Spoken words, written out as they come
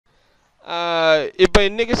இப்போ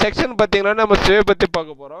இன்றைக்கி செக்ஷன் பார்த்திங்கன்னா நம்ம ஸ்வே பற்றி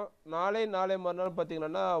பார்க்க போகிறோம். நாளை மறுநாள்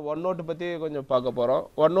பார்த்திங்கன்னா ஒன் நோட்டு பற்றி கொஞ்சம் பார்க்க போகிறோம்.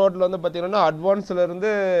 ஒன் நோட்டில் வந்து பார்த்திங்கன்னா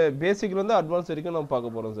அட்வான்ஸ்லேருந்து பேசிக்லேருந்து அட்வான்ஸ் வரைக்கும் நம்ம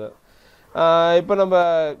பார்க்க போகிறோம் சார். இப்போ நம்ம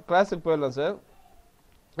கிளாஸுக்கு போயிடலாம் சார்.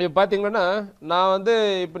 இப்போ பார்த்தீங்கன்னா நான் வந்து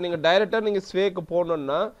இப்போ நீங்கள் டைரெக்டாக நீங்கள் ஸ்வேக்கு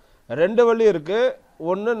போகணுன்னா 2 வழி இருக்குது.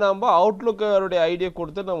 ஒன்று நம்ம அவுட்லுக்கோடைய ஐடியா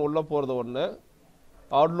கொடுத்து நம்ம உள்ளே போகிறது ஒன்று.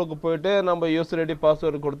 அவுட்லுக்கு போயிட்டு நம்ம யூசர் ஐடி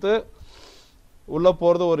பாஸ்வேர்டு கொடுத்து உள்ளே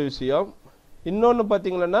போகிறது ஒரு விஷயம். இன்னொன்று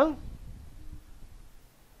பார்த்தீங்கன்னா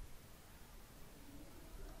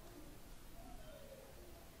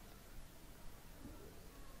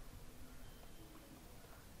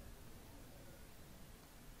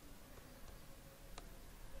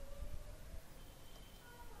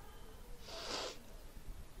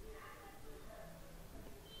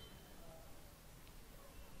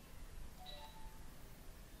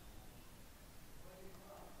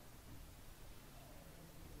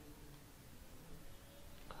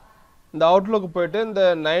இந்த அவுட்லுக்கு போயிட்டு இந்த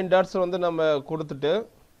 9 டாட்ஸ் வந்து நம்ம கொடுத்துட்டு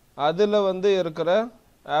அதில் வந்து இருக்கிற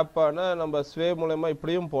ஆப்பான நம்ம ஸ்வே மூலமா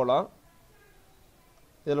இப்படியும் போகலாம்.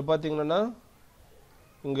 இதில் பார்த்தீங்கன்னா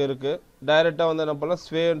இங்கே இருக்குது டைரெக்டாக வந்து என்ன பண்ணலாம்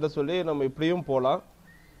ஸ்வேன்ற சொல்லி நம்ம இப்படியும் போகலாம்.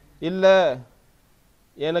 இல்லை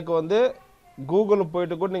எனக்கு வந்து கூகுளில்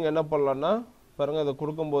போயிட்டு கூட நீங்கள் என்ன பண்ணலான்னா பாருங்கள், அதை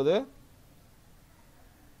கொடுக்கும்போது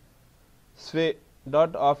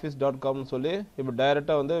sway.office.com சொல்லி இப்போ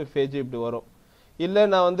டைரெக்டாக வந்து பேஜ் இப்படி வரும். இல்லை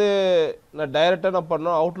நான் டைரெக்டாக நான்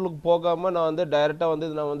பண்ணோம் அவுட்லுக் போகாமல் நான் வந்து டைரெக்டாக வந்து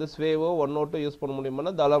நான் வந்து ஸ்வேவோ ஒன் நோட்டோ யூஸ் பண்ண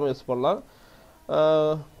முடியுமானா தாராளமாக யூஸ் பண்ணலாம்.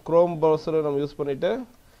 க்ரோம் ப்ரௌசரை நம்ம யூஸ் பண்ணிவிட்டு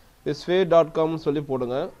sway.com சொல்லி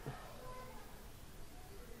போடுங்க.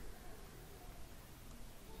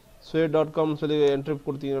 sway.com சொல்லி என்ட்ரி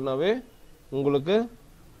கொடுத்தீங்கன்னாவே உங்களுக்கு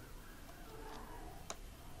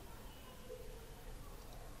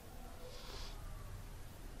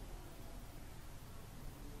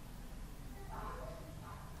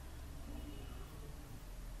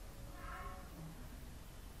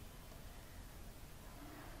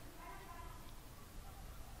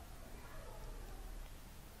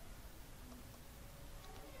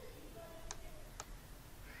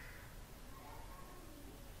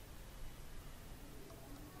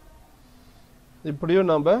இப்படியும்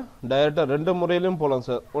நம்ம டைரெக்டாக 2 முறையிலையும் போகலாம்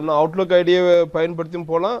சார். ஒன்று அவுட்லுக் ஐடியை பயன்படுத்தியும்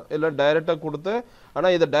போகலாம், இல்லை டைரெக்டாக கொடுத்து.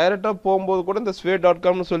 ஆனால் இதை டைரெக்டாக போகும்போது கூட இந்த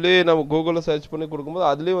sway.comனு சொல்லி நம்ம கூகுளில் சர்ச் பண்ணி கொடுக்கும்போது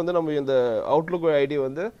அதுலேயும் வந்து நம்ம இந்த அவுட்லுக் ஐடி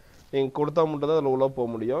வந்து நீங்கள் கொடுத்தா மட்டும் தான் அதில் உள்ளே போக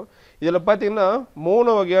முடியும். இதில் பார்த்தீங்கன்னா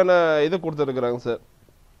 3 வகையான இது கொடுத்துருக்குறாங்க சார்.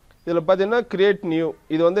 இதில் பார்த்தீங்கன்னா கிரியேட் நியூ,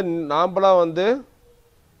 இது வந்து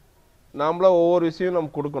நாம்பளாக ஒவ்வொரு விஷயம்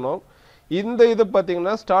நம்ம கொடுக்கணும். இந்த இது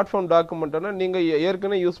பார்த்தீங்கன்னா ஸ்டார்ட் ஃப்ரம் டாக்குமெண்ட்னா நீங்கள்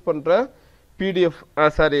ஏற்கனவே யூஸ் பண்ணுற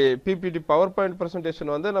பிபிடி பவர் பாயிண்ட்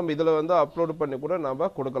ப்ரெசன்டேஷன் வந்து நம்ம இதில் வந்து அப்லோடு பண்ணி கூட நம்ம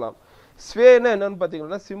கொடுக்கலாம். ஸ்வேனா என்னன்னு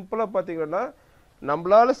பார்த்தீங்கன்னா சிம்பிளாக பார்த்தீங்கன்னா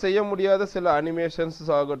நம்மளால் செய்ய முடியாத சில அனிமேஷன்ஸ்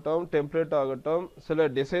ஆகட்டும், டெம்ப்ளேட் ஆகட்டும், சில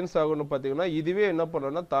டிசைன்ஸ் ஆகட்டும் பார்த்தீங்கன்னா இதுவே என்ன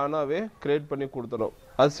பண்ணோன்னா தானாகவே கிரியேட் பண்ணி கொடுத்துடும்.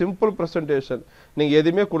 அது சிம்பிள் ப்ரெசன்டேஷன், நீங்கள்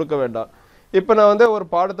எதுவுமே கொடுக்க வேண்டாம். இப்போ நான் வந்து ஒரு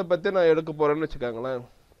பாடத்தை பற்றி நான் எடுக்க போகிறேன்னு வச்சுக்கோங்களேன்.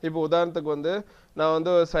 இப்போ உதாரணத்துக்கு வந்து நான்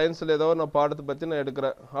வந்து சயின்ஸில் ஏதோ நான் பாடத்தை பற்றி நான்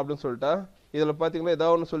எடுக்கிறேன் அப்படின்னு சொல்லிட்டா இதில் பார்த்தீங்கன்னா ஏதோ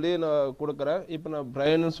ஒன்று சொல்லி நான் கொடுக்குறேன். இப்போ நான்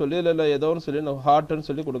பிரெயின்னு சொல்லி இல்லை ஏதோ ஒன்று சொல்லி நான் ஹார்ட்னு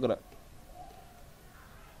சொல்லி கொடுக்குறேன்.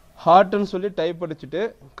 ஹார்ட்னு சொல்லி டைப் அடிச்சுட்டு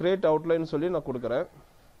கிரியேட் அவுட்லைன் சொல்லி நான் கொடுக்குறேன்.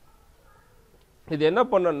 இது என்ன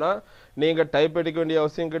பண்ணணும்னா நீங்கள் டைப் அடிக்க வேண்டிய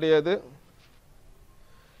அவசியம் கிடையாது,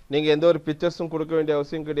 நீங்கள் எந்த ஒரு பிக்சர்ஸும் கொடுக்க வேண்டிய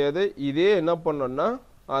அவசியம் கிடையாது. இதே என்ன பண்ணணும்னா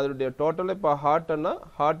அதனுடைய டோட்டலாக இப்போ ஹார்ட்னா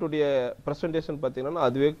ஹார்ட்டுடைய ப்ரெசன்டேஷன் பார்த்தீங்கன்னா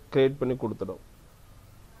அதுவே கிரியேட் பண்ணி கொடுத்துடும்.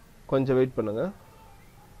 கொஞ்சம் வெயிட் பண்ணுங்க.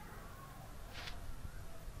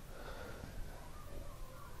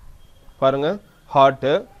 பாருங்க ஹார்ட்டு,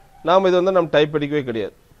 நாம் இது வந்து நம்ம டைப் அடிக்கவே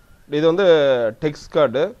கிடையாது. இது வந்து டெக்ஸ்ட்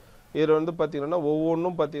கார்டு. இதில் வந்து பார்த்தீங்கன்னா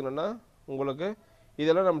ஒவ்வொன்றும் பார்த்தீங்கன்னா உங்களுக்கு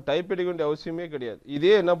இதெல்லாம் நம்ம டைப் அடிக்க வேண்டிய அவசியமே கிடையாது.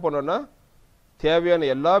 இதே என்ன பண்ணோன்னா தேவையான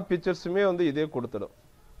எல்லா பிக்சர்ஸுமே வந்து இதே கொடுத்துடும்.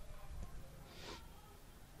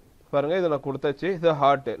 பாருங்கள் இதை நான் கொடுத்தாச்சு. இது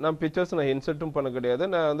ஹார்ட்டு. நான் பிக்சர்ஸ் நான் இன்சர்ட்டும் பண்ண கிடையாது,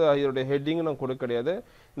 நான் வந்து இதோடைய ஹெட்டிங்கும் நான் கொடுக்க கிடையாது,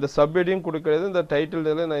 இந்த சப் ஹெட்டிங் கொடுக்க கிடையாது, இந்த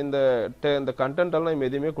டைட்டில் நான் இந்த கண்டென்ட்டெல்லாம் நம்ம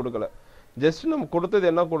எதுவுமே கொடுக்கல. ஜஸ்ட் நம்ம கொடுத்தது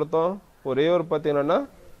என்ன கொடுத்தோம், ஒரே ஒரு பார்த்தீங்கன்னா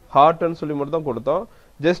ஹார்ட்னு சொல்லி மட்டும் தான் கொடுத்தோம்.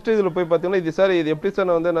 ஜஸ்ட் இதில் போய் பார்த்தீங்கன்னா இது சார் இது எப்படி சார்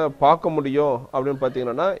நான் பார்க்க முடியும் அப்படின்னு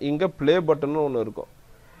பார்த்தீங்கன்னா இங்கே ப்ளே பட்டன்னு ஒன்று இருக்கும்.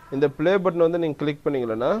 இந்த ப்ளே பட்டன் வந்து நீங்கள் கிளிக்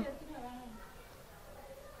பண்ணிங்களன்னா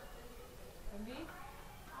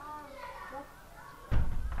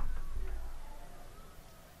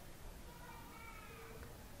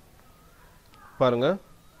பாருங்க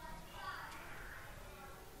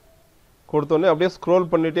கொடுத்தோடனே அப்படியே ஸ்க்ரோல்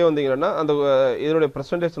பண்ணிட்டே வந்தீங்கன்னா அந்த இதனுடைய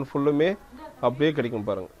ப்ரெசன்டேஷன் ஃபுல்லுமே அப்படியே கிடைக்கும்.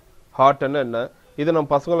 பாருங்கள் ஹார்ட்னா என்ன, இது நம்ம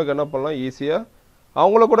பசங்களுக்கு என்ன பண்ணலாம் ஈஸியாக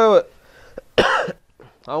அவங்கள கூட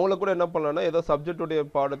அவங்கள கூட என்ன பண்ணலாம்னா ஏதோ சப்ஜெக்டுடைய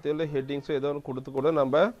பாடத்தில் ஹெட்டிங்ஸோ ஏதோ ஒன்று கொடுத்து கூட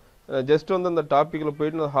நம்ம ஜஸ்ட் வந்து அந்த டாப்பிக்கில்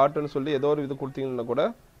போயிட்டு ஹார்ட்னு சொல்லி ஏதோ ஒரு இது கொடுத்தீங்கன்னா கூட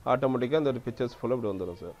ஆட்டோமேட்டிக்காக அந்த பிக்சர்ஸ் ஃபுல்லாக இப்படி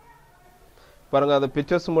வந்துடும் சார். பாருங்கள் அந்த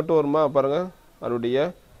பிக்சர்ஸ் மட்டும் வருமா பாருங்கள். அதனுடைய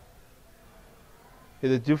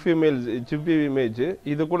இது ஜிப் இமேஜ்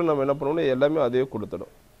இது கூட நம்ம என்ன பண்ணணும் எல்லாமே அதே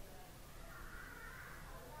கொடுத்துடும்.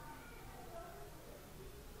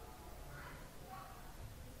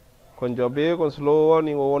 கொஞ்சம் அப்படியே கொஞ்சம் ஸ்லோவாக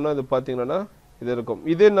நீங்கள் ஒவ்வொன்றா இது பார்த்தீங்கன்னா இது இருக்கும்.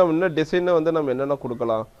 இதே நம்ம இன்னும் டிசைனை வந்து நம்ம என்னென்ன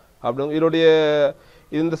கொடுக்கலாம் அப்படின்னு இதனுடைய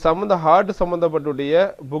இந்த ஹார்ட் சம்மந்தப்பட்டுடைய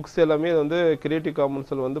புக்ஸ் எல்லாமே வந்து கிரியேட்டிவ்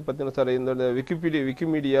காமன்ஸில் வந்து பார்த்தீங்கன்னா சார் இந்த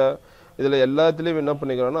விக்கிமீடியா இதில் எல்லாத்துலேயும் என்ன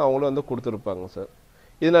பண்ணிக்கிறாங்கன்னா அவங்களும் வந்து கொடுத்துருப்பாங்க சார்.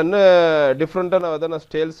 இது நான் இன்னும் டிஃப்ரெண்ட்டாக நான் எதனா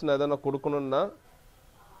ஸ்டைல்ஸ் நான் எதனா கொடுக்கணுன்னா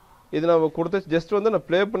இது நம்ம கொடுத்து ஜஸ்ட் வந்து நான்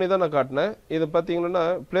ப்ளே பண்ணி தான் நான் காட்டினேன். இது பார்த்தீங்கன்னா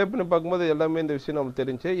ப்ளே பண்ணி பார்க்கும்போது எல்லாமே இந்த விஷயம் நமக்கு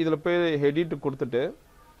தெரிஞ்சு இதில் போய் எடிட் கொடுத்துட்டு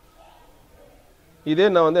இதே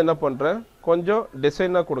நான் வந்து என்ன பண்ணுறேன் கொஞ்சம்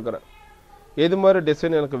டிசைனாக கொடுக்குறேன். எது மாதிரி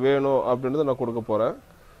டிசைன் எனக்கு வேணும் அப்படின்றத நான் கொடுக்க போகிறேன்.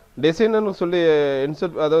 டிசைனர்னு சொல்லி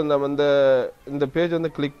இன்சர்ட் அதாவது நம்ம இந்த பேஜ்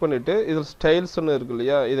வந்து கிளிக் பண்ணிவிட்டு இதில் ஸ்டைல்ஸ்னு இருக்கு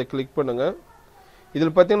இல்லையா இதை கிளிக் பண்ணுங்கள்.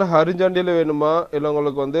 இதில் பார்த்தீங்கன்னா ஹரிஜாண்டியில் வேணுமா இல்லை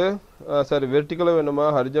உங்களுக்கு வந்து சாரி வெர்டிக்கலாக வேணுமா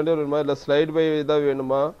ஹரிஜாண்டியில் வேணுமா இல்லை ஸ்லைட் பை இதாக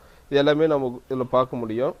வேணுமா இது எல்லாமே நம்ம இதில் பார்க்க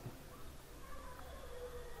முடியும்.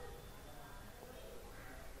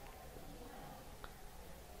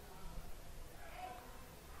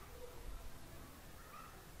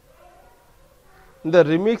 இந்த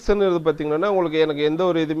ரிமிக்ஸ்ன்னு பார்த்தீங்கன்னா உங்களுக்கு எனக்கு எந்த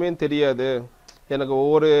ஒரு இதுவுமே தெரியாது, எனக்கு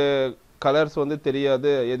ஒவ்வொரு கலர்ஸ் வந்து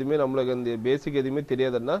தெரியாது, எதுவுமே நம்மளுக்கு இந்த பேசிக் எதுவுமே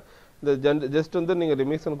தெரியாதுன்னா இந்த ஜஸ்ட் வந்து நீங்கள்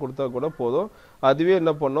ரிமிக்ஸ்ன்னு கொடுத்தா கூட போதும். அதுவே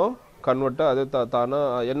என்ன பண்ணும் கன்வெர்ட்டாக அது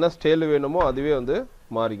தானாக என்ன ஸ்டைல் வேணுமோ அதுவே வந்து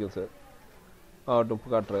மாறிக்கும் சார்.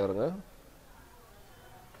 ஆகட்டும் காட்டுறாருங்க.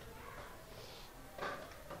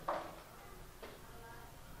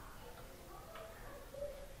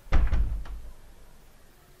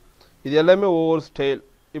 இது எல்லாமே ஒவ்வொரு ஸ்டைல்.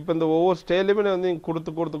 இப்போ இந்த ஒவ்வொரு ஸ்டைலுமே வந்து நீங்கள்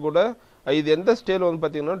கொடுத்து கூட இது எந்த ஸ்டைல் வந்து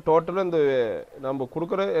பார்த்தீங்கன்னா டோட்டலாக இந்த நம்ம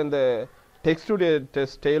கொடுக்குற இந்த டெக்ஸ்டுடைய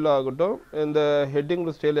ஸ்டைல் ஆகட்டும் இந்த ஹெட்டிங்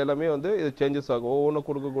ஸ்டைல் எல்லாமே வந்து இது சேஞ்சஸ் ஆகும். ஒவ்வொன்றும்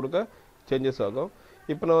கொடுக்க சேஞ்சஸ் ஆகும்.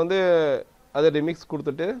 இப்போ நான் வந்து அதை ரிமிக்ஸ்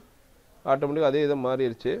கொடுத்துட்டு ஆட்டோமேட்டிக்காக அதே இதை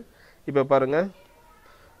மாறிடுச்சு. இப்போ பாருங்கள்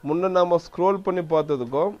முன்னே நம்ம ஸ்க்ரோல் பண்ணி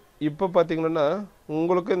பார்த்ததுக்கும் இப்போ பார்த்தீங்கன்னா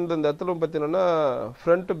உங்களுக்கு இந்த இடத்துல பார்த்தீங்கன்னா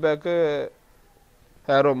ஃப்ரண்ட் பேக்கு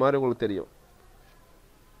ஏரோ மாதிரி உங்களுக்கு தெரியும்.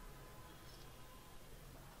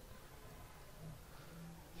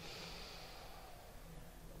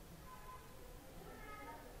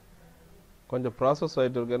 கொஞ்சம் ப்ராசஸ்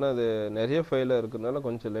ஆகிட்டு இருக்கு, ஏன்னா அது நிறைய ஃபைலில் இருக்கிறதுனால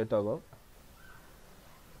கொஞ்சம் லேட் ஆகும்.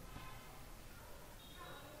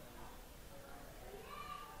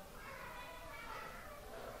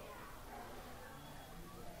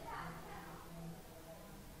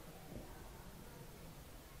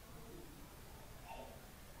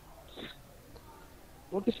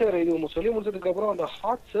 சார் இது உங்க சொல்லி முடிச்சதுக்கு அப்புறம் அந்த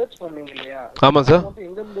ஹாட் சர்ச் பண்ணீங்க இல்லையா? ஆமாம் சார்.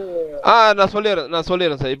 எங்கிருந்து நான்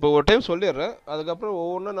சொல்லிடுறேன் சார். இப்போ ஒரு டைம் சொல்லிடுறேன், அதுக்கப்புறம்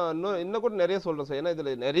ஒவ்வொன்றும் நான் இன்னும் கூட நிறைய சொல்கிறேன் சார். ஏன்னா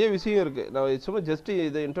இதில் நிறைய விஷயம் இருக்குது. நான் சும்மா ஜஸ்ட்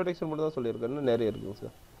இது இன்ட்ரோடக்ஷன் மட்டும் தான் சொல்லியிருக்கேன், இன்னும் நிறைய இருக்குங்க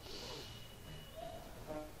சார்.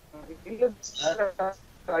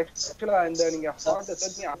 இந்த நீங்க ஹாட் சர்ச்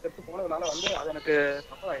பண்ணி அடுத்து போனதுனால வந்து அது எனக்கு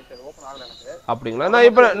சஃபர் ஆயிடுச்சு, ஓபன் ஆகல எனக்கு. அப்படிங்களா? நான்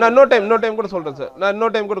இப்போ நான் இன்னொரு டைம் கூட சொல்கிறேன் சார். நான்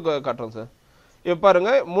இன்னொரு டைம் கூட காட்டுறேன் சார். இப்போ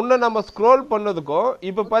பாருங்க முன்ன நம்ம ஸ்க்ரோல் பண்ணதுக்கும்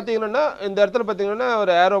இப்போ பார்த்தீங்கன்னா இந்த இடத்துல பார்த்தீங்கன்னா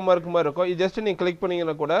ஒரு ஏரோ மார்க் மாதிரி இருக்கும். இது ஜஸ்ட் நீங்கள் கிளிக்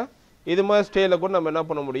பண்ணீங்கன்னா கூட இது மாதிரி ஸ்டைலில் கூட நம்ம என்ன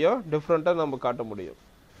பண்ண முடியும் டிஃப்ரெண்ட்டாக நம்ம காட்ட முடியும்.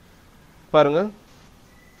 பாருங்க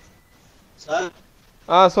சார்.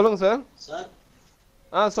 சொல்லுங்க சார்.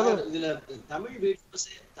 சார் சொல்லுங்க. இதுல தமிழ்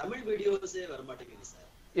வீடியோஸே வர மாட்டேங்குது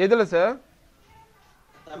சார். எதுல சார்?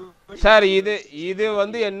 சார் இது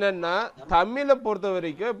வந்து என்னன்னா தமிழை பொறுத்த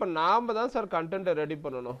வரைக்கும் இப்போ நாம தான் சார் கண்டென்ட்டை ரெடி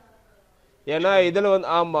பண்ணணும். ஏன்னா இதில் வந்து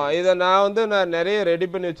ஆமாம் இதை நான் நிறைய ரெடி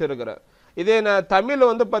பண்ணி வச்சுருக்கிறேன். இதே நான் தமிழில்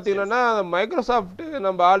வந்து பார்த்தீங்கன்னா மைக்ரோசாஃப்ட்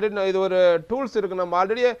நம்ம ஆல்ரெடி இது ஒரு டூல்ஸ் இருக்குது, நம்ம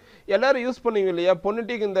ஆல்ரெடி எல்லோரும் யூஸ் பண்ணுவீங்க இல்லையா?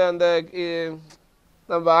 பொன்னிட்டிக்கு அந்த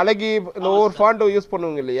நம்ம அழகி இந்த ஒவ்வொரு ஃபாண்ட்டை யூஸ்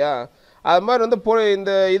பண்ணுவோங்க இல்லையா? அது மாதிரி வந்து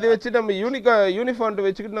இந்த இது வச்சு நம்ம யூனிஃபாண்ட்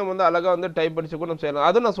வச்சுக்கிட்டு நம்ம வந்து அழகாக வந்து டைப் படிச்சு கூட நம்ம செய்யலாம்.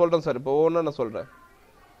 அதுவும் நான் சொல்கிறேன் சார். இப்போ ஒவ்வொன்றா நான் சொல்கிறேன்.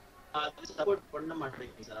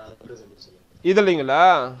 இது இல்லைங்களா?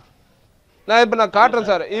 நான் காட்டுறேன்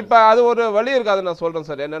சார். இப்போ அது ஒரு வழி இருக்கு, அதை நான் சொல்கிறேன்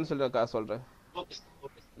சார். என்னன்னு சொல்லி சொல்கிறேன்.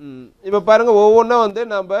 இப்போ பாருங்கள் ஒவ்வொன்றா வந்து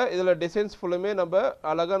நம்ம இதில் டிசைன்ஸ் ஃபுல்லுமே நம்ம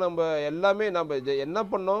அழகாக நம்ம எல்லாமே நம்ம என்ன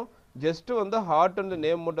பண்ணோம் ஜஸ்ட்டு வந்து ஹார்ட் அண்ட்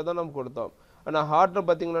நேம் மட்டும் தான் நம்ம கொடுத்தோம். ஆனால் ஹார்ட்டில்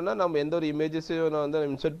பார்த்தீங்கன்னா நம்ம எந்த ஒரு இமேஜஸையும் நான் வந்து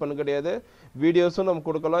இன்சர்ட் பண்ண கிடையாது, வீடியோஸும் நம்ம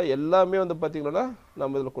கொடுக்கலாம், எல்லாமே வந்து பார்த்தீங்கன்னா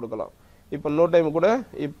நம்ம இதில் கொடுக்கலாம். இப்போ இன்னொரு டைம் கூட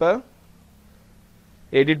இப்போ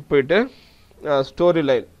எடிட் போயிட்டு ஸ்டோரி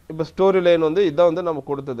லைன் இப்போ ஸ்டோரி லைன் வந்து இதான் வந்து நம்ம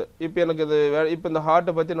கொடுத்தது. இப்போ எனக்கு இது இப்போ இந்த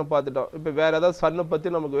ஹார்ட்டை பற்றி நம்ம பார்த்துட்டோம். இப்போ வேறு ஏதாவது சன்னை பற்றி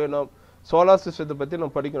நமக்கு வேணும், சோலார் சிஸ்டத்தை பற்றி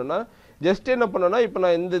நம்ம படிக்கணும்னா ஜஸ்ட் என்ன பண்ணோன்னா, இப்போ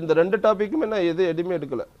நான் இந்த 2 டாப்பிக்குமே நான் எதுவுமே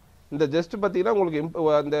எடுக்கலை. இந்த ஜஸ்ட் பார்த்தீங்கன்னா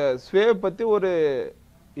உங்களுக்கு அந்த ஸ்வேவ் பற்றி ஒரு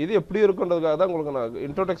இது எப்படி இருக்குன்றதுக்காக தான் உங்களுக்கு நான்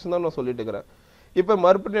இன்ட்ரோடக்ஷன் தான் நான் சொல்லிட்டு இருக்கிறேன். இப்போ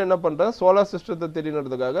மறுபடியும் என்ன பண்ணுறேன், சோலார் சிஸ்டத்தை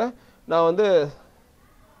தெரியணுன்றதுக்காக நான் வந்து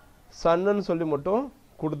சன்னுன்னு சொல்லி மட்டும்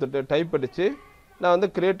கொடுத்துட்டு டைப் அடித்து நான் வந்து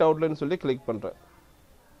கிரியேட் அவுட்லைன் சொல்லி கிளிக் பண்ணுறேன்.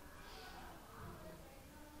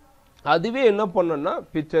 அதுவே என்ன பண்ணோன்னா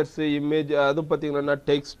பிக்சர்ஸு, இமேஜ், அது பார்த்தீங்கன்னா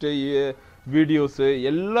டெக்ஸ்ட்டு, வீடியோஸு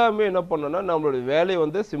எல்லாமே என்ன பண்ணோன்னா நம்மளுடைய வேலையை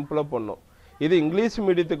வந்து சிம்பிளாக பண்ணோம். இது இங்கிலீஷ்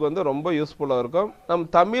மீடியத்துக்கு வந்து ரொம்ப யூஸ்ஃபுல்லாக இருக்கும். நம்ம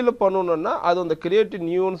தமிழில் பண்ணணுன்னா அது அந்த கிரியேட்டிவ்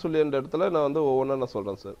நியூன்னு சொல்லி அந்த இடத்துல நான் வந்து ஒவ்வொன்றா நான்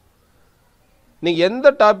சொல்கிறேன் சார். நீங்கள் எந்த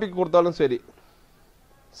டாபிக் கொடுத்தாலும் சரி,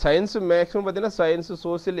 சயின்ஸு மேக்ஸிமம் பார்த்தீங்கன்னா சயின்ஸு,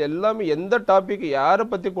 சோசியல் எல்லாமே எந்த டாபிக் யாரை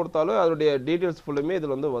பற்றி கொடுத்தாலும் அதோடைய டீட்டெயில்ஸ் ஃபுல்லுமே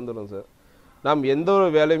இதில் வந்து வந்துடும் சார். நாம் எந்த ஒரு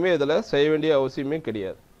வேலையுமே இதில் செய்ய வேண்டிய அவசியமே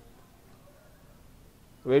கிடையாது.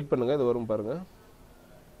 வெயிட் பண்ணுங்கள், இது வரும் பாருங்கள்.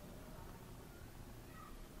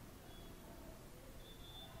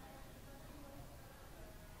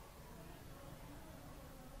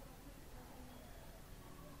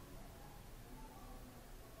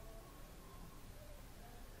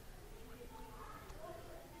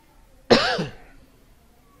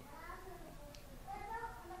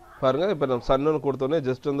 பாருங்கள், இப்போ நம்ம சன்னுன்னு கொடுத்தோன்னே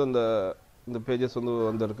ஜஸ்ட் வந்து இந்த பேஜஸ் வந்து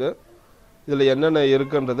வந்திருக்கு. இதில் என்னென்ன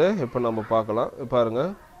இருக்குன்றதை இப்போ நம்ம பார்க்கலாம்.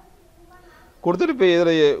 பாருங்கள், கொடுத்துட்டு இப்போ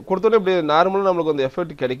இதில் கொடுத்தோன்னே இப்படி நார்மலாக நம்மளுக்கு அந்த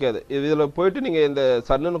எஃபெக்ட் கிடைக்காது. இதில் போயிட்டு நீங்கள் இந்த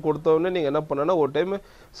சன்னுன்னு கொடுத்தோடனே நீங்கள் என்ன பண்ணனா, ஒரு டைம்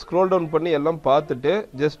ஸ்க்ரோல் டவுன் பண்ணி எல்லாம் பார்த்துட்டு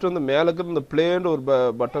ஜஸ்ட் வந்து மேலுக்கு இந்த பிளேன்னு ஒரு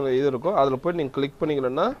பட்டன் இது இருக்கும், அதில் போய் நீங்கள் கிளிக்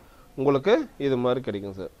பண்ணிங்கன்னா உங்களுக்கு இது மாதிரி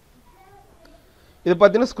கிடைக்கும் சார். இது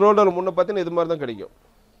பார்த்தீங்கன்னா ஸ்க்ரோல் டவுன் முன்னே பார்த்தீங்கன்னா இது மாதிரி தான் கிடைக்கும்.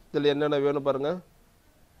 இதில் என்னென்ன வேணும் பாருங்கள்,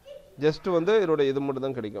 ஜஸ்ட்டு வந்து இதோட இது மட்டும்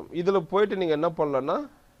தான் கிடைக்கும். இதில் போயிட்டு நீங்கள் என்ன பண்ணலான்னா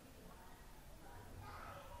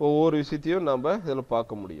ஒவ்வொரு விஷயத்தையும் நாம் இதில்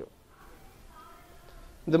பார்க்க முடியும்.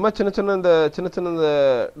 இந்த மாதிரி சின்ன சின்ன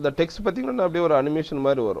இந்த டெக்ஸ்ட் பார்த்தீங்கன்னா அப்படியே ஒரு அனிமேஷன்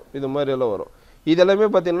மாதிரி வரும், இது மாதிரி எல்லாம் வரும். இதெல்லாமே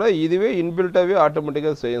பார்த்தீங்கன்னா இதுவே இன்பில்ட்டாகவே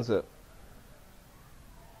ஆட்டோமேட்டிக்காக செய்யும் சார்.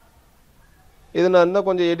 இது நான் இன்னும்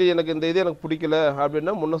கொஞ்சம் எனக்கு இந்த இது எனக்கு பிடிக்கல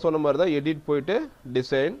அப்படின்னா முன்ன சொன்ன மாதிரி தான் எடிட் போயிட்டு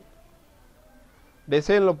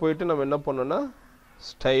டிசைனில் போயிட்டு நம்ம என்ன பண்ணோன்னா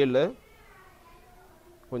ஸ்டைலு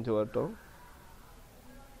கொஞ்சம் வரட்டும்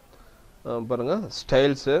பாருங்கள்,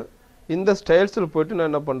 ஸ்டைல்ஸு. இந்த ஸ்டைல்ஸில் போய்ட்டு நான்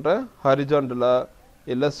என்ன பண்ணுறேன், ஹரிஜாண்டலாக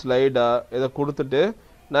இல்லை ஸ்லைடாக இதை கொடுத்துட்டு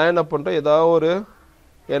நான் என்ன பண்ணுறேன், ஏதாவது ஒரு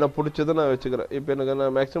எனக்கு பிடிச்சதை நான் வச்சுக்கிறேன். இப்போ எனக்கு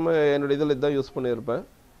நான் மேக்ஸிமம் என்னோடய இதில் இதுதான் யூஸ் பண்ணியிருப்பேன்.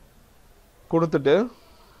 கொடுத்துட்டு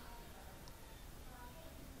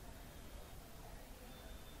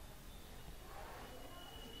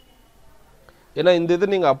ஏன்னா இந்த இது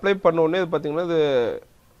நீங்கள் அப்ளை பண்ண உடனே பார்த்தீங்கன்னா இது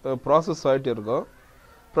ப்ராசஸ் ஆகிட்டு இருக்கும்.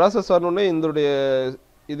 ப்ராசஸ் ஆனோடனே இந்த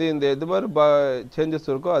இது மாதிரி சேஞ்சஸ்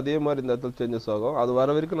இருக்கும், அதே மாதிரி இந்த இடத்துல சேஞ்சஸ் ஆகும். அது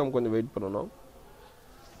வர வரைக்கும் நம்ம கொஞ்சம் வெயிட் பண்ணணும்.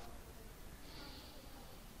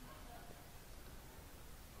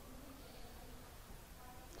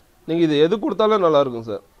 நீங்கள் இது எது கொடுத்தாலும் நல்லாயிருக்கும்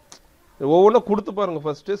சார். ஒவ்வொன்றும் கொடுத்து பாருங்கள்.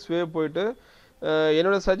 ஃபஸ்ட்டு ஸ்வேவ் போயிட்டு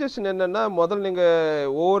என்னோடய சஜஷன் என்னென்னா, முதல்ல நீங்கள்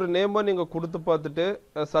ஒவ்வொரு நேமாக நீங்கள் கொடுத்து பார்த்துட்டு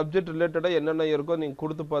சப்ஜெக்ட் ரிலேட்டடாக என்னென்ன இருக்கோ நீங்கள்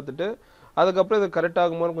கொடுத்து பார்த்துட்டு அதுக்கப்புறம் இது கரெக்ட்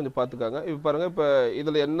ஆகுமான்னு கொஞ்சம் பார்த்துக்காங்க. இப்போ பாருங்கள், இப்போ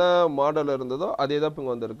இதில் என்ன மாடல் இருந்ததோ அதே தான் இப்போ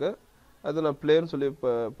இங்கே வந்திருக்கு. அது நான் பிளேன்னு சொல்லி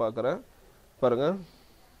இப்போ பார்க்குறேன் பாருங்கள்.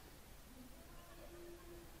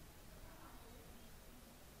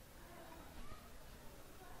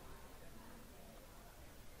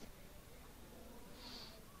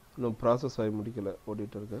 இன்னும் ப்ராசஸ் ஆகி முடிக்கலை,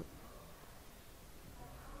 ஓடிட்டு இருக்கு.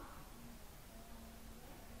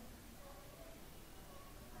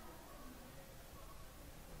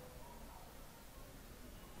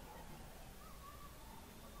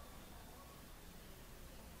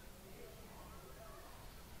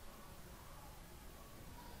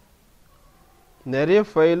 நிறைய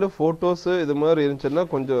ஃபைலு ஃபோட்டோஸு இது மாதிரி இருந்துச்சுன்னா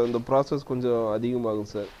கொஞ்சம் இந்த ப்ராசஸ் கொஞ்சம் அதிகமாகும்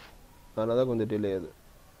சார். அதனால தான் கொஞ்சம் டிலே ஆகுது.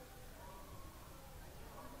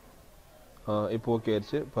 இப்போ ஓகே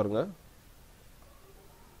ஆயிடுச்சு பாருங்கள்.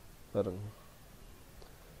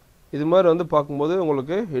 இது மாதிரி வந்து பார்க்கும்போது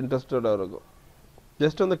உங்களுக்கு இன்ட்ரெஸ்டடாக இருக்கும்.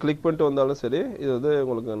 ஜஸ்ட் வந்து கிளிக் பண்ணிட்டு வந்தாலும் சரி, இது வந்து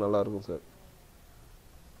உங்களுக்கு நல்லாயிருக்கும் சார்.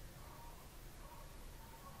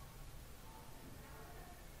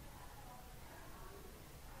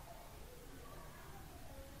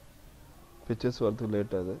 பிக்சர்ஸ் வரதுக்கு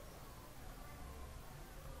லேட் ஆகுது.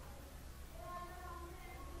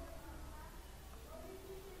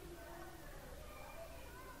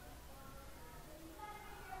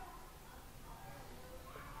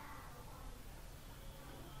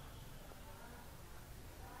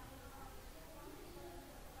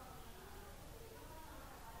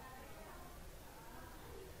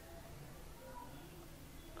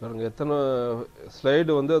 பாருங்க எத்தனை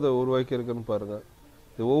ஸ்லைடு வந்து அதை உருவாக்கி இருக்குன்னு பாருங்க.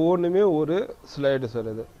 இது ஒவ்வொன்றுமே ஒரு ஸ்லைடு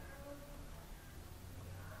சார் இது.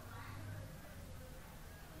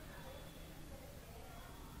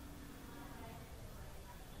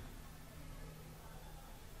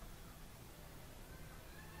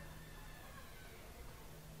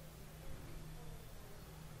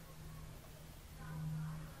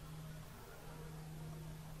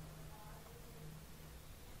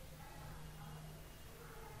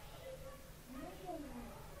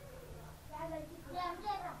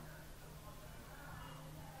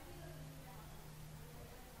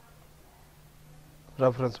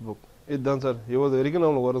 ரெஃபரன்ஸ் புக் இதுதான் சார். இவ்வளவு வரைக்கும்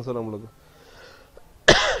நம்மளுக்கு வரும் சார். நம்மளுக்கு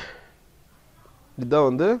இதுதான்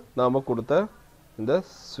வந்து நாம கொடுத்த இந்த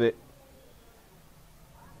ஸ்வே.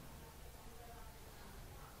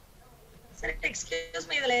 சரி எக்ஸ்கியூஸ்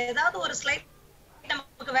மீ, இதுல ஏதாவது ஒரு ஸ்லைட்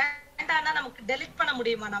நமக்கு வேண்டாம்னா நமக்கு டெலீட் பண்ண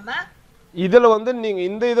முடியுமா? நம்ம இதுல வந்து நீங்க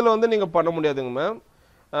இந்த இதுல வந்து நீங்க பண்ண முடியாதுங்க மேம்.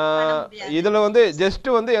 இதுல வந்து ஜஸ்ட்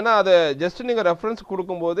வந்து ஏன்னா அதை ஜஸ்ட் நீங்க ரெஃபரன்ஸ்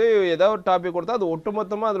கொடுக்கும்போது ஏதாவது ஒரு டாபிக் கொடுத்தா அது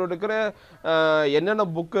ஒட்டுமொத்தமா அதில் இருக்கிற என்னென்ன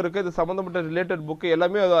புக் இருக்கு இது சம்மந்தப்பட்ட ரிலேட்டட் புக்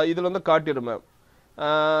எல்லாமே இதுல வந்து காட்டிடும் மேம்.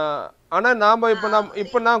 ஆனா நாம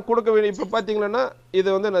இப்போ நான் கொடுக்க வேண்டிய இப்போ பார்த்தீங்கன்னா இது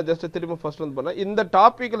வந்து நான் ஜஸ்ட் திரும்ப ஃபர்ஸ்ட் வந்து பண்ணேன். இந்த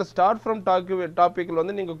டாப்பிக்கில் ஸ்டார்ட் ஃப்ரம் டாப்பிக்கில்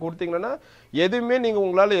வந்து நீங்க கொடுத்தீங்கன்னா எதுவுமே நீங்க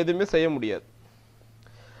உங்களால எதுவுமே செய்ய முடியாது.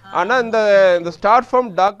 ஆனா இந்த ஸ்டார்ட் ஃப்ரம்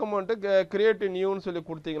டாக்குமெண்ட் கிரியேட் நியூன்னு சொல்லி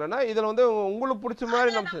கொடுத்தீங்கன்னா இதுல வந்து உங்களுக்கு பிடிச்ச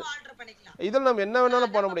மாதிரி நம்ம இதில் நம்ம என்ன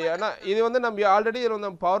வேணாலும் பண்ண முடியும். ஏன்னா இது வந்து நம்ம ஆல்ரெடி இதில்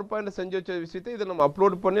வந்து பவர் பாயிண்ட் செஞ்சு வச்ச விஷயத்தை இதை நம்ம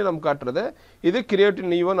அப்லோட் பண்ணி நம்ம காட்டுறது. இது கிரியேட்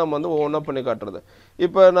நியூவை நம்ம வந்து ஒவ்வொன்றா பண்ணி காட்டுறது.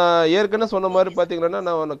 இப்போ நான் ஏற்கனவே சொன்ன மாதிரி பார்த்தீங்கன்னா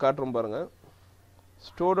நான் ஒன்று காட்டுறேன் பாருங்க.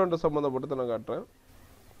 ஸ்டூடெண்ட் சம்மந்தப்பட்டதை நான் காட்டுறேன்.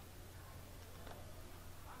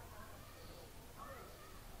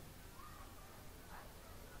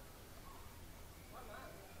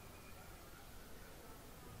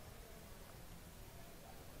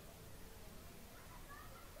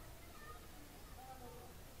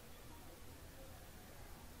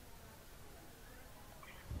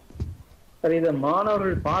 சார் இது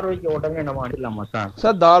மாணவர்கள் பார்வைக்கு உடனே நம்ம அனுப்பலாமா சார்?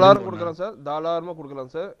 சார் தாராளமாக கொடுக்கலாம் சார், தாராளமாக கொடுக்கலாம்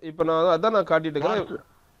சார். இப்போ நான் அதான் நான் காட்டிட்டு இருக்கேன்.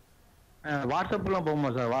 வாட்ஸ்அப்லாம்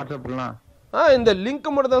போகுமா சார்? வாட்ஸ்அப்லாம் இந்த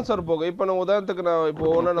லிங்க் மட்டும் தான் சார் போகும். இப்போ நான் உதாரணத்துக்கு நான் இப்போ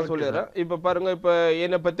ஒன்றா நான் சொல்லிடுறேன். இப்போ பாருங்க, இப்போ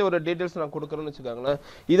என்னை பற்றி ஒரு டீட்டெயில்ஸ் நான் கொடுக்குறேன்னு வச்சுக்காங்களேன்.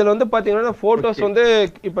 இதில் வந்து பார்த்தீங்கன்னா ஃபோட்டோஸ் வந்து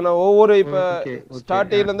இப்போ நான் ஒவ்வொரு இப்போ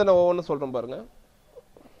ஸ்டார்டிங்லேருந்து நான் ஒவ்வொன்றும் சொல்கிறேன் பாருங்க.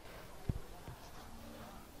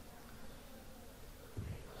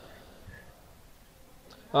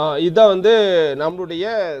 இதான் வந்து நம்மளுடைய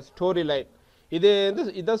ஸ்டோரி லைன். இது வந்து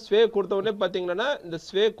இதான் ஸ்வே கொடுத்த உடனே பார்த்தீங்கன்னா இந்த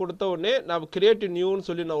ஸ்வே கொடுத்த உடனே நான் கிரியேட் நியூன்னு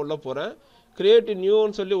சொல்லி நான் உள்ளே போகிறேன். கிரியேட்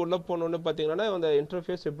நியூன்னு சொல்லி உள்ளே போனோடனே பார்த்தீங்கன்னா அந்த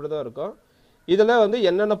இன்டர்ஃபேஸ் இப்படி தான் இருக்கும். இதில் வந்து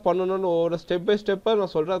என்னென்ன பண்ணணும்னு ஒவ்வொரு ஸ்டெப் பை ஸ்டெப்பாக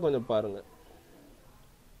நான் சொல்கிறேன், கொஞ்சம் பாருங்கள்.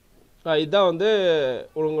 இதுதான் வந்து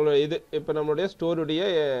உங்களோட இது இப்போ நம்மளுடைய ஸ்டோரியுடைய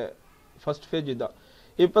ஃபர்ஸ்ட் பேஜ் இதுதான்.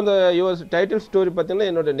 இப்போ இந்த யுவர் டைட்டில் ஸ்டோரி பார்த்தீங்கன்னா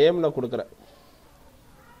என்னோட நேம் நான் கொடுக்குறேன்.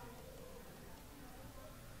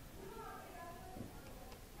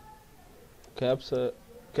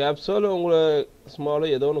 கேப்ஸோ உங்களை ஸ்மாலோ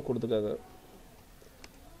ஏதோ ஒன்று கொடுத்துக்காங்க.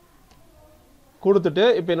 கொடுத்துட்டு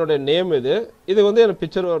இப்போ என்னோட நேம் இது வந்து எனக்கு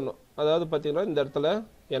பிக்சர் வரணும். அதாவது பார்த்தீங்கன்னா இந்த இடத்துல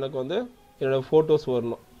எனக்கு வந்து என்னோடய ஃபோட்டோஸ்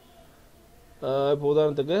வரணும். இப்போ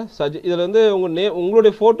உதாரணத்துக்கு இதில் வந்து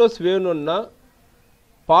உங்களுடைய ஃபோட்டோஸ் வேணும்னா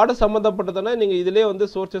பாட சம்மந்தப்பட்டதுன்னா நீங்கள் இதிலே வந்து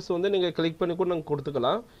சோர்சஸ் வந்து நீங்கள் கிளிக் பண்ணி கூட நாங்கள்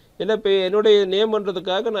கொடுத்துக்கலாம். இல்லை இப்போ என்னுடைய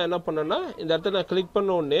நேம்ன்றதுக்காக நான் என்ன பண்ணேன்னா இந்த இடத்துல நான் கிளிக்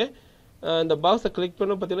பண்ண உடனே இந்த பாக்ஸை கிளிக்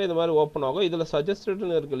பண்ண பார்த்தீங்கன்னா இந்த மாதிரி ஓப்பன் ஆகும். இதில்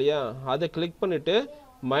சஜஸ்டட்னு இருக்கு இல்லையா, அதை கிளிக் பண்ணிவிட்டு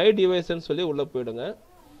மை டிவைஸ்ன்னு சொல்லி உள்ளே போயிடுங்க.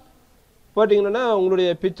 போட்டிங்கன்னா உங்களுடைய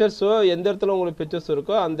பிக்சர்ஸோ எந்த இடத்துல உங்களுக்கு பிக்சர்ஸ்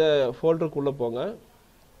இருக்கோ அந்த ஃபோல்டருக்குள்ளே போங்க.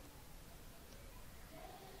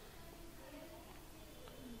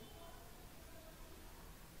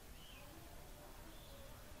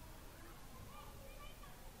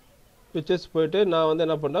 பிக்சர்ஸ் போயிட்டு நான் வந்து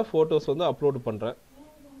என்ன பண்ணுறேன், ஃபோட்டோஸ் வந்து அப்லோடு பண்ணுறேன்.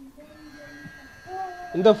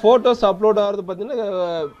 இந்த ஃபோட்டோஸ் அப்லோட் ஆகிறது பார்த்தீங்கன்னா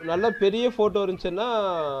நல்ல பெரிய ஃபோட்டோ இருந்துச்சுன்னா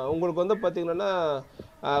உங்களுக்கு வந்து பார்த்தீங்கன்னா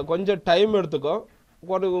கொஞ்சம் டைம் எடுத்துக்கும்.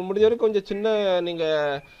 முடிஞ்ச வரைக்கும் கொஞ்சம் சின்ன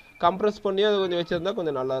நீங்கள் கம்ப்ரெஸ் பண்ணி அதை கொஞ்சம் வச்சுருந்தா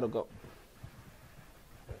கொஞ்சம் நல்லாயிருக்கும்.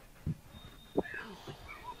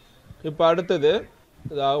 இப்போ அடுத்தது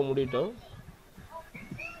இதாக முடிட்டோம்.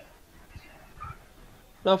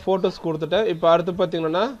 நான் ஃபோட்டோஸ் கொடுத்துட்டேன். இப்போ அடுத்து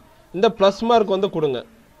பார்த்தீங்கன்னா இந்த ப்ளஸ் மார்க் வந்து கொடுங்க.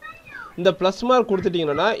 இந்த ப்ளஸ் மார்க்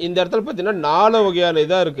கொடுத்துட்டிங்கன்னா இந்த இடத்துல பார்த்தீங்கன்னா 4 வகையான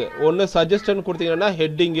இதாக இருக்குது. ஒன்று சஜஸ்டன் கொடுத்தீங்கன்னா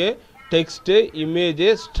ஹெட்டிங்கு, டெக்ஸ்ட்டு, இமேஜு,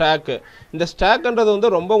 ஸ்ட்ராக்கு. இந்த ஸ்ட்ராக்குன்றது வந்து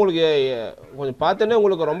ரொம்ப உங்களுக்கு கொஞ்சம் பார்த்தோன்னே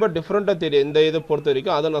உங்களுக்கு ரொம்ப டிஃப்ரெண்ட்டாக தெரியும் இந்த இதை பொறுத்த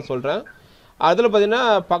வரைக்கும். அதை நான் சொல்கிறேன். அதில் பார்த்தீங்கன்னா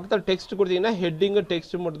பக்கத்தில் டெக்ஸ்ட் கொடுத்தீங்கன்னா ஹெட்டிங்கு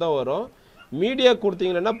டெக்ஸ்ட்டு மட்டும் தான் வரும். மீடியா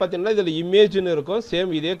கொடுத்தீங்கன்னா பார்த்தீங்கன்னா இதில் இமேஜ்னு இருக்கும்.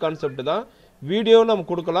 சேம் இதே கான்செப்ட் தான். வீடியோவும் நம்ம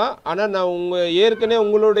கொடுக்கலாம். ஆனால் நான் ஏற்கனவே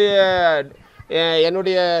உங்களுடைய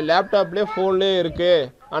என்னுடைய லேப்டாப்லேயே ஃபோன்லேயே இருக்குது,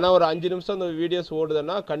 ஆனால் ஒரு 5 நிமிஷம் அந்த வீடியோஸ்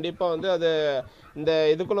ஓடுதுன்னா கண்டிப்பாக வந்து அது இந்த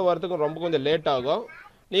இதுக்குள்ளே வரதுக்கு ரொம்ப கொஞ்சம் லேட் ஆகும்.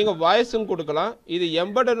 நீங்கள் வாய்ஸும் கொடுக்கலாம். இது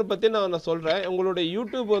எம்பெடட் பற்றி நான் சொல்கிறேன். உங்களுடைய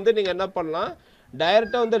யூடியூப் வந்து நீங்கள் என்ன பண்ணலாம்,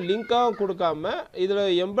 டைரெக்டாக வந்து லிங்காக கொடுக்காம இதில்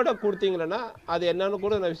எம்பெடட் கொடுத்தீங்கன்னா அது என்னன்னு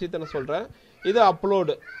கூட நான் விஷயத்தை நான் சொல்கிறேன். இது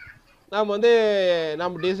அப்லோடு நாம் வந்து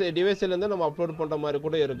நம்ம டிவைஸ்லேருந்து நம்ம அப்லோட் பண்ணுற மாதிரி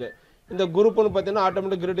கூட இருக்குது. இந்த குரூப்புன்னு பார்த்தீங்கன்னா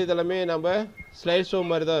ஆட்டோமேட்டிக் கிரிட் இதெல்லாமே நம்ம ஸ்லைட் ஷோ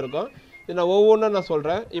மாதிரி தான் இருக்கும். இது நான் ஒவ்வொன்றும் நான்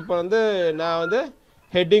சொல்கிறேன். இப்போ வந்து நான் வந்து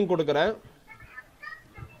ஹெட்டிங் கொடுக்குறேன்.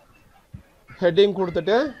 ஹெட்டிங்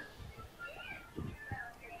கொடுத்துட்டு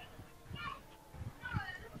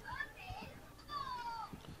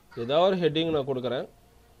ஏதாவது ஒரு ஹெட்டிங் நான் கொடுக்குறேன்.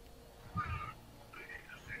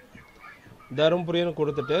 தருமபுரின்னு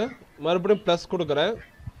கொடுத்துட்டு மறுபடியும் ப்ளஸ் கொடுக்குறேன்.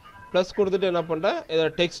 ப்ளஸ் கொடுத்துட்டு என்ன பண்ணுறேன், இதை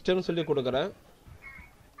டெக்ஸ்ட்டுன்னு சொல்லி கொடுக்குறேன்.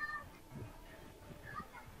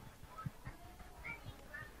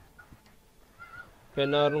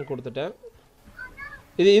 பெண்ணார்னு கொடுத்துட்டேன்.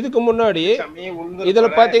 இதுக்கு முன்னாடி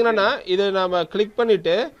இதில் பார்த்தீங்கன்னா இதை நாம் கிளிக்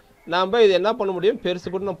பண்ணிவிட்டு நாம் இது என்ன பண்ண முடியும், பெருசு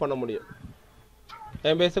கூட நம்ம பண்ண முடியும்.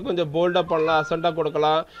 என் பேச கொஞ்சம் போல்டாக பண்ணலாம், அசண்டாக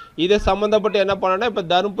கொடுக்கலாம். இதை சம்மந்தப்பட்டு என்ன பண்ணனா, இப்போ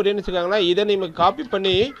தருமபுரின்னு வச்சுக்காங்களா, இதை நீங்கள் காப்பி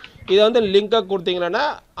பண்ணி இதை வந்து லிங்காக கொடுத்தீங்கன்னா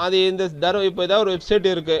அது இந்த இப்போ ஏதாவது ஒரு வெப்சைட்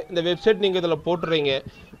இருக்குது, இந்த வெப்சைட் நீங்கள் இதில் போட்டுறீங்க.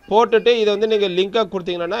 போட்டுட்டு இதை வந்து நீங்கள் லிங்காக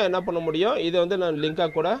கொடுத்தீங்கன்னா என்ன பண்ண முடியும், இதை வந்து நான்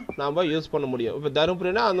லிங்காக கூட நாம் யூஸ் பண்ண முடியும். இப்போ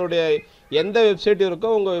தருமபுரினா அதனுடைய எந்த வெப்சைட்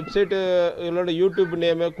இருக்கோ உங்கள் வெப்சைட்டு இதோட யூடியூப்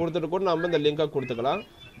நேமு கொடுத்துட்டு கூட நம்ம இந்த லிங்காக கொடுத்துக்கலாம்.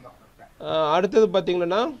 அடுத்தது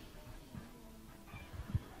பார்த்தீங்கன்னா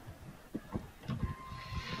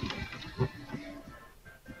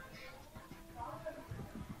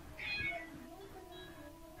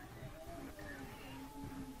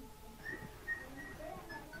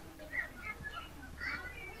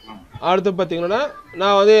அடுத்து பார்த்தீங்கன்னா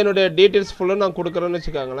நான் வந்து என்னுடைய டீட்டெயில்ஸ் ஃபுல்லாக நான் கொடுக்குறேன்னு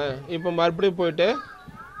வச்சுக்காங்களேன். இப்போ மறுபடியும் போயிட்டு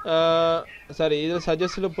சாரி இதில்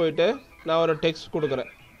சஜஸ்டில் போயிட்டு நான் ஒரு டெக்ஸ்ட்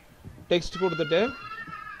கொடுக்குறேன். டெக்ஸ்ட் கொடுத்துட்டு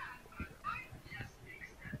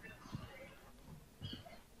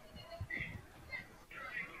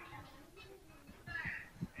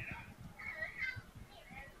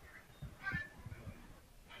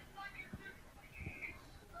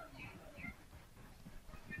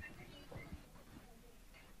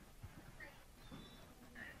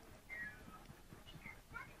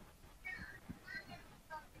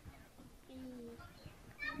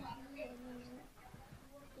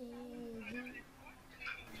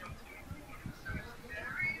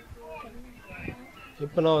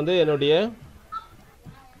இப்போ நான் வந்து என்னுடைய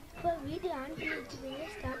வீடியோ ஆன் பண்ணி வச்சுக்கோங்க,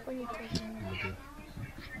 ஸ்டார்ட் பண்ணிட்டு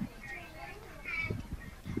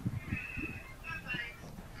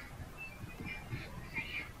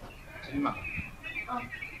சரிம்மா.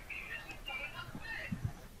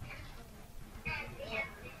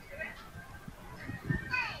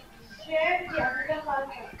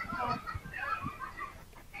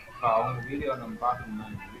 அவங்க வீடியோ நம்ம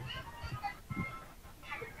பார்க்கணும்.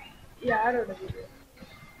 யாரோட வீடியோ?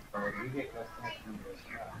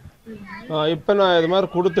 இப்போ நான் இது மாதிரி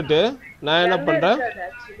கொடுத்துட்டு நான் என்ன பண்ணுறேன்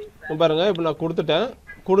பாருங்கள். இப்போ நான்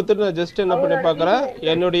கொடுத்துட்டு நான் ஜஸ்ட் என்ன பண்ணி பார்க்குறேன்,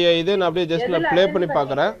 என்னுடைய இது நான் அப்படியே ஜஸ்ட் நான் ப்ளே பண்ணி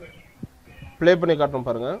பார்க்குறேன். ப்ளே பண்ணி காட்டுறோம்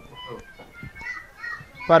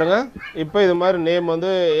பாருங்கள். இப்போ இது மாதிரி நேம்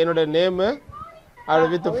வந்து என்னுடைய நேமு அது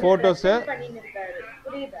வித் ஃபோட்டோஸு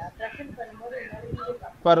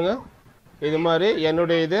பாருங்கள். இது மாதிரி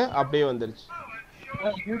என்னுடைய இது அப்படியே வந்துருச்சு.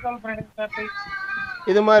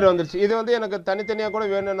 இது மாதிரி வந்துருச்சு. இது வந்து எனக்கு தனித்தனியாக கூட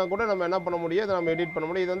வேணும்னா கூட நம்ம என்ன பண்ண முடியும், இதை நம்ம எடிட் பண்ண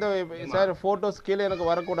முடியும். இது வந்து சார் ஃபோட்டோஸ் கீழே எனக்கு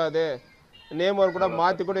வரக்கூடாது, நேம் கூட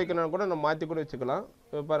மாற்றி கூட வைக்கணும்னா கூட நம்ம மாற்றி கூட வச்சுக்கலாம்.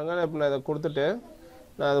 இப்போ பாருங்கள், இப்போ நான் இதை கொடுத்துட்டு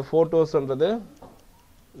நான் அது ஃபோட்டோஸ்ன்றது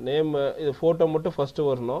நேம் இது ஃபோட்டோ மட்டும் ஃபஸ்ட்டு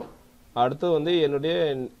வரணும். அடுத்து வந்து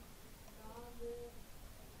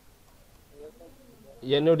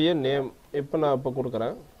என்னுடைய நேம் இப்போ நான் இப்போ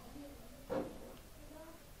கொடுக்குறேன்.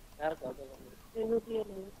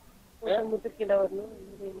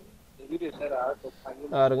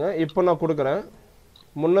 பாருங்க இப்போ நான் கொடுக்குறேன்.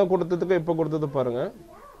 முன்ன கொடுத்ததுக்கு இப்போ கொடுத்தது பாருங்க.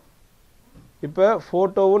 இப்போ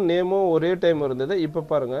ஃபோட்டோவும் நேமும் ஒரே டைம் இருந்தது. இப்போ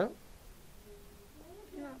பாருங்க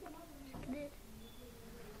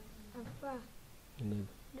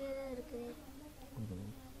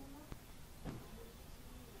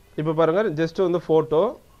இப்போ பாருங்க ஜஸ்ட் வந்து ஃபோட்டோ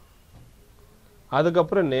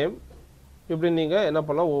அதுக்கப்புறம் நேம் இப்படி நீங்கள் என்ன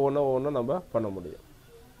பண்ணலாம், ஒவ்வொன்றும் நம்ம பண்ண முடியும்.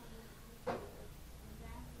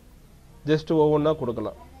 ஜஸ்ட் ஒவ்வொன்றா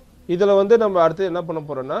கொடுக்கலாம். இதில் வந்து நம்ம அடுத்து என்ன பண்ண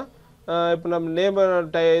போகிறோன்னா, இப்போ நம்ம நேம்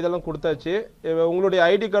இதெல்லாம் கொடுத்தாச்சு. உங்களுடைய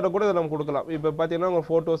ஐடி கார்டை கூட இதை நம்ம கொடுக்கலாம். இப்போ பார்த்தீங்கன்னா உங்கள்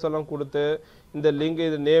ஃபோட்டோஸ் எல்லாம் கொடுத்து இந்த லிங்க்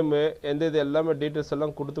இது நேமு எந்த இது எல்லாமே டீட்டெயில்ஸ்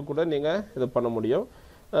எல்லாம் கொடுத்து கூட நீங்கள் இது பண்ண முடியும்.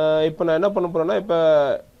 இப்போ நான் என்ன பண்ண போகிறேன்னா இப்போ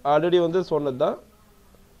ஆல்ரெடி வந்து சொன்னது தான்.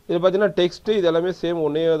 இது பார்த்தீங்கன்னா டெக்ஸ்ட்டு இது எல்லாமே சேம்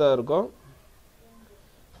ஒன்றே தான் இருக்கும்.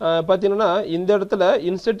 பார்த்தீங்கன்னா இந்த இடத்துல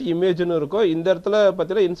இன்செர்ட் இமேஜ்னு இருக்கும். இந்த இடத்துல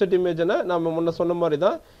பார்த்தீங்கன்னா இன்செர்ட் இமேஜ்னா நம்ம முன்ன சொன்ன மாதிரி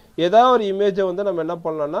தான். ஏதாவது ஒரு இமேஜை வந்து நம்ம என்ன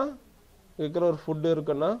பண்ணலாம்னா இருக்கிற ஒரு ஃபுட்டு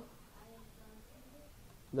இருக்குன்னா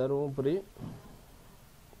தருமபுரி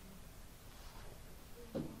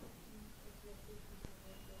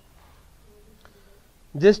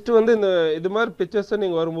ஜஸ்ட் வந்து இந்த இது மாதிரி பிக்சர்ஸை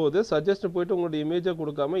நீங்கள் வரும்போது சஜஸ்ட் போயிட்டு உங்களுடைய இமேஜை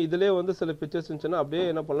கொடுக்காம இதிலே வந்து சில பிக்சர்ஸ் இருந்துச்சுன்னா அப்படியே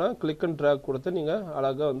என்ன பண்ணலாம் கிளிக் அண்ட் ட்ராக் கொடுத்து நீங்கள்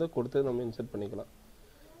அழகாக வந்து கொடுத்து நம்ம இன்செர்ட் பண்ணிக்கலாம்.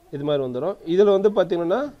 இது மாதிரி வந்துடும். இதில் வந்து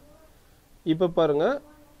பார்த்தீங்கன்னா இப்போ பாருங்கள்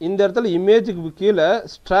இந்த இடத்துல இமேஜுக்கு கீழே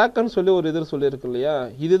ஸ்ட்ராக்குன்னு சொல்லி ஒரு இது சொல்லியிருக்கு இல்லையா,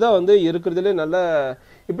 இதுதான் வந்து இருக்கிறதுலே நல்ல.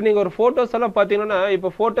 இப்போ நீங்கள் ஒரு ஃபோட்டோஸ் எல்லாம் பார்த்தீங்கன்னா இப்போ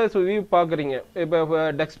ஃபோட்டோஸ் வியூ பார்க்குறீங்க, இப்போ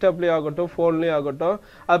டெஸ்க்டாப்லேயே ஆகட்டும் ஃபோன்லேயே ஆகட்டும்,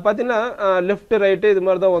 அது பார்த்தீங்கன்னா லெஃப்ட் ரைட்டு இது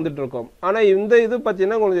மாதிரி தான் வந்துட்டு இருக்கும். ஆனால் இந்த இது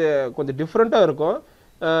பார்த்தீங்கன்னா உங்களுக்கு கொஞ்சம் டிஃப்ரெண்ட்டாக இருக்கும்.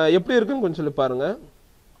 எப்படி இருக்குன்னு கொஞ்சம் சொல்லி பாருங்கள்.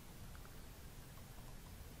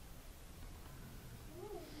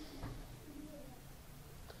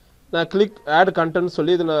 நான் கிளிக் ஆட் கண்டென்ட்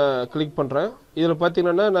சொல்லி இதை நான் கிளிக் பண்ணுறேன். இதில்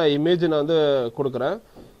பார்த்தீங்கன்னா நான் இமேஜ் நான் வந்து கொடுக்குறேன்.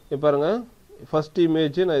 இப்போ பாருங்கள் ஃபஸ்ட்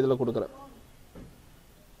இமேஜ் நான் இதில் கொடுக்குறேன்.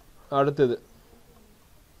 அடுத்தது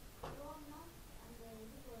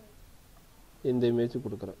இந்த இமேஜ்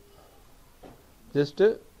கொடுக்குறேன். ஜஸ்ட்டு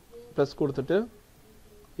ப்ளஸ் கொடுத்துட்டு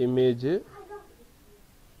இமேஜ்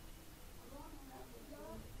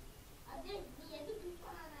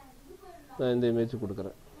நான் இந்த இமேஜ்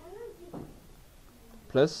கொடுக்குறேன்.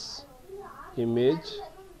 ப்ளஸ் இமேஜ்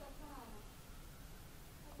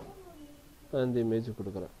அந்த இமேஜ்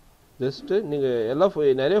கொடுக்குறேன். ஜஸ்ட்டு நீங்கள் எல்லாம்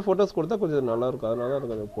நிறைய ஃபோட்டோஸ் கொடுத்தா கொஞ்சம் நல்லாயிருக்கும், அதனால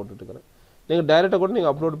தான் கொஞ்சம் போட்டுட்டுருக்கிறேன். நீங்கள் டைரெக்டாக கூட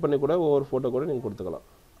நீங்கள் அப்லோட் பண்ணி கூட ஒவ்வொரு ஃபோட்டோ கூட நீங்கள் கொடுத்துக்கலாம்.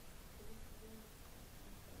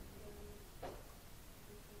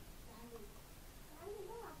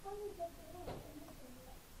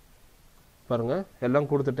 பாருங்கள் எல்லாம்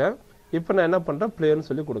கொடுத்துட்டேன். இப்போ நான் என்ன பண்ணுறேன் ப்ளேன்னு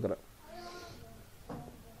சொல்லி கொடுக்குறேன்.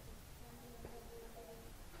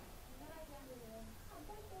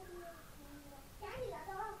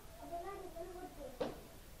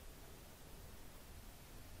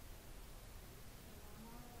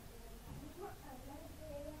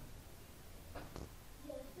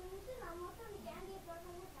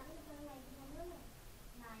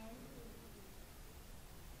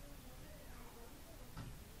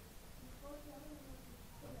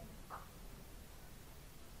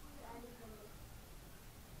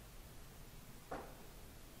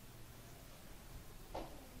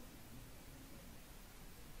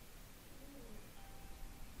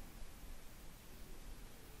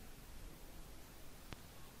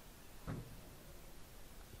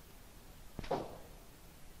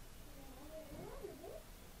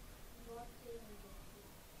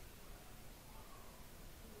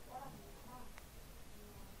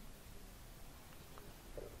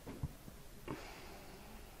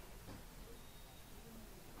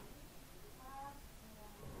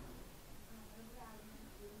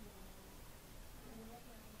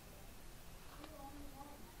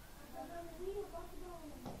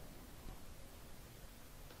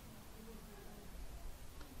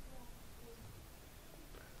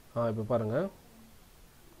 இப்போ பாருங்கள்,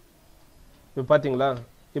 இப்போ பார்த்தீங்களா,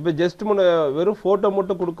 இப்போ ஜஸ்ட் முன்ன வெறும் ஃபோட்டோ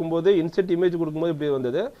மட்டும் கொடுக்கும்போது இன்செர்ட் இமேஜ் கொடுக்கும்போது இப்படி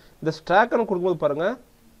வந்தது. இந்த ஸ்ட்ராக்கன் கொடுக்கும்போது பாருங்கள்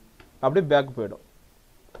அப்படியே பேக் போயிடும்.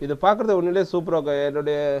 இதை பார்க்குறது உண்மையிலே சூப்பராக இருக்கும்.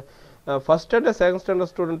 என்னுடைய ஃபஸ்ட் ஸ்டாண்டர்ட் செகண்ட்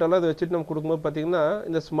ஸ்டாண்டர்ட் ஸ்டூடெண்ட்டெல்லாம் இதை வச்சுட்டு நம்ம கொடுக்கும்போது பார்த்தீங்கன்னா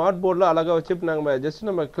இந்த ஸ்மார்ட் போர்டில் அழகாக வச்சு நாங்கள் ஜஸ்ட்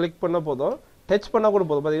நம்ம கிளிக் பண்ணால் போதும், டச் பண்ணால் கூட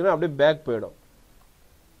போதும், பார்த்தீங்கன்னா அப்படியே பேக் போயிடும்.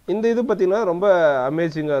 இந்த இது பார்த்தீங்கன்னா ரொம்ப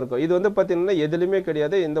அமேசிங்காக இருக்கும். இது வந்து பார்த்தீங்கன்னா எதுலையுமே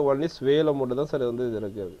கிடையாது, இந்த ஒன்லி ஸ்வேல மட்டும் தான் சார் வந்து இது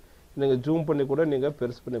இருக்குது. நீங்கள் ஜூம் பண்ணி கூட நீங்கள்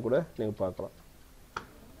பெருசு பண்ணி கூட நீங்கள் பார்க்கலாம்.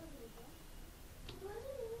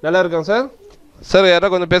 நல்லா இருக்காங்க சார். சார்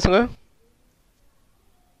யாராவது கொஞ்சம் பேசுங்க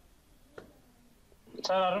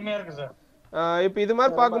சார். அருமையா இருக்கு சார். இப்போ இது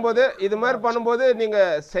மாதிரி பார்க்கும்போது இது மாதிரி பண்ணும்போது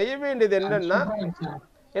நீங்கள் செய்ய வேண்டியது என்னன்னா,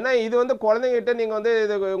 ஏன்னா இது வந்து குழந்தைங்கிட்ட நீங்கள் வந்து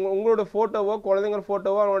இது உங்களோட ஃபோட்டோவோ குழந்தைங்க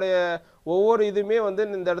ஃபோட்டோவோ அவனுடைய ஒவ்வொரு இதுவுமே வந்து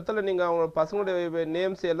இந்த இடத்துல நீங்கள் அவங்க பசங்களுடைய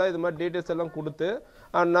நேம்ஸ் எல்லாம் இது மாதிரி டீட்டெயில்ஸ் எல்லாம் கொடுத்து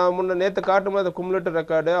நான் முன்ன நேற்று காட்டும்போது அந்த குமுலேட்டிவ்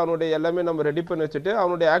ரெக்கார்டு அவனுடைய எல்லாமே நம்ம ரெடி பண்ணி வச்சுட்டு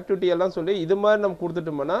அவனுடைய ஆக்டிவிட்டி எல்லாம் சொல்லி இது மாதிரி நம்ம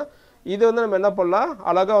கொடுத்துட்டோம்னா இது வந்து நம்ம என்ன பண்ணலாம்,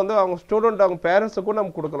 அழகாக வந்து அவங்க ஸ்டூடெண்ட் அவங்க பேரண்ட்ஸுக்கும்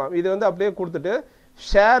நம்ம கொடுக்கலாம். இது வந்து அப்படியே கொடுத்துட்டு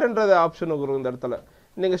ஷேர்ன்றது ஆப்ஷன் வரும் இந்த இடத்துல.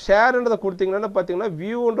 நீங்கள் ஷேர்ன்றதை கொடுத்தீங்கன்னா பார்த்தீங்கன்னா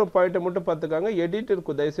வியூன்ற பாயிண்ட்டை மட்டும் பார்த்துக்காங்க,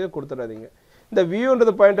 எடிட்டருக்கு தயவுசெய்து கொடுத்துடாதீங்க. இந்த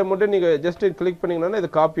வியூன்றது பாயிண்ட்டை மட்டும் நீங்கள் ஜஸ்ட் கிளிக் பண்ணிங்கன்னா இது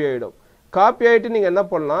காப்பி ஆகிடும். காப்பி ஆகிட்டு நீங்கள் என்ன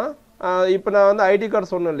பண்ணலாம், இப்போ நான் வந்து ஐடி கார்டு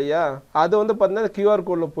சொன்னேன் இல்லையா, அது வந்து பார்த்தீங்கன்னா கியூஆர்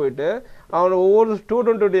கோடில் போயிட்டு அவனை ஒவ்வொரு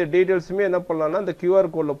ஸ்டூடெண்ட்டுடைய டீட்டெயில்ஸுமே என்ன பண்ணலான்னா அந்த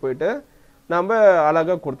கியூஆர் கோடில் போயிட்டு நம்ம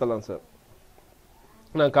அழகாக கொடுத்துடலாம் சார்.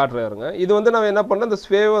 நான் காட்டுறேன். இது வந்து நான் என்ன பண்ணேன், இந்த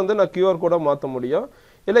ஸ்வேவை வந்து நான் கியூஆர் கோடாக மாற்ற முடியும்.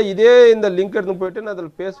 இல்லை இதே இந்த லிங்க் எடுத்து போயிட்டு நான்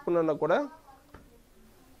அதில் பேஸ்ட் பண்ணேன்னா கூட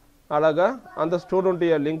அழகா அந்த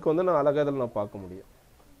ஸ்டூடெண்ட்டுடைய லிங்க் வந்து நான் அழகாக இதில் நான் பார்க்க முடியும்.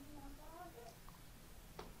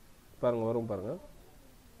 பாருங்க வரும் பாருங்க.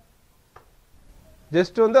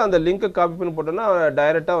 ஜஸ்ட் வந்து அந்த லிங்கை காப்பி பண்ணி போட்டோன்னா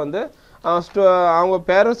டைரெக்டாக வந்து அவங்க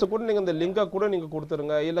பேரண்ட்ஸு கூட நீங்கள் இந்த லிங்கை கூட நீங்கள்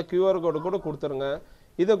கொடுத்துருங்க, இல்லை QR கோடு கூட கொடுத்துருங்க.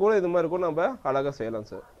 இதை கூட இது மாதிரி கூட நம்ம அழகாக செய்யலாம்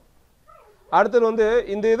சார். அடுத்தது வந்து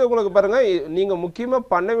இந்த இது உங்களுக்கு பாருங்கள், நீங்கள் முக்கியமாக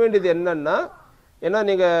பண்ண வேண்டியது என்னன்னா, ஏன்னா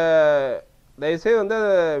நீங்கள் தயவுசெய்து வந்து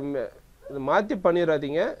மாற்றி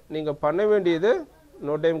பண்ணிடாதீங்க. நீங்கள் பண்ண வேண்டியது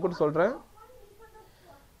இன்னொரு டைம் கூட சொல்கிறேன்.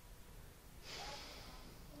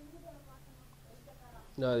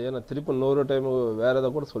 நான் திருப்பி இன்னொரு டைம் வேறு எதை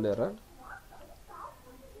கூட சொல்லிடுறேன்.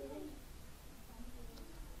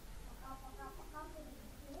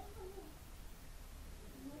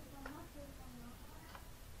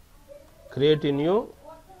 Create new.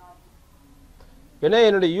 வேணா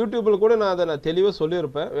என்னுடைய யூடியூப்பில் கூட நான் அதை தெளிவாக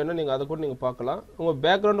சொல்லியிருப்பேன், வேணா நீங்கள் அதை கூட நீங்கள் பார்க்கலாம். உங்கள்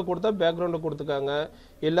பேக்ரவுண்டு கொடுத்தா பேக்ரவுண்டு கொடுத்துக்காங்க,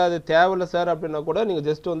 இல்லை அது தேவையில்லை சார் அப்படின்னா கூட நீங்கள்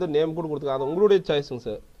ஜஸ்ட் வந்து நேம் கூட கொடுத்துக்காங்க, அது உங்களுடைய சாய்ஸுங்க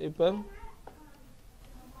சார். இப்போ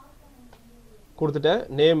கொடுத்துட்டேன்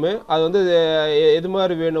நேமு. அது வந்து எது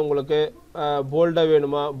மாதிரி வேணும் உங்களுக்கு, போல்டாக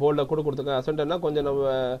வேணுமா போல்டாக கூட கொடுத்துருக்கேன். அசன்ட்னா கொஞ்சம் நம்ம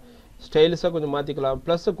ஸ்டைலிஷாக கொஞ்சம் மாற்றிக்கலாம்.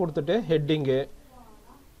 ப்ளஸ்ஸு கொடுத்துட்டு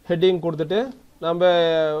ஹெட்டிங் கொடுத்துட்டு நம்ம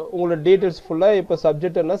உங்களோட டீட்டெயில்ஸ் ஃபுல்லாக இப்போ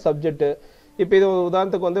சப்ஜெக்ட்னா சப்ஜெக்ட்டு. இப்போ இது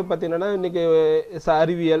உதாரணத்துக்கு வந்து பார்த்தீங்கன்னா இன்றைக்கி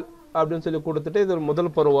அறிவியல் அப்படின்னு சொல்லி கொடுத்துட்டு இது ஒரு முதல்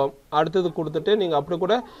பருவம். அடுத்தது கொடுத்துட்டு நீங்கள் அப்படி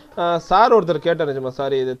கூட சார் ஒருத்தர் கேட்டார் நிஜமா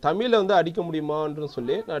சார் இது தமிழில் வந்து அடிக்க முடியுமான்னு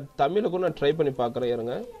சொல்லி, நான் தமிழில் கூட நான் ட்ரை பண்ணி பார்க்குறேன்.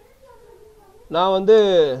 இருங்க, நான் வந்து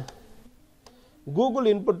கூகுள்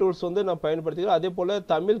இன்புட் டூல்ஸ் வந்து நான் பயன்படுத்திக்கிறேன், அதே போல்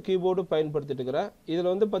தமிழ் கீபோர்டு பயன்படுத்திட்டு இருக்கிறேன்.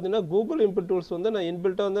 இதில் வந்து பார்த்தீங்கன்னா கூகுள் இன்புட் டூல்ஸ் வந்து நான்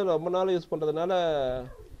இன்பில்ட்டாக வந்து ரொம்ப நாள் யூஸ் பண்ணுறதுனால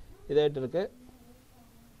இதாகிட்டு இருக்கு.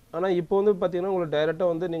 ஆனால் இப்போ வந்து பார்த்தீங்கன்னா உங்களுக்கு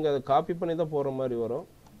டைரெக்டாக வந்து நீங்கள் அதை காப்பி பண்ணி தான் போகிற மாதிரி வரும்.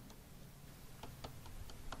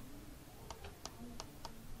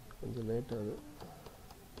 கொஞ்சம் லேட் ஆகுது.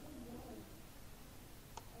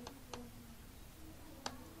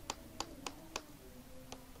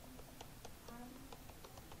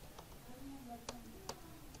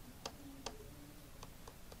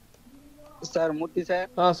 சார் மூர்த்தி சார்.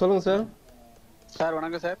 சொல்லுங்க சார். சார்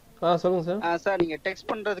வணக்கம் சார். சொல்லுங்க சார். சார் நீங்க டெக்ஸ்ட்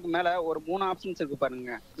பண்றதுக்கு மேல ஒரு 3 ஆப்ஷன்ஸ் இருக்கு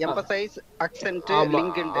பாருங்க, எம்பசைஸ், அக்சென்ட்,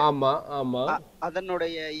 லிங்க். ஆமா ஆமா,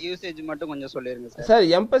 அதனுடைய யூசேஜ் மட்டும் கொஞ்சம் சொல்லிருங்க சார். சார்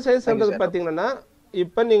எம்பசைஸ்ன்றது பாத்தீங்கன்னா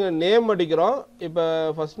இப்போ நீங்க நேம் அடிக்கிறோம். இப்போ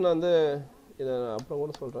ஃபர்ஸ்ட் நான் வந்து இதை அப்புறம்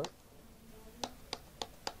கூட சொல்றேன்.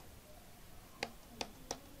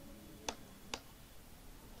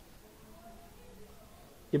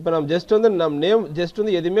 இப்போ நம்ம ஜஸ்ட் வந்து நம்ம நேம் ஜஸ்ட்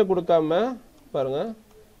வந்து எதுவுமே கொடுக்காம பாருங்க,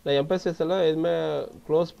 நான் எம்பசைஸ் எல்லாம் எதுவுமே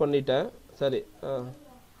க்ளோஸ் பண்ணிட்டேன். சரி,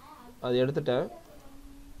 அது எடுத்துட்டேன்.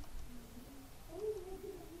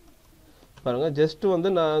 பாருங்க, ஜஸ்ட்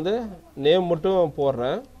வந்து நான் வந்து நேம் மட்டும்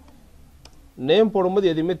போடுறேன். நேம் போடும்போது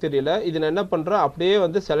எதுவுமே தெரியல. இது நான் என்ன பண்ணுறேன், அப்படியே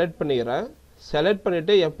வந்து செலக்ட் பண்ணிக்கிறேன். செலக்ட்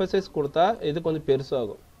பண்ணிவிட்டு எம்பசைஸ் கொடுத்தா இது கொஞ்சம்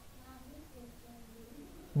பெருசாகும்,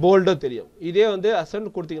 போல்டாக தெரியும். இதே வந்து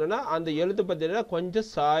அசன்ட் கொடுத்தீங்கன்னா அந்த எழுத்து பார்த்தீங்கன்னா கொஞ்சம்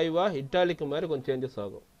சாய்வாக இட்டாலிக்கு மாதிரி கொஞ்சம் சேஞ்சஸ்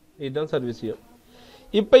ஆகும். இதுதான் சார் விஷயம்.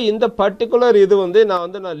 இப்போ இந்த பர்டிகுலர் இது வந்து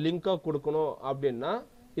நான் லிங்காக கொடுக்கணும் அப்படின்னா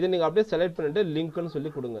இதை நீங்கள் அப்படியே செலக்ட் பண்ணிட்டு லிங்க்னு சொல்லி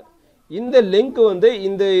கொடுங்க. இந்த லிங்க் வந்து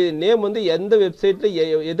இந்த நேம் வந்து எந்த வெப்சைட்டில்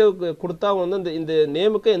எதை கொடுத்தா வந்து இந்த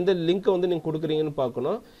நேமுக்கு எந்த லிங்க்கை வந்து நீங்கள் கொடுக்குறீங்கன்னு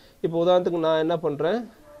பார்க்கணும். இப்போ உதாரணத்துக்கு நான் என்ன பண்ணுறேன்,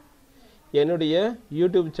 என்னுடைய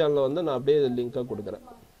யூடியூப் சேனலில் வந்து நான் அப்படியே லிங்காக கொடுக்குறேன்.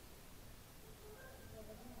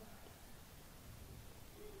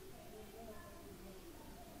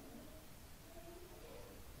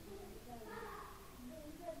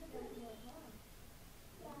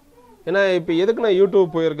 ஏன்னா இப்போ எதுக்கு நான்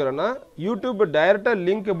யூடியூப் போயிருக்கிறேன்னா, யூடியூப் டைரெக்டாக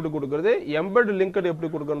லிங்க் எப்படி கொடுக்குறது, எம்பெட் லிங்க் எப்படி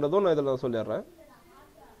கொடுக்குறதும் நான் இதில் சொல்லிடுறேன்.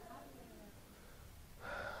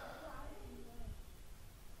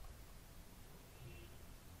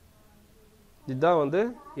 இதுதான் வந்து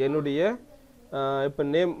என்னுடைய இப்போ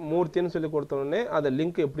நேம் மூர்த்தின்னு சொல்லி கொடுத்தோடனே அதை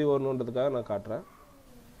லிங்க் எப்படி வரணுன்றதுக்காக நான் காட்டுறேன்.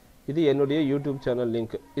 இது என்னுடைய யூடியூப் சேனல்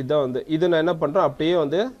லிங்க். இதுதான் வந்து இது நான் என்ன பண்ணுறேன், அப்படியே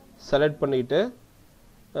வந்து செலக்ட் பண்ணிக்கிட்டு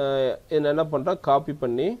நான் என்ன பண்ணுறேன், காப்பி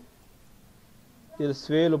பண்ணி இது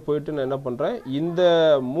ஸ்வேல போயிட்டு நான் என்ன பண்ணுறேன், இந்த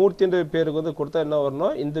மூர்த்தின்ற பேருக்கு வந்து கொடுத்தா என்ன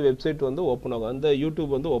வரணும், இந்த வெப்சைட் வந்து ஓப்பன் ஆகும், அந்த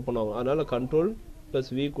யூடியூப் வந்து ஓப்பன் ஆகும். அதனால்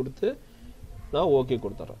Ctrl+V கொடுத்து நான் ஓகே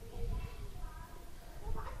கொடுத்துட்றேன்.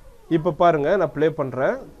 இப்போ பாருங்கள், நான் ப்ளே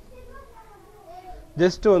பண்ணுறேன்.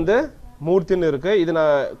 ஜஸ்ட்டு வந்து மூர்த்தின்னு இருக்குது. இது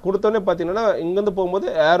நான் கொடுத்தோன்னே பார்த்தீங்கன்னா இங்கேருந்து போகும்போது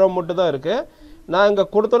ஏரோ மட்டும் தான் இருக்குது. நான்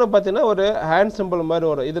இங்கே கொடுத்தோன்னே பார்த்தீங்கன்னா ஒரு ஹேண்ட் சிம்பிள் மாதிரி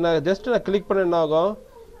வரும். இது நான் ஜஸ்ட்டு நான் கிளிக் பண்ண என்ன ஆகும்,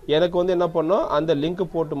 எனக்கு வந்து என்ன பண்ணோம், அந்த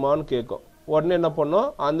லிங்க் போட்டுமான்னு கேட்கும். உடனே என்ன பண்ணோம்,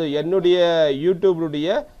 அந்த என்னுடைய யூடியூபுடைய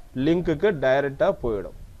லிங்க்குக்கு டைரெக்டாக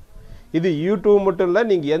போயிடும். இது யூடியூப் மட்டும் இல்லை,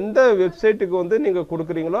 நீங்கள் எந்த வெப்சைட்டுக்கு வந்து நீங்கள்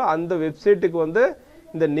கொடுக்குறீங்களோ அந்த வெப்சைட்டுக்கு வந்து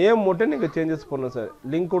இந்த நேம் மட்டும் நீங்கள் சேஞ்சஸ் பண்ணணும் சார்.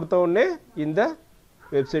 லிங்க் கொடுத்த உடனே இந்த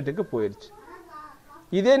வெப்சைட்டுக்கு போயிடுச்சு.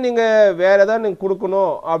 இதே நீங்கள் வேறு ஏதாவது நீங்கள்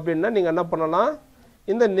கொடுக்கணும் அப்படின்னா நீங்கள் என்ன பண்ணலாம்,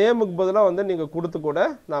 இந்த நேமுக்கு பதிலாக வந்து நீங்கள் கொடுத்து கூட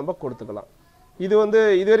நாம் கொடுத்துக்கலாம். இது வந்து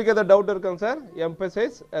இது வரைக்கும் ஏதாவது டவுட் இருக்காங்க சார்?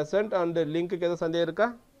 எம்பசைஸ், அசென்ட் அண்ட் லிங்க்குக்கு ஏதாவது சந்தேகம் இருக்கா?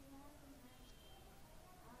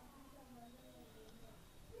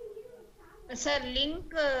 சார்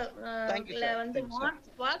லிங்க் வந்து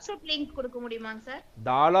வாட்ஸ்அப் லிங்க் கொடுக்க முடியுமாங்க சார்?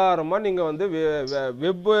 தாராளமா நீங்க வந்து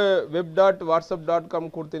web.whatsapp.com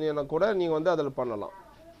கொடுத்தீங்கன்னா கூட நீங்க வந்து அதில் பண்ணலாம்.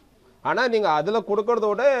 ஆனா நீங்க அதில்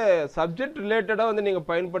கொடுக்கறதோட சப்ஜெக்ட் ரிலேட்டடா வந்து நீங்க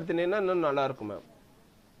பயன்படுத்தினீங்கன்னா இன்னும் நல்லா இருக்கும் மேம்.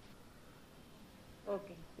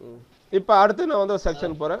 ஓகே. இப்போ அடுத்து நான் வந்து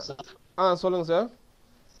செக்ஷன் போறேன். சொல்லுங்க சார்.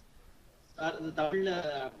 தமிழ்ல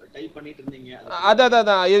டைப் பண்ணிட்டு இருந்தீங்க.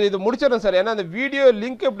 அதான் இது முடிச்சிடறேன் சார். ஏன்னா அந்த வீடியோ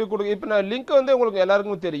லிங்க் எப்படி கொடுக்க, இப்போ நான் லிங்க் வந்து உங்களுக்கு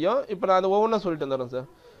எல்லாருக்கும் தெரியும். இப்போ நான் அதை ஒவ்வொன்றா சொல்லிட்டு வந்துடுறேன் சார்.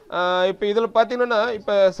 இப்போ இதில் பார்த்தீங்கன்னா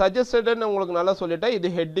இப்போ சஜஸ்டட்னு உங்களுக்கு நல்லா சொல்லிட்டேன். இது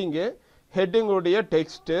ஹெட்டிங்குடைய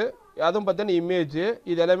டெக்ஸ்ட்டு, அதுவும் பார்த்தீங்கன்னா இமேஜ்,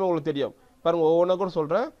 இது எல்லாமே உங்களுக்கு தெரியும். பாருங்கள் ஒவ்வொன்றா கூட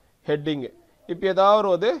சொல்கிறேன். ஹெட்டிங்கு, இப்போ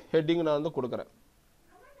ஏதாவது ஒரு ஹெட்டிங் நான் வந்து கொடுக்குறேன்.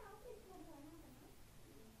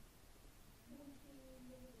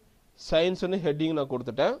 சயின்ஸ்னு ஹெட்டிங் நான்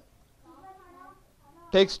கொடுத்துட்டேன்.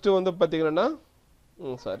 டெக்ஸ்ட் வந்து பார்த்தீங்கன்னா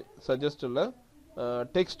சஜஸ்ட் இல்லை,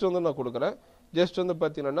 டெக்ஸ்ட் வந்து நான் கொடுக்குறேன். ஜஸ்ட் வந்து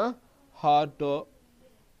பார்த்தீங்கன்னா ஹார்ட்டோ,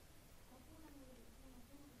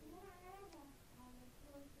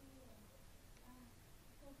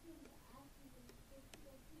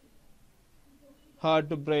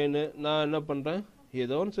 ஹார்ட் பிரெயின் நான் என்ன பண்ணுறேன்,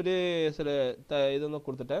 ஏதோ ஒன்று சொல்லி சில இது வந்து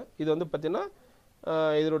கொடுத்துட்டேன். இது வந்து பார்த்தீங்கன்னா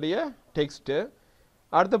இதனுடைய டெக்ஸ்ட்டு.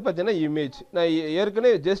 அடுத்து பார்த்தீங்கன்னா இமேஜ். நான்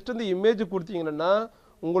ஏற்கனவே ஜஸ்ட் வந்து இமேஜ் கொடுத்தீங்கன்னா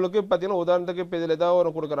உங்களுக்கு பார்த்தீங்கன்னா உதாரணத்துக்கு இப்போ இதில் ஏதாவது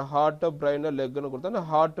ஒன்று கொடுக்குறேன், ஹார்ட்டு பிரெயினு லெக்குன்னு கொடுத்தா நான்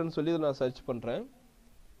ஹார்ட்டுன்னு சொல்லி இதை நான் சர்ச் பண்ணுறேன்.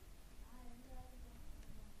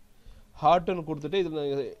 ஹார்ட்டுன்னு கொடுத்துட்டு இதில்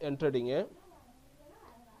நான் என்டர் அடிங்க.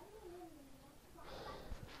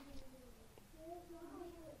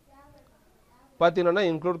 பார்த்தீங்கன்னா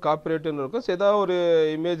இன்க்ளூட் காப்பிரைட்டுன்னு இருக்கும். ஏதாவது ஒரு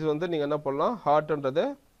இமேஜ் வந்து நீங்கள் என்ன பண்ணலாம், ஹார்ட்ன்றதை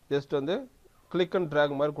ஜஸ்ட் வந்து கிளிக் அண்ட்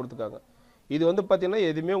ட்ராக் மாதிரி கொடுத்துருக்காங்க. இது வந்து பார்த்தீங்கன்னா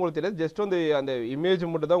எதுவுமே உங்களுக்கு தெரியாது, ஜஸ்ட் வந்து அந்த இமேஜ்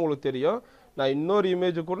மட்டும் தான் உங்களுக்கு தெரியும். நான் இன்னொரு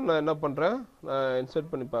இமேஜ் கூட நான் என்ன பண்ணுறேன், நான் இன்சர்ட்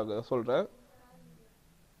பண்ணி பார்க்க சொல்கிறேன்.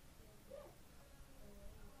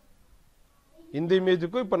 இந்த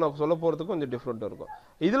இமேஜுக்கும் இப்போ நான் சொல்ல போகிறதுக்கும் கொஞ்சம் டிஃப்ரெண்ட்டாக இருக்கும்.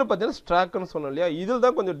 இதில் பார்த்தீங்கன்னா ஸ்ட்ராக்குன்னு சொன்னோம் இல்லையா, இதில்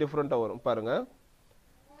தான் கொஞ்சம் டிஃப்ரெண்ட்டாக வரும் பாருங்கள்.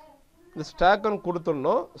 இந்த ஸ்டாக்கன்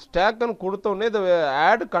கொடுத்துடணும். ஸ்டாக்கன் கொடுத்தோடனே இது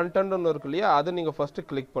ஆட் கண்டென்ட்னு இருக்கு இல்லையா, அதை நீங்கள் ஃபஸ்ட்டு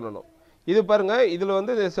கிளிக் பண்ணணும். இது பாருங்கள், இதில்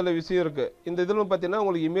வந்து சில விஷயம் இருக்குது. இந்த இதில் பார்த்தீங்கன்னா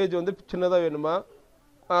உங்களுக்கு இமேஜ் வந்து சின்னதாக வேணுமா,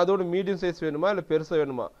 அதோட மீடியம் சைஸ் வேணுமா, இல்லை பெருசாக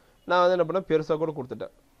வேணுமா. நான் வந்து என்ன பண்ணேன், பெருசாக கூட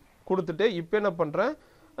கொடுத்துட்டு இப்போ என்ன பண்ணுறேன்,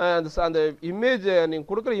 அந்த இமேஜ் நீங்கள்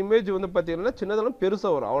கொடுக்குற இமேஜ் வந்து பார்த்தீங்கன்னா சின்னதெல்லாம்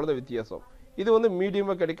பெருசாக வரும், அவ்வளோதான் வித்தியாசம். இது வந்து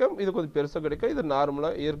மீடியமாக கிடைக்கும், இது கொஞ்சம் பெருசாக கிடைக்கும், இது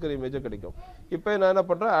நார்மலாக இருக்கிற இமேஜாக கிடைக்கும். இப்போ நான் என்ன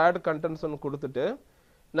பண்ணுறேன், ஆட் கண்டென்ட்ஸ்னு கொடுத்துட்டு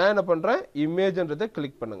நான் என்ன பண்ணுறேன், இமேஜ்ன்றதை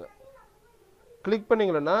கிளிக் பண்ணுங்கள். கிளிக்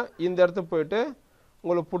பண்ணிங்கன்னா இந்த இடத்துக்கு போயிட்டு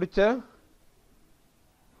உங்களுக்கு பிடிச்ச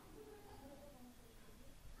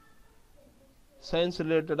சயின்ஸ்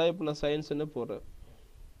ரிலேட்டடாக இப்போ நான் சயின்ஸ்ன்னு போடுறேன்.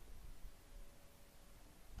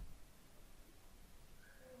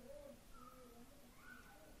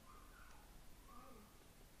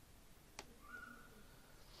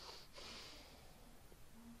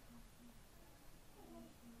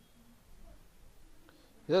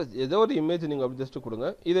 ஏதோ ஒரு இமேஜ் நீங்கள் அப்படி ஜஸ்ட்டு கொடுங்க.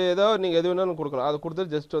 இது ஏதோ நீங்கள் எது வேணாலும் கொடுக்கலாம். அதை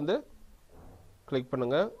கொடுத்து ஜஸ்ட் வந்து கிளிக்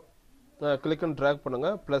பண்ணுங்கள், கிளிக் அண்ட் ட்ராக்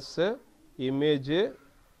பண்ணுங்கள். Plus image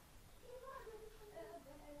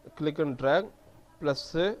click and track,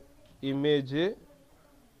 plus image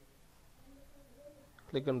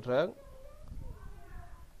click and track,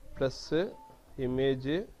 plus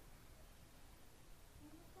image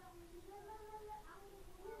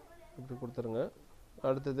இப்படி கொடுத்துருங்க.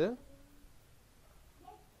 அடுத்தது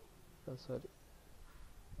சாரி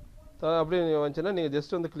அப்படி வந்துச்சுன்னா நீங்கள்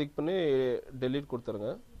ஜஸ்ட் வந்து கிளிக் பண்ணி டெலீட் கொடுத்துருங்க.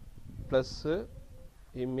 ப்ளஸ்ஸு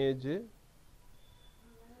இமேஜு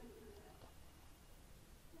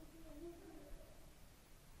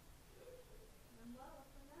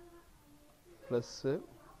ப்ளஸ்ஸு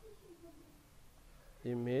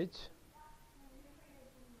இமேஜ்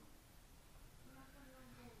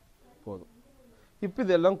போதும். இப்போ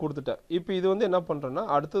இதெல்லாம் கொடுத்துட்டேன். இப்போ இது வந்து என்ன பண்ணுறேன்னா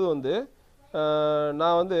அடுத்தது வந்து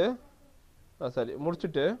நான் வந்து சரி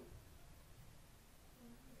முடிச்சுட்டு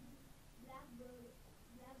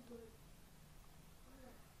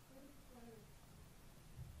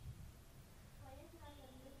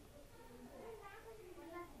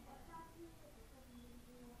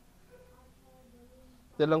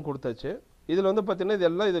இதெல்லாம் கொடுத்தாச்சு. இதில் வந்து பார்த்தீங்கன்னா இது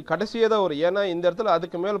எல்லாம் இது கடைசியே தான் வரும். ஏன்னா இந்த இடத்துல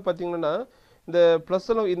அதுக்கு மேலே பார்த்தீங்கன்னா இந்த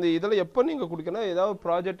ப்ளஸ்ஸில் இந்த இதில் எப்போ நீங்கள் கொடுக்கணும், ஏதாவது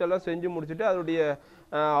ப்ராஜெக்ட் எல்லாம் செஞ்சு முடிச்சுட்டு அதோடைய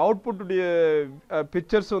அவுட்புட்டுடைய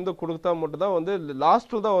பிக்சர்ஸ் வந்து கொடுத்தா மட்டும்தான் வந்து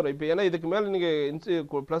லாஸ்ட்டில் தான் வரும். இப்போ ஏன்னா இதுக்கு மேலே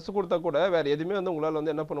நீங்கள் ப்ளஸ் கொடுத்தா கூட வேறு எதுவுமே வந்து உங்களால்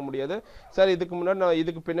வந்து என்ன பண்ண முடியாது. சார் இதுக்கு முன்னாடி நான்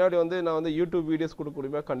இதுக்கு பின்னாடி வந்து நான் வந்து யூடியூப் வீடியோஸ் கொடுக்க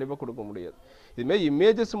முடியுமா, கண்டிப்பாக கொடுக்க முடியாது. இதுமாரி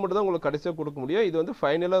இமேஜஸ் மட்டும் தான் உங்களுக்கு கடைசியாக கொடுக்க முடியும். இது வந்து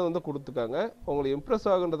ஃபைனலாக வந்து கொடுத்துருக்காங்க, உங்களுக்கு இம்ப்ரெஸ்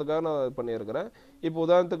ஆகுன்றதுக்காக நான் இது பண்ணியிருக்கிறேன். இப்போ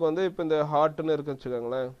உதாரணத்துக்கு வந்து இப்போ இந்த ஹார்ட்டுன்னு இருக்குன்னு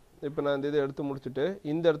வச்சுக்கோங்களேன். இப்போ நான் இந்த இதை எடுத்து முடிச்சுட்டு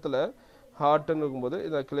இந்த இடத்துல ஹார்ட்டுன்னு இருக்கும்போது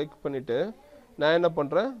இதை கிளிக் பண்ணிவிட்டு நான் என்ன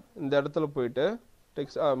பண்ணுறேன், இந்த இடத்துல போயிட்டு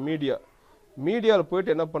மீடியாவில்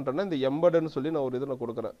போயிட்டு என்ன பண்ணுறேன்னா இந்த எம்பெடட்னு சொல்லி நான் ஒரு இதில்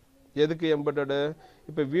கொடுக்குறேன். எதுக்கு எம்பெடடு,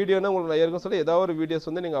 இப்போ வீடியோனா உங்களுக்கு நான் ஏற்கனவே சொல்லி ஏதாவது ஒரு வீடியோஸ்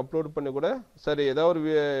வந்து நீங்கள் அப்லோட் பண்ணி கூட சரி, ஏதாவது ஒரு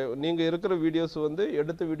நீங்கள் இருக்கிற வீடியோஸ் வந்து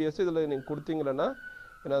எடுத்த வீடியோஸ் இதில் நீங்கள் கொடுத்தீங்களன்னா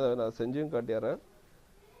ஏன்னா அதை நான் செஞ்சும் காட்டிடுறேன்.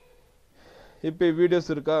 இப்போ வீடியோஸ்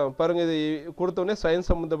இருக்கா பாருங்கள், இது கொடுத்தோடனே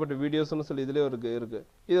சயின்ஸ் சம்மந்தப்பட்ட வீடியோஸ்னு சொல்லி இதிலே இருக்குது.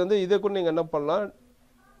 இது வந்து இதை கூட நீங்கள் என்ன பண்ணலாம்,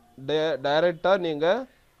 டைரெக்டாக நீங்கள்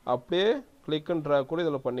அப்படியே கிளிக் அண்ட் ட்ராக் கூட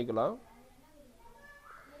இதில் பண்ணிக்கலாம்.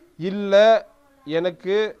 இல்லை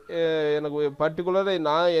எனக்கு பர்டிகுலராக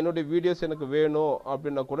நான் என்னுடைய வீடியோஸ் எனக்கு வேணும்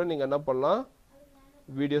அப்படின்னா கூட நீங்கள் என்ன பண்ணலாம்,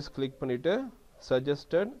 வீடியோஸ் கிளிக் பண்ணிவிட்டு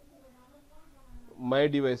சஜஸ்டட் மை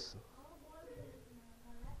டிவைஸ்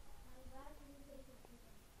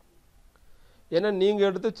ஏன்னா நீங்கள்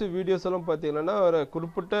எடுத்துச்சு வீடியோஸ் எல்லாம் பார்த்தீங்கன்னா ஒரு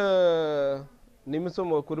குறிப்பிட்ட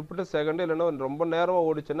நிமிஷம் ஒரு குறிப்பிட்ட செகண்ட் இல்லைன்னா ரொம்ப நேரமாக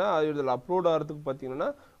ஓடிச்சுன்னா அது இதில் அப்லோட் ஆகிறதுக்கு பார்த்தீங்கன்னா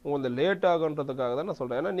உங்களுக்கு லேட் ஆகுன்றதுக்காக தான் நான்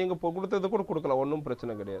சொல்கிறேன். ஏன்னா நீங்கள் இப்போ கொடுத்தது கூட கொடுக்கலாம், ஒன்றும்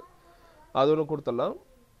பிரச்சனை கிடையாது, அது ஒன்று கொடுத்துடலாம்.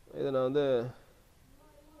 இதை நான் வந்து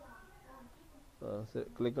சரி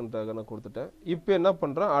கிளிக் பண்ணிட்டாக நான் கொடுத்துட்டேன். இப்போ என்ன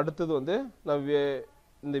பண்ணுறேன், அடுத்தது வந்து நான்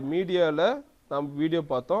இந்த மீடியாவில் நம்ம வீடியோ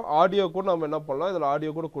பார்த்தோம், ஆடியோ கூட நம்ம என்ன பண்ணலாம், இதில்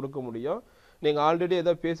ஆடியோ கூட கொடுக்க முடியும். நீங்கள் ஆல்ரெடி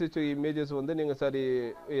எதாவது பேசி வச்ச இமேஜஸ் வந்து நீங்கள் சரி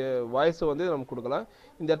வாய்ஸை வந்து நம்ம கொடுக்கலாம்.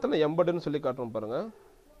 இந்த இடத்துல எம்பெடட்னு சொல்லி காட்டுறோம் பாருங்கள்.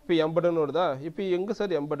 இப்போ எம்பெடட்னு வருதா, இப்போ எங்கே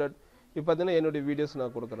சார் எம்பெடட், இப்போ பார்த்தீங்கன்னா என்னுடைய வீடியோஸ்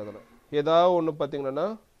நான் கொடுக்குறதுல ஏதாவது ஒன்று பார்த்தீங்கன்னா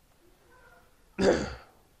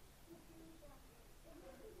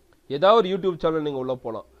ஏதாவது ஒரு யூடியூப் சேனல் நீங்கள் உள்ளே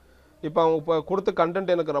போகலாம். இப்போ அவங்க இப்போ கொடுத்த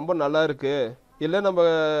கண்டென்ட் எனக்கு ரொம்ப நல்லா இருக்குது, இல்லை நம்ம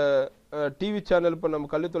டிவி சேனல் இப்போ நம்ம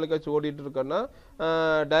கல்வி தொலைக்காட்சி ஓடிட்டு இருக்கோன்னா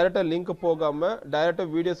டைரெக்டாக லிங்க் போகாமல் டைரெக்டாக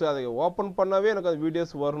வீடியோஸ் அதை ஓப்பன் பண்ணாவே எனக்கு அது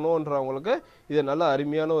வீடியோஸ் வரணுன்றவங்களுக்கு இது நல்ல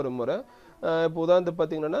அருமையான ஒரு முறை. இப்போ உதாரணத்துக்கு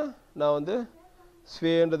பார்த்தீங்கன்னா நான் வந்து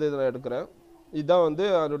ஸ்வேன்றது இதை நான் எடுக்கிறேன். இதுதான் வந்து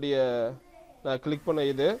அதனுடைய நான் கிளிக் பண்ண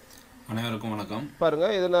இது. அனைவருக்கும் வணக்கம்.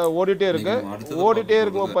 பாருங்கள் இதை நான் ஓடிட்டே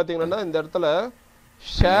இருக்கும்போது பார்த்தீங்கன்னா இந்த இடத்துல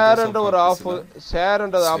ஷேர்ன்ற ஒரு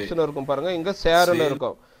ஷேர்ன்றது ஆப்ஷன் இருக்கும் பாருங்கள், இங்கே ஷேர்ன்னு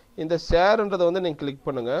இருக்கும். இந்த ஷேர்ன்றதை வந்து நீங்கள் கிளிக்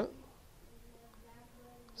பண்ணுங்கள்.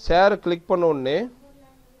 ஷேரை கிளிக் பண்ண உடனே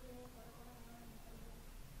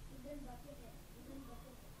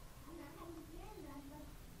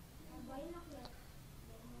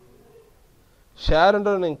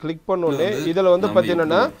ஷேர்ன்ற நீங்கள் கிளிக் பண்ணோடனே இதில் வந்து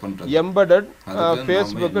பார்த்தீங்கன்னா எம்பெடட்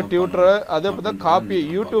ஃபேஸ்புக் ட்விட்டர் அதே பார்த்தா காப்பி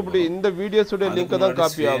யூடியூப் இந்த வீடியோஸுடைய லிங்க் தான்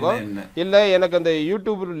காப்பி ஆகும். இல்லை எனக்கு அந்த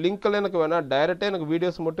யூடியூப் லிங்க்லாம் எனக்கு வேணாம், டைரெக்டாக எனக்கு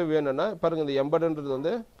வீடியோஸ் மட்டும் வேணும்னா பாருங்கள் இந்த எம்பெடன்றது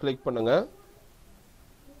வந்து கிளிக் பண்ணுங்கள்.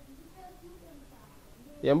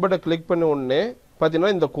 எம்பெடை கிளிக் பண்ண உடனே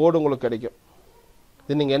பார்த்தீங்கன்னா இந்த கோடு உங்களுக்கு கிடைக்கும்.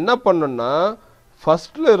 இது நீங்கள் என்ன பண்ணணுன்னா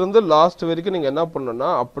ஃபஸ்ட்டில் இருந்து லாஸ்ட் வரைக்கும் நீங்கள் என்ன பண்ணணுன்னா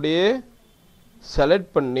அப்படியே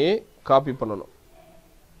செலக்ட் பண்ணி காப்பி பண்ணணும்.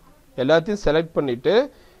 எல்லாத்தையும் செலக்ட் பண்ணிவிட்டு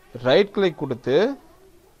ரைட் கிளிக் கொடுத்து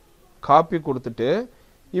காப்பி கொடுத்துட்டு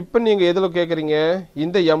இப்போ நீங்கள் எதில் கேட்குறீங்க,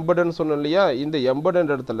 இந்த எம்பெடன்னு சொன்னோம் இல்லையா, இந்த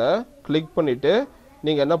எம்பெடன்ற இடத்துல கிளிக் பண்ணிவிட்டு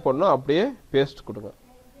நீங்கள் என்ன பண்ணணும், அப்படியே பேஸ்ட் கொடுங்க.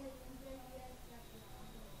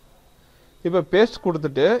 இப்போ பேஸ்ட்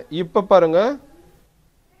கொடுத்துட்டு இப்போ பாருங்கள்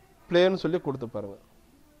ப்ளேன்னு சொல்லி கொடுத்து பாருங்கள்.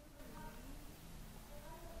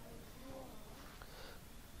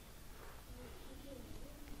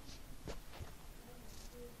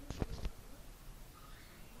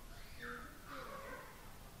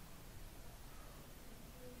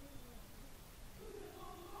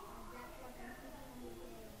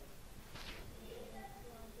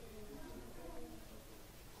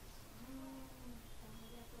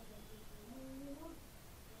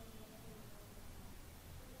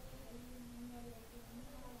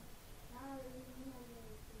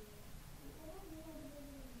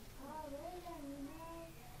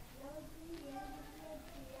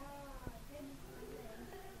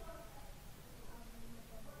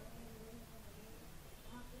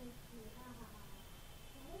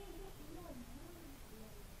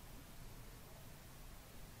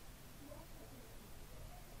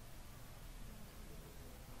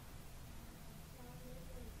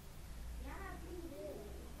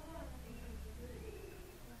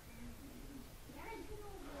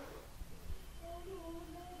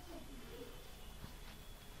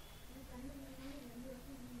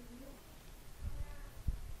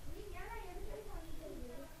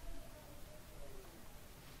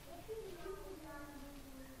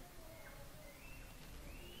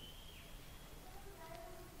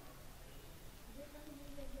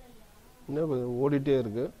 என்ன ஓடிட்டே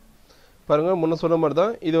இருக்கு பாருங்க. முன்ன சொன்ன மாதிரி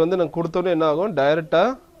தான் இது வந்து நான் கொடுத்தோன்னே என்ன ஆகும்,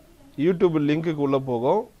 டைரெக்டாக யூடியூப் லிங்க்குக்கு உள்ளே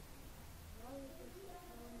போகும்.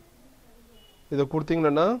 இதை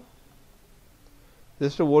கொடுத்தீங்கன்னா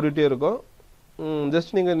ஜஸ்ட்டு ஓடிட்டே இருக்கும்.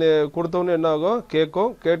 ஜஸ்ட் நீங்கள் கொடுத்தோன்னே என்ன ஆகும்,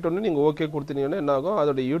 கேட்டோன்னே நீங்கள் ஓகே கொடுத்தீங்கன்னா என்ன ஆகும்,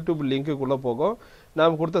 அதோட யூடியூப் லிங்க்குள்ளே போகும்.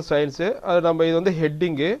 நாம் கொடுத்த சயின்ஸு அது நம்ம இது வந்து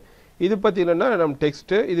ஹெட்டிங்கு. இது பார்த்தீங்கன்னா நம்ம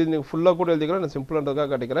டெக்ஸ்ட்டு. இது நீங்கள் ஃபுல்லாக கூட எழுதிக்கலாம், நான் சிம்பிளான்றதுக்காக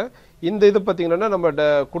காட்டிக்கிறேன். இந்த இது பார்த்தீங்கன்னா நம்ம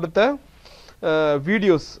கொடுத்த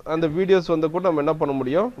வீடியோஸ், அந்த வீடியோஸ் வந்து கூட நம்ம என்ன பண்ண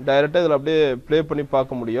முடியும், டைரெக்டாக இதில் அப்படியே ப்ளே பண்ணி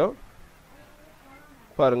பார்க்க முடியும்.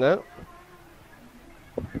 பாருங்கள்.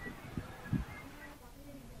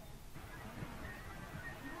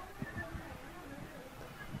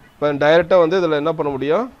 இப்போ டைரெக்டாக வந்து இதில் என்ன பண்ண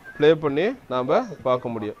முடியும், ப்ளே பண்ணி நாம்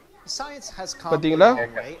பார்க்க முடியும். பார்த்தீங்களா,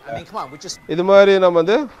 இது மாதிரி நம்ம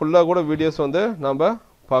வந்து ஃபுல்லாக கூட வீடியோஸ் வந்து நம்ம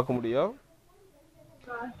பார்க்க முடியும்.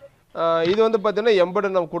 இது வந்து பார்த்தீங்கன்னா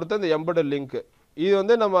எம்பெடட் நம்ம கொடுத்த இந்த எம்பெடட் லிங்க். இது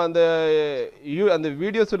வந்து நம்ம அந்த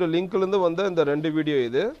வீடியோஸோட லிங்க்லேருந்து வந்து இந்த 2 வீடியோ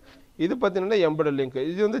இது பார்த்தீங்கன்னா எம்பெடட் லிங்க்.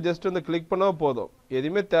 இது வந்து ஜஸ்ட் வந்து கிளிக் பண்ணால் போதும்,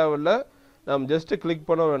 எதுவுமே தேவையில்லை, நம்ம ஜஸ்ட்டு கிளிக்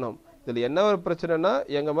பண்ண வேணும். இதில் என்ன ஒரு பிரச்சனைனா,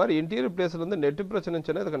 எங்கள் மாதிரி இன்டீரியர் பிளேஸில் வந்து நெட்டு பிரச்சனை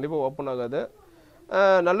இருந்துச்சுன்னா இது கண்டிப்பாக ஓப்பன் ஆகாது.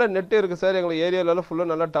 நல்ல நெட்டு இருக்குது சார் எங்களுக்கு ஏரியாவிலலாம் ஃபுல்லாக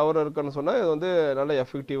நல்லா டவர் இருக்குன்னு சொன்னால் இது வந்து நல்லா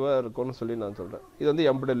எஃபெக்டிவாக இருக்கும்னு சொல்லி நான் சொல்கிறேன். இது வந்து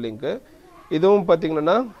எம்பெடட் லிங்க்கு. இதுவும்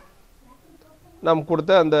பார்த்தீங்கன்னா நம்ம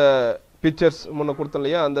கொடுத்த அந்த பிக்சர்ஸ் முன்ன கொடுத்தோம்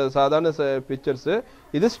இல்லையா, அந்த சாதாரண பிக்சர்ஸு.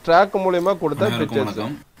 இது ஸ்ட்ராக் மூலயமா கொடுத்த பிக்சர்ஸ்.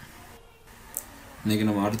 இன்றைக்கி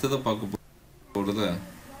நம்ம அடுத்ததாக பார்க்க போகிறது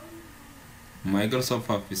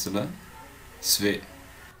மைக்ரோசாஃப்ட் ஆஃபீஸில்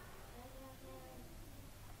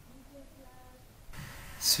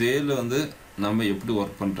ஸ்வேல வந்து நம்ம எப்படி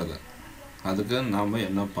ஒர்க் பண்ணுறது, அதுக்கு நாம்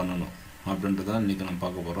என்ன பண்ணணும் அப்படின்றத இன்றைக்கி நம்ம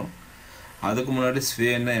பார்க்க போகிறோம். அதுக்கு முன்னாடி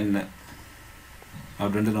ஸ்வேன்னா என்ன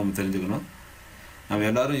அப்படின்ட்டு நம்ம தெரிஞ்சுக்கணும். நம்ம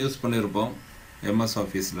எல்லோரும் யூஸ் பண்ணியிருப்போம் எம்எஸ்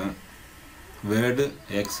ஆஃபீஸில் வேர்டு,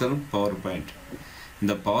 எக்ஸல், பவர் பாயிண்ட்.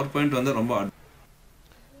 இந்த பவர் பாயிண்ட் வந்து ரொம்ப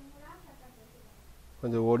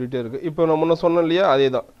கொஞ்சம் ஓடிட்டே இருக்குது. இப்போ நம்ம ஒன்று சொன்னோம் இல்லையா, அதே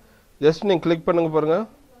தான். ஜஸ்ட் நீங்கள் கிளிக் பண்ணுங்க பாருங்கள்,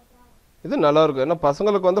 இது நல்லாயிருக்கும். ஏன்னா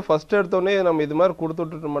பசங்களுக்கு வந்து ஃபஸ்ட்டு எடுத்தோடனே நம்ம இது மாதிரி கொடுத்து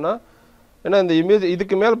விட்டுட்டோம்னா, ஏன்னா இந்த இமேஜ்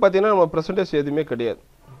இதுக்கு மேலே பார்த்தீங்கன்னா நம்ம ப்ரெசன்டேஜ் எதுவுமே கிடையாது.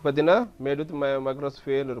 பார்த்தீங்கன்னா மேட் வித்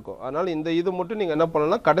மைக்ரோஸ்ஃபியர் இருக்கும். அதனால் இந்த இது மட்டும் நீங்கள் என்ன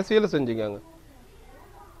பண்ணலாம், கடைசியில் செஞ்சுக்காங்க.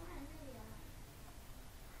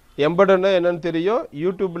 எம்பெடட்னா என்னென்னு தெரியும்,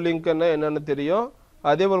 யூடியூப் லிங்க்னா என்னென்னு தெரியும்.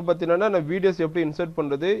 அதே போல் பார்த்தீங்கன்னா நான் வீடியோஸ் எப்படி இன்சர்ட்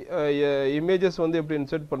பண்ணுறது, இமேஜஸ் வந்து எப்படி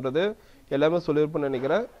இன்சர்ட் பண்ணுறது எல்லாமே சொல்லியிருப்பேன்னு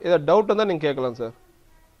நினைக்கிறேன். இதை டவுட் தான் நீங்கள் கேட்கலாம் சார்.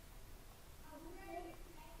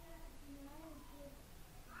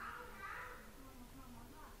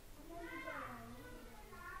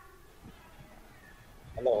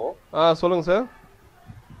 ஹலோ. சொல்லுங்க சார்.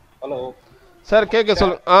 ஹலோ சார் கேட்க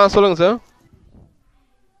சொல்லுங்க. சொல்லுங்க சார்.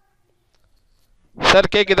 சார்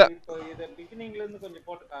கேக்குதா? இப்போ இத பிகினிங்ல இருந்து கொஞ்சம்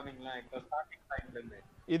போட்டு காமிங்களா, இப்போ ஸ்டார்டிங் டைம்ல இருந்து.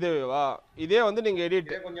 இதுவா? இதே வந்து நீங்க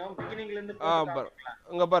எடிட் கொஞ்சம் பிகினிங்ல இருந்து போட்டு காமிங்களா.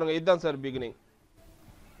 அங்க பாருங்க, இதுதான் சார் பிகினிங்.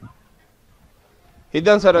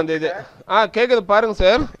 இதுதான் சார் அந்த இது. கேக்குது பாருங்க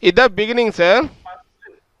சார், இதான் பிகினிங் சார்.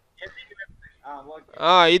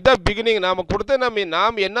 இதான் பிகினிங். நாம கொடுத்த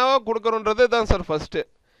நாம் என்னவா கொடுக்குறோன்றது தான் சார் ஃபர்ஸ்ட்டு.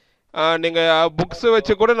 நீங்கள் புக்ஸு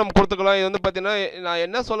வச்சு கூட நம்ம கொடுத்துக்கலாம். இது வந்து பார்த்தீங்கன்னா நான்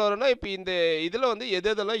என்ன சொல்ல வரேன்னா, இப்போ இந்த இதில் வந்து எது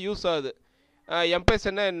எதெல்லாம் யூஸ் ஆகுது, எம்பேஸ்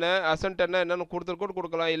என்ன அசன்ட் என்னன்னு கூட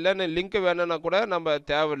கொடுக்கலாம். இல்லைன்னு லிங்க் வேணும்னா கூட நம்ம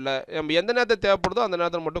தேவையில்லை, நம்ம எந்த நேரத்தில் தேவைப்படுதோ அந்த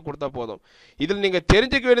நேரத்தில் மட்டும் கொடுத்தா போதும். இதில் நீங்கள்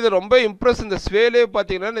தெரிஞ்சிக்க வேண்டியது ரொம்ப இம்ப்ரெஸ். இந்த ஸ்வேலே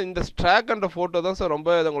பார்த்தீங்கன்னா இந்த ஸ்ட்ராக் அண்ட் ஃபோட்டோ தான் சார்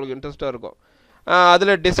ரொம்ப உங்களுக்கு இன்ட்ரெஸ்ட்டாக இருக்கும்.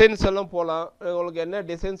 அதில் டிசைன்ஸ் எல்லாம் போகலாம். உங்களுக்கு என்ன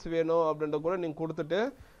டிசைன்ஸ் வேணும் அப்படின்ற கூட நீங்கள் கொடுத்துட்டு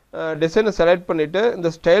டிசைனை செலக்ட் பண்ணிவிட்டு இந்த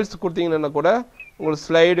ஸ்டைல்ஸ் கொடுத்தீங்கன்னா கூட உங்களுக்கு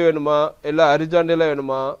ஸ்லைடு வேணுமா இல்லை ஹரிசாண்டலாக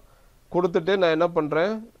வேணுமா கொடுத்துட்டு நான் என்ன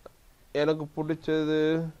பண்ணுறேன், எனக்கு பிடிச்சது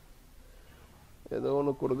ஏதோ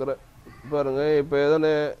ஒன்று கொடுக்குறேன் பாருங்கள். இப்போ ஏதோ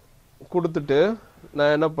கொடுத்துட்டு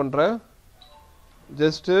நான் என்ன பண்ணுறேன்,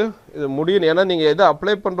 ஜஸ்ட்டு இது முடியணும். ஏன்னா நீங்கள் எதை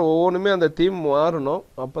அப்ளை பண்ணுற ஒவ்வொன்றுமே அந்த தீம் மாறணும்,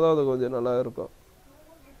 அப்போ தான் அது கொஞ்சம் நல்லா இருக்கும்.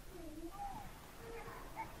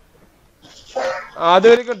 அது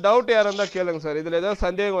வரைக்கும் டவுட் யாரா இருந்தா கேளுங்க சார். இதுல ஏதாவது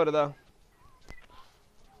சந்தேகம் வருதா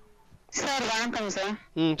சார்? வணக்கம் சார்.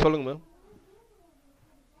 சொல்லுங்க மேம்.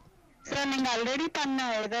 சார் நீங்க ஆல்ரெடி பண்ண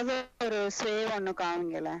ஏதாவது ஒரு சேவ் ஒன்னு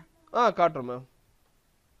காமிங்கல. காட்டுறேன் மேம்.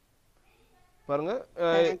 பாருங்க,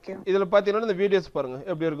 இதுல பாத்தீங்கன்னா இந்த வீடியோஸ் பாருங்க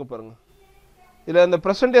எப்படி இருக்கும் பாருங்க. இதுல இந்த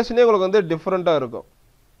பிரசன்டேஷனே உங்களுக்கு வந்து டிஃப்ரெண்டா இருக்கும்.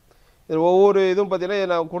 இது ஒவ்வொரு இதுவும் பார்த்தீங்கன்னா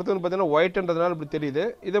நான் கொடுத்தது பார்த்தீங்கன்னா ஒயிட்ன்றதுனால இப்படி தெரியுது.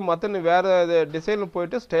 இது மற்ற வேறு டிசைனில்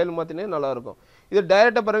போயிட்டு ஸ்டைல் மாற்றினே நல்லாயிருக்கும். இது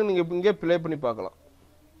டைரெக்டாக பாருங்கள், நீங்கள் இங்கே ப்ளே பண்ணி பார்க்கலாம்.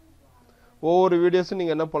 ஒவ்வொரு வீடியோஸும்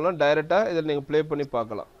நீங்கள் என்ன பண்ணலாம், டைரெக்டாக இதில் நீங்கள் ப்ளே பண்ணி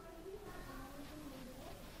பார்க்கலாம்.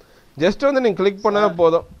 ஜஸ்ட் வந்து நீங்கள் கிளிக் பண்ணால்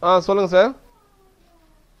போதும். சொல்லுங்கள் சார்.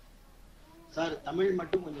 சார் தமிழ்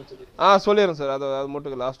மட்டும் கொஞ்சம் சொல்லுங்க. சொல்லிடுறேன் சார். அது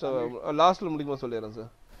மட்டும் லாஸ்ட்டில் முடிக்கும்போது சொல்லிடுறேன் சார்.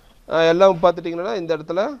 எல்லாம் பார்த்துட்டிங்கன்னா இந்த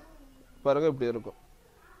இடத்துல பாருங்கள் இப்படி இருக்கும்.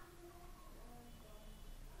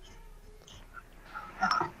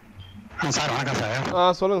 சார் வணக்கம்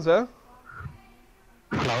சார். சொல்லுங்கள் சார்.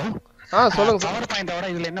 ஹலோ. சொல்லுங்கள் சார். பவர் பாயிண்டோட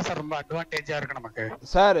இதில் என்ன சார் ரொம்ப அட்வான்டேஜாக இருக்குது நமக்கு?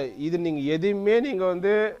 சார் இது நீங்கள் எதையுமே நீங்கள்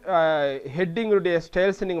வந்து ஹெட்டிங்களுடைய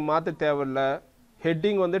ஸ்டைல்ஸை நீங்கள் மாற்ற தேவையில்லை.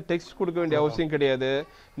 ஹெட்டிங் வந்து டெக்ஸ்ட் கொடுக்க வேண்டிய அவசியம் கிடையாது.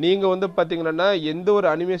 நீங்கள் வந்து பார்த்தீங்கன்னா எந்த ஒரு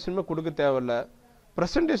அனிமேஷனுமே கொடுக்க தேவையில்லை.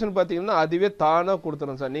 ப்ரெசன்டேஷன் பார்த்தீங்கன்னா அதுவே தானாக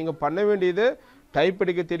கொடுத்துரும் சார். நீங்கள் பண்ண வேண்டியது டைப்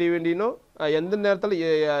அடிக்க தெரிய வேண்டியனும், எந்த நேரத்தில்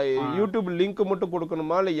யூடியூப் லிங்க் மட்டும்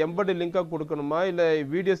கொடுக்கணுமா, இல்லை எம்பெட் லிங்காக கொடுக்கணுமா, இல்லை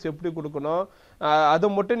வீடியோஸ் எப்படி கொடுக்கணும், அதை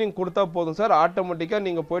மட்டும் நீங்கள் கொடுத்தா போதும் சார். ஆட்டோமேட்டிக்காக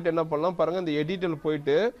நீங்கள் போய்ட்டு என்ன பண்ணலாம் பாருங்கள், இந்த எடிட்டில்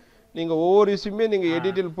போயிட்டு நீங்கள் ஒவ்வொரு விஷயமே நீங்கள்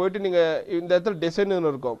எடிட்டில் போயிட்டு நீங்கள் இந்த இடத்துல டிசைன்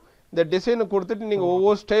இருக்கும். இந்த டிசைனை கொடுத்துட்டு நீங்கள்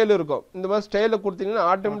ஒவ்வொரு ஸ்டைல் இருக்கும். இந்த மாதிரி ஸ்டைலில் கொடுத்தீங்கன்னா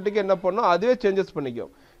ஆட்டோமேட்டிக்காக என்ன பண்ணணும், அதுவே சேஞ்சஸ்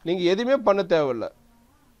பண்ணிக்கும். நீங்கள் எதுவுமே பண்ண தேவையில்லை.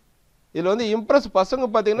 இதில் வந்து இம்ப்ரெஸ் பசங்க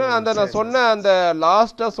பார்த்தீங்கன்னா அந்த நான் சொன்ன அந்த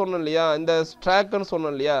லாஸ்ட்டாக சொன்னேன் இல்லையா, இந்த ஸ்ட்ராக்குன்னு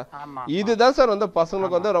சொன்னேன் இல்லையா, இதுதான் சார் வந்து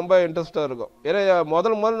பசங்களுக்கு வந்து ரொம்ப இன்ட்ரெஸ்டாக இருக்கும். ஏன்னா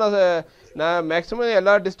முதல்ல நான் மேக்ஸிமம்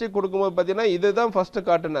எல்லா டிஸ்ட்ரிக்ட் கொடுக்கும்போது பார்த்தீங்கன்னா இதுதான் ஃபஸ்ட்டு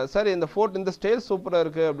காட்டினேன். சார் இந்த இந்த ஸ்டைல் சூப்பராக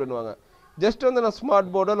இருக்குது அப்படின்வாங்க. ஜஸ்ட் வந்து நான்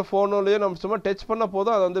ஸ்மார்ட் போர்டோ இல்லை ஃபோனோலையோ நம்ம சும்மா டச் பண்ண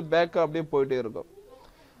போதும், அது வந்து பேக் அப்படியே போயிட்டே இருக்கும்.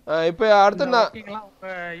 இப்போ அடுத்து நான்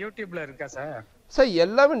யூடியூப்ல இருக்கா சார்? சார்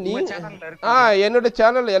எல்லாமே என்னோட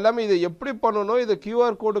சேனல் எல்லாமே இது எப்படி பண்ணணும், இது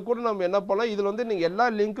QR கோடு கூட நம்ம என்ன பண்ணலாம். இதில் வந்து நீங்கள் எல்லா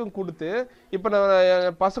லிங்க்கும் கொடுத்து இப்போ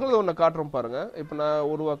நான் பசங்களுக்கு ஒன்று காட்டுறோம் பாருங்கள். இப்போ நான்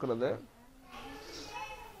உருவாக்குறது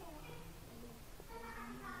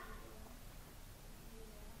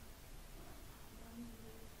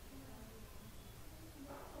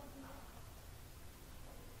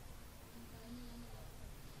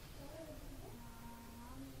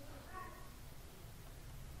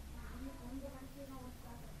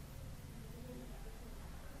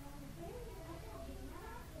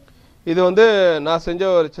இது வந்து நான் செஞ்ச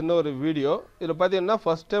ஒரு சின்ன ஒரு வீடியோ. இதில் பார்த்தீங்கன்னா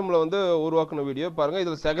ஃபர்ஸ்ட் டைமில் வந்து உருவாக்கின வீடியோ பாருங்கள்.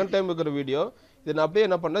 இதில் செகண்ட் டைம் இருக்கிற வீடியோ. இதை நான் அப்படியே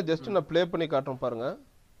என்ன பண்ணேன், ஜஸ்ட் நான் ப்ளே பண்ணி காட்டுறேன் பாருங்கள்.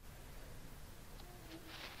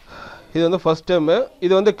 இது வந்து ஃபர்ஸ்ட் டைமு.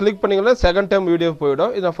 இது வந்து கிளிக் பண்ணிங்கன்னா செகண்ட் டைம் வீடியோ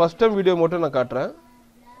போயிடும். இது நான் ஃபர்ஸ்ட் டைம் வீடியோ மட்டும் நான் காட்டுறேன்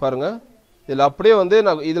பாருங்கள். இதில் அப்படியே வந்து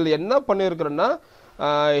நான் இதில் என்ன பண்ணியிருக்கிறேன்னா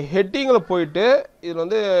ஹெட்டிங்கில் போயிட்டு இதில்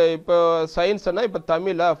வந்து இப்போ சயின்ஸ்னால் இப்போ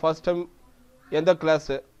தமிழா ஃபர்ஸ்ட் டைம் எந்த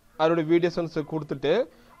கிளாஸு அதோடைய வீடியோஸ்ன்னு கொடுத்துட்டு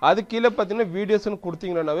அது கீழே பார்த்தீங்கன்னா வீடியோஸ்ன்னு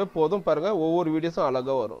கொடுத்தீங்கன்னாவே போதும் பாருங்கள். ஒவ்வொரு வீடியோஸும்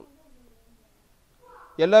அழகாக வரும்.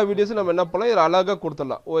 எல்லா வீடியோஸும் நம்ம என்ன பண்ணலாம், இதில் அழகாக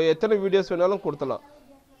கொடுத்துடலாம். எத்தனை வீடியோஸ் வேணாலும் கொடுத்துடலாம்.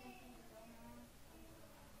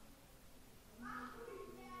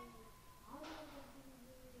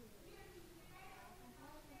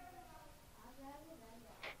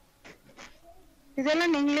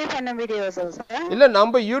 இதெல்லாம் நீங்களே பண்ண வீடியோஸ் சார்? இல்லை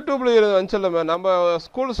நம்ம யூடியூப்ல வந்துச்சல்லமே, நம்ம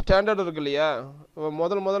ஸ்கூல் ஸ்டாண்டர்ட் இருக்கு இல்லையா,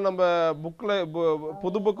 முதல் நம்ம புக்கில்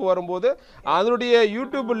புது புக்கு வரும்போது அதனுடைய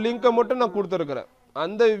யூடியூப் லிங்கை மட்டும் நான் கொடுத்துருக்குறேன்.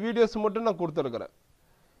 அந்த வீடியோஸ் மட்டும் நான் கொடுத்துருக்குறேன்.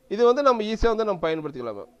 இது வந்து நம்ம ஈஸியாக வந்து நம்ம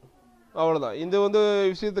பயன்படுத்திக்கலாம். அவ்வளோதான். இந்த வந்து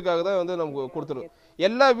விஷயத்துக்காக தான் வந்து நமக்கு கொடுத்துருவோம்.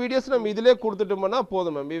 எல்லா வீடியோஸும் நம்ம இதிலே கொடுத்துட்டோம்னா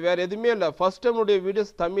போதும் மேம். வேறு எதுவுமே இல்லை. First டைமுடைய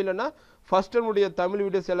videos தமிழ்னா first டைமுடைய Tamil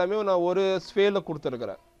videos எல்லாமே நான் ஒரு ஸ்வேல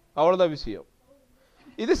கொடுத்துருக்குறேன். அவ்வளோதான் விஷயம்.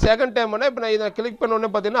 இது செகண்ட் டைம்னா இப்போ நான் இதை கிளிக் பண்ண உடனே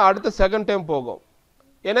பார்த்தீங்கன்னா அடுத்த செகண்ட் டைம் போகும்.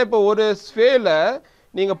 ஏன்னா இப்போ ஒரு ஸ்வேல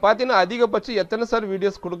நீங்கள் பார்த்தீங்கன்னா அதிகபட்சம் எத்தனை சார்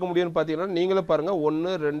வீடியோஸ் கொடுக்க முடியும்னு பார்த்தீங்கன்னா நீங்களே பாருங்கள்.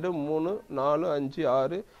 1 2 3 4 5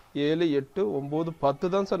 6 7 8 9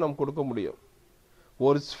 10 தான் சார் நம்ம கொடுக்க முடியும்.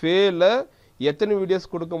 ஒரு ஸ்வேல எத்தனை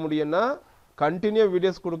வீடியோஸ் கொடுக்க முடியும்னா கண்டினியூ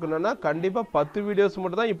வீடியோஸ் கொடுக்கணும்னா கண்டிப்பாக 10 வீடியோஸ்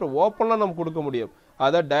மட்டும் தான் இப்போ ஓப்பன்லாம் நம்ம கொடுக்க முடியும்.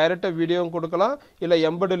 அதை டைரெக்டாக வீடியோவும் கொடுக்கலாம், இல்லை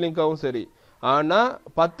எம்பெட் லிங்காகவும் சரி. ஆனால்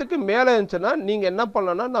 10க்கு மேலே இருந்துச்சுன்னா நீங்கள் என்ன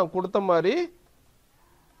பண்ணலான்னா நான் கொடுத்த மாதிரி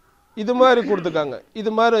இது மாதிரி கொடுத்துக்காங்க. இது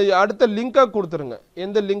மாதிரி அடுத்த லிங்காக கொடுத்துருங்க.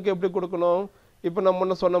 எந்த லிங்க் எப்படி கொடுக்கணும், இப்போ நம்ம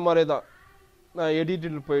முன்ன சொன்ன மாதிரி தான். நான்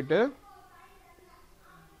எடிட்டில் போயிட்டு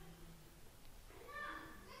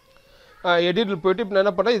இப்போ நான்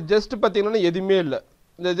என்ன பண்ணேன், இது ஜஸ்ட் பார்த்தீங்கன்னா எதுவுமே இல்லை.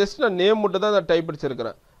 இந்த ஜஸ்ட் நான் நேம் மட்டும் தான் நான் டைப்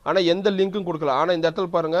அடிச்சிருக்கிறேன். ஆனால் எந்த லிங்க்கும் கொடுக்கல. ஆனால் இந்த இடத்துல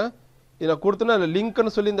பாருங்கள், இதை நான் கொடுத்தேன்னா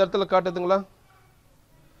லிங்க்னு சொல்லி இந்த இடத்துல காட்டுதுங்களா,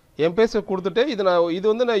 என் பேச கொடுத்துட்டு இது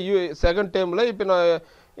வந்து நான் செகண்ட் டைமில் இப்போ நான்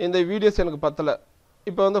இந்த வீடியோஸ் எனக்கு பத்தலை.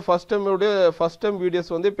 இப்போ வந்து ஃபர்ஸ்ட் டைம் வீடியோஸ்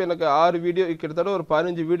வந்து இப்போ எனக்கு 6 வீடியோ கிட்டத்தட்ட ஒரு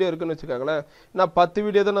 15 வீடியோ இருக்குன்னு வச்சுக்காங்களேன். நான் 10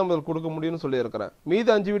 வீடியோ தான் நம்ம கொடுக்க முடியும்னு சொல்லியிருக்கிறேன். மீதி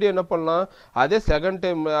 5 வீடியோ என்ன பண்ணலாம், அதே செகண்ட்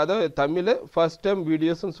டைம் அதாவது தமிழ் ஃபர்ஸ்ட் டைம்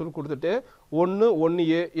வீடியோஸ்ன்னு சொல்லி கொடுத்துட்டு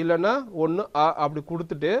 1A இல்லைன்னா 1A அப்படி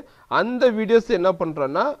கொடுத்துட்டு அந்த வீடியோஸ் என்ன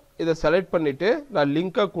பண்ணுறேன்னா இதை செலக்ட் பண்ணிவிட்டு நான்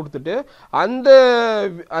லிங்காக கொடுத்துட்டு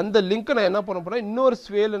அந்த லிங்க்கை நான் என்ன பண்ண போகிறேன், இன்னொரு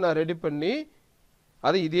ஸ்வேல நான் ரெடி பண்ணி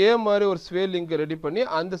அது இதே மாதிரி ஒரு ஸ்வேல் லிங்க் ரெடி பண்ணி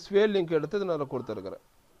அந்த ஸ்வேல் லிங்க் எடுத்து நான் கொடுத்துருக்குறேன்.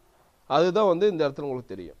 அதுதான் வந்து இந்த இடத்துல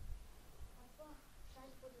உங்களுக்கு தெரியும்.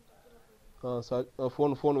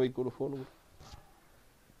 ஃபோன் வைக்க கொடு ஃபோன்.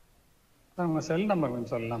 உங்கள் செல் நம்பர்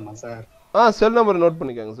கொஞ்சம் சொல்லலாமா சார்? செல் நம்பர் நோட்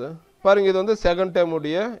பண்ணிக்கோங்க சார். பாருங்க, இது வந்து செகண்ட் டைம்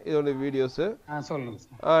உடைய இதோட வீடியோஸு. சொல்லுங்க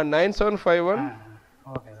சார். 9751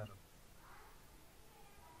 okay sir.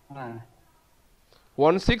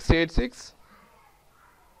 1686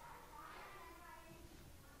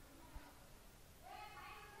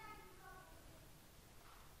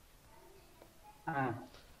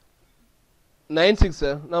 96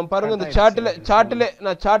 சார். நான் பாருங்க இந்த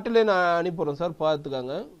சார்ட்டில் நான் அனுப்பிடுறேன் சார்,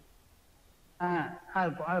 பார்த்துக்காங்க.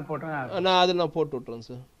 நான் போட்டு விட்டுறேன்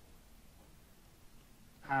sir.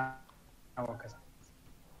 Okay sir.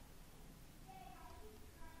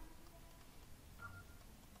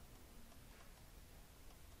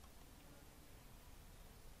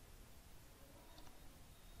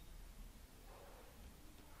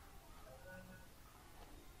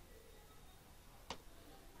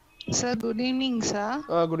 Sir good evening sir.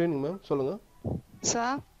 Good evening ma'am, சொல்லுங்க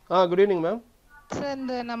sir. Good evening ma'am. Sir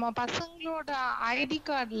இந்த நம்ம பசங்களோட ஐடி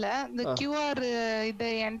கார்டுல இந்த QR இதை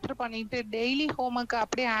என்டர் பண்ணிட்டு டெய்லி ஹோம்வொர்க்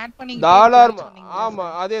அப்படியே ஆட் பண்ணி தாராளமா. ஆமா,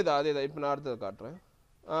 அதேதான். இப்போ நான் அடுத்தது காட்டுறேன்.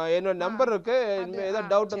 என்னோட நம்பர் இருக்கு,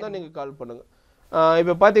 ஏதாவது டவுட் இருந்தா நீங்க கால் பண்ணுங்க.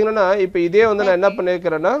 இப்போ பாத்தீங்கன்னா இப்போ இதே வந்து நான் என்ன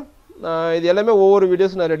பண்ணிருக்கிறேன்னா, இது எல்லாமே ஒவ்வொரு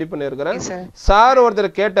வீடியோஸ் நான் ரெடி பண்ணியிருக்கிறேன். சார்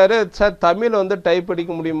ஒருத்தர் கேட்டாரு, சார் தமிழ் வந்து டைப்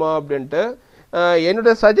அடிக்க முடியுமா அப்படின்ட்டு. என்னோட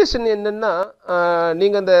சஜஷன் என்னன்னா,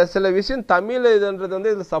 நீங்க அந்த சில விஷயம் தமிழ் இதுன்றது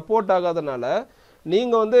வந்து இது சப்போர்ட் ஆகாதனால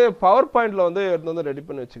நீங்க வந்து பவர் பாயிண்ட்ல வந்து எடுத்து வந்து ரெடி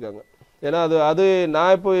பண்ணி வச்சுக்கோங்க. ஏன்னா அது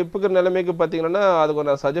நான் இப்போ இருக்கிற நிலைமைக்கு பார்த்தீங்கன்னா அதுக்கு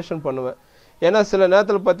நான் சஜஷன் பண்ணுவேன். ஏன்னா சில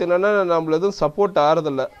நேரத்தில் பார்த்தீங்கன்னா நம்மள எதுவும் சப்போர்ட்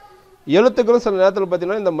ஆறதில்லை. எழுத்துக்களும் சில நேரத்தில்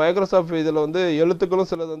பார்த்தீங்கன்னா இந்த மைக்ரோசாஃப்ட் இதில் வந்து எழுத்துக்களும்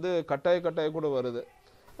சிலது வந்து கட்டாய கூட வருது.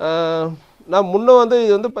 நான் முன்ன வந்து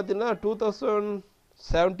இது வந்து பார்த்தீங்கன்னா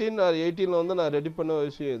 2017 or 18 வந்து நான் ரெடி பண்ண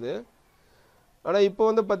விஷயம் இது. ஆனால் இப்போ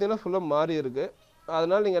வந்து பார்த்தீங்கன்னா ஃபுல்லாக மாறி இருக்கு.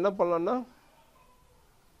 அதனால் நீங்கள் என்ன பண்ணலான்னா,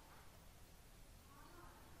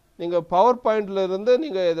 நீங்கள் பவர் பாயிண்ட்ல இருந்து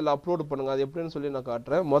நீங்கள் இதில் அப்லோட் பண்ணுங்கள். அது எப்படின்னு சொல்லி நான்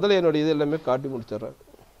காட்டுறேன். முதல்ல என்னோட இது எல்லாமே காட்டி முடிச்சிடுறேன்.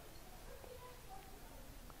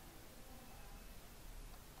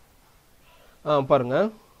 பாருங்க,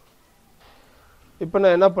 இப்போ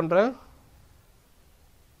நான் என்ன பண்ணுறேன்,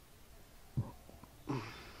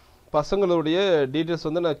 பசங்களுடைய டீட்டெயில்ஸ்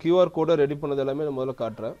வந்து நான் QR கோடை ரெடி பண்ணது எல்லாமே நான் முதல்ல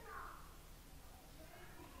காட்டுறேன்.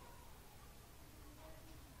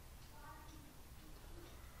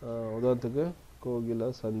 உதாரணத்துக்கு கோகிலா,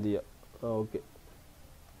 சந்தியா, ஓகே,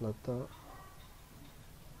 லதா,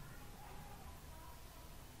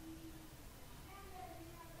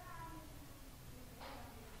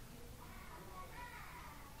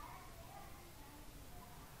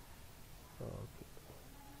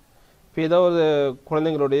 இப்போ ஏதாவது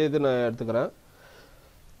குழந்தைங்களுடைய இது நான் எடுத்துக்கிறேன்.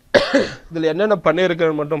 இதில் என்னென்ன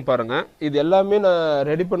பண்ணியிருக்கேன்னு மட்டும் பாருங்கள். இது எல்லாமே நான்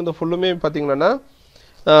ரெடி பண்ணது ஃபுல்லுமே பார்த்தீங்கன்னா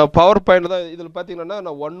பவர் பாயிண்ட் தான். இதில் பார்த்தீங்கன்னா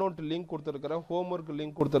நான் OneNote லிங்க் கொடுத்துருக்கிறேன், ஹோம்ஒர்க்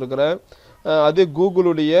லிங்க் கொடுத்துருக்கிறேன், அது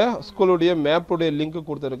கூகுளுடைய ஸ்கூலுடைய மேப்புடைய லிங்க்கு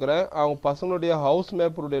கொடுத்துருக்கிறேன், அவங்க பசங்களுடைய ஹவுஸ்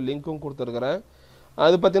மேப்புடைய லிங்க்கும் கொடுத்துருக்கிறேன்.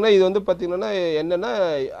 அது பார்த்தீங்கன்னா இது வந்து பார்த்தீங்கன்னா என்னென்னா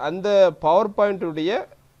அந்த பவர் பாயிண்ட்டுடைய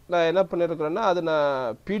நான் என்ன பண்ணியிருக்கிறேன்னா அது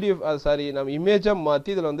நான் PDF நம்ம இமேஜாக மாற்றி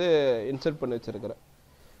இதில் வந்து இன்சர்ட் பண்ணி வச்சுருக்கிறேன்.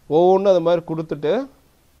 ஒவ்வொன்றும் அது மாதிரி கொடுத்துட்டு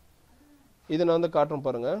இது நான் வந்து காட்டுறேன்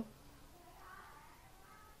பாருங்கள்.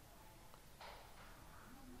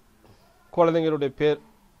 குழந்தைங்களுடைய பேர்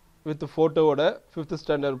வித் ஃபோட்டோவோட 5th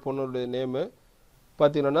ஸ்டாண்டர்ட் பொண்ணுடைய நேமு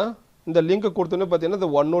பார்த்தீங்கன்னா இந்த லிங்க்கை கொடுத்தோன்னே பார்த்தீங்கன்னா இந்த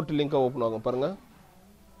OneNote லிங்கை ஓப்பன் ஆகும் பாருங்கள்.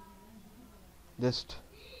 ஜஸ்ட்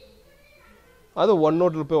அது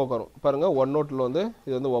OneNoteல போய் உட்காரும் பாருங்கள். OneNoteல வந்து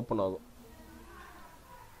இது வந்து ஓப்பன் ஆகும்.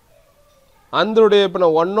 அதனுடைய இப்போ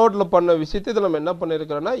நான் OneNoteல பண்ண விஷயத்தை இதில் நம்ம என்ன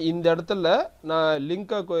பண்ணியிருக்கிறேன்னா, இந்த இடத்துல நான்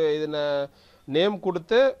லிங்கை இது நேம்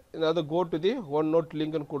கொடுத்து அதாவது கோ டு தி OneNote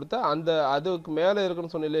லிங்க்னு கொடுத்து அந்த அதுக்கு மேலே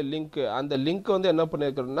இருக்குன்னு சொன்னீங்களே லிங்க்கு, அந்த லிங்க் வந்து என்ன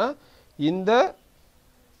பண்ணியிருக்கிறேன்னா இந்த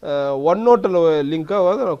OneNoteல லிங்கை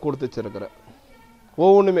வந்து நான் கொடுத்து வச்சிருக்கிறேன்.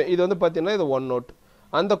 ஒவ்வொன்றுமே இது வந்து பார்த்தீங்கன்னா இது OneNote.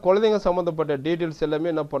 அந்த குழந்தைங்க சம்மந்தப்பட்ட டீட்டெயில்ஸ்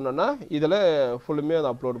எல்லாமே என்ன பண்ணேன்னா இதில் ஃபுல்லுமே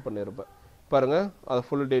அதை அப்லோட் பண்ணியிருப்பேன் பாருங்கள். அது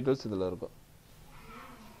ஃபுல் டீட்டெயில்ஸ் இதில் இருக்கும்.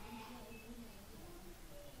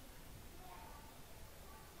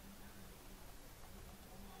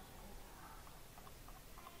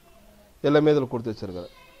 எல்லாமே இதில் கொடுத்து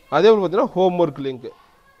வச்சுருக்கிறேன். அதே போல் பார்த்தீங்கன்னா ஹோம்ஒர்க் லிங்க்கு,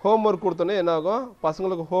 ஹோம்ஒர்க் கொடுத்தோன்னே என்ன ஆகும்,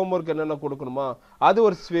 பசங்களுக்கு ஹோம்ஒர்க் என்னென்ன கொடுக்கணுமா அது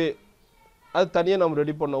ஒரு ஸ்வே அது தனியாக நம்ம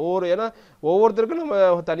ரெடி பண்ணோம். ஏன்னா ஒவ்வொருத்தருக்கும் நம்ம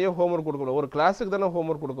தனியாக ஹோம்ஒர்க் கொடுக்கணும். ஒரு கிளாஸுக்கு தானே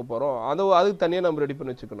ஹோம்ஒர்க் கொடுக்க போகிறோம், அதுக்கு தனியாக நம்ம ரெடி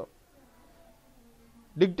பண்ணி வச்சுக்கணும்.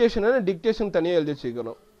 டிக்டேஷன் தனியாக எழுதி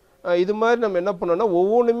வச்சுக்கணும். இது மாதிரி நம்ம என்ன பண்ணோம்னா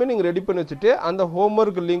ஒவ்வொன்றுமே நீங்கள் ரெடி பண்ணி வச்சுட்டு அந்த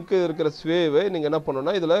ஹோம்ஒர்க் லிங்க்கு இருக்கிற ஸ்வேவை நீங்கள் என்ன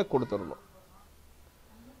பண்ணணும்னா இதில் கொடுத்துடணும்.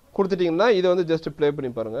 கொடுத்துட்டிங்கன்னா இதை வந்து ஜஸ்ட் ப்ளே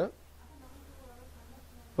பண்ணி பாருங்கள்.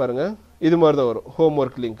 இது மாதிரி தான் வரும்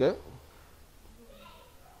ஹோம்ஒர்க் லிங்க்கு.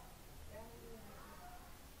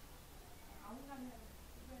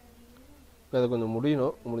 அது கொஞ்சம்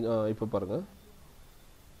முடியணும் இப்போ பாருங்கள்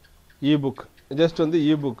இபுக் ஜஸ்ட் வந்து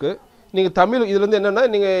இபுக்கு நீங்கள் தமிழ் இதில் வந்து என்னென்னா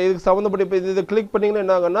நீங்கள் இதுக்கு சம்மந்தப்பட்ட இப்போ இதை கிளிக் பண்ணிங்கன்னா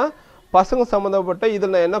என்ன ஆகுன்னா பசங்க சம்மந்தப்பட்ட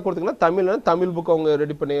இதில் என்ன கொடுத்தீங்கன்னா தமிழ் புக் அவங்க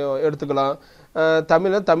ரெடி பண்ணி எடுத்துக்கலாம்.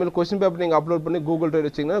 தமிழ் கொஸ்டின் பேப்பர் நீங்கள் அப்லோட் பண்ணி கூகுள்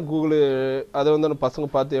வச்சிங்கன்னா கூகுள் அதை வந்து பசங்க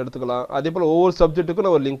பார்த்து எடுத்துக்கலாம். அதே போல் ஒவ்வொரு சப்ஜெக்ட்டுக்கும்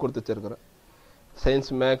நான் ஒரு லிங்க் கொடுத்து வச்சுருக்கிறேன்.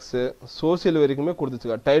 சயின்ஸ் மேக்ஸு சோசியல் வரைக்குமே கொடுத்து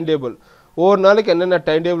வச்சுருக்கேன். டைம் டேபிள் ஒவ்வொரு நாளைக்கு என்னென்ன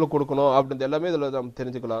டைம் டேபிள் கொடுக்கணும் அப்படின்றது எல்லாமே இதில் நம்ம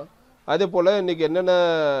தெரிஞ்சுக்கலாம். அதே போல் இன்றைக்கி என்னென்ன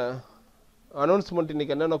அனௌன்ஸ்மெண்ட்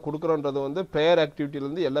இன்றைக்கி என்னென்ன கொடுக்குறோன்றது வந்து ப்ரேயர்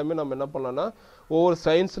ஆக்டிவிட்டிலேருந்து எல்லாமே நம்ம என்ன பண்ணலாம்னா ஒவ்வொரு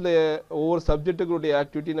சயின்ஸில் ஒவ்வொரு சப்ஜெக்ட்டுகளுடைய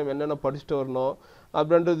ஆக்டிவிட்டி நம்ம என்னென்ன படிச்சுட்டு வரணும்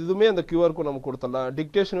அப்படின்றது இதுவுமே அந்த கியூஆர் கோட் நம்ம கொடுத்துடலாம்.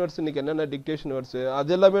 டிக்டேஷன் வேர்ட்ஸ் இன்றைக்கி என்னென்ன டிக்டேஷன் வேர்ட்ஸு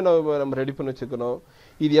அது எல்லாமே நம்ம ரெடி பண்ணி வச்சுக்கணும்.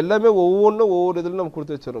 இது எல்லாமே ஒவ்வொன்றும் ஒவ்வொரு இதில் நம்ம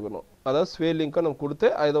கொடுத்து வச்சுருக்கணும். அதாவது ஸ்வே லிங்க்காக நம்ம கொடுத்து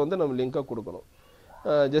அதை வந்து நம்ம லிங்காக கொடுக்கணும்.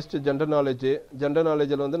 ஜஸ்ட் ஜென்ரல்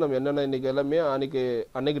நாலேஜில் வந்து நம்ம என்னென்ன இன்றைக்கி எல்லாமே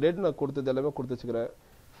அன்றைக்கி டேட் நான் கொடுத்தது எல்லாமே கொடுத்து வச்சுக்கிறேன்.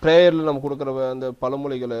 ப்ரேயரில் நம்ம கொடுக்குற அந்த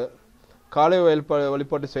பழமொழிகள் காலை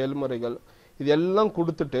வழிபாட்டு செயல்முறைகள் இது எல்லாம்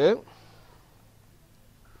கொடுத்துட்டு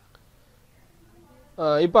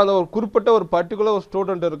இப்போ அந்த ஒரு குறிப்பிட்ட ஒரு பர்டிகுலர் ஒரு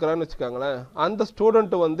ஸ்டூடெண்ட் இருக்கிறான்னு வச்சுக்கோங்களேன். அந்த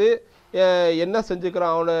ஸ்டூடெண்ட் வந்து என்ன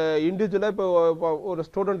செஞ்சுக்கிறான் அவனை இண்டிவிஜுவலாக இப்போ ஒரு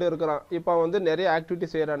ஸ்டூடெண்ட் இருக்கிறான். இப்போ வந்து நிறைய ஆக்டிவிட்டி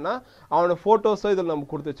செய்கிறான்னா அவனோட ஃபோட்டோஸை இதில் நம்ம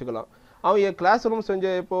கொடுத்து வச்சுக்கலாம். அவன் என் கிளாஸ் ரூம் செஞ்ச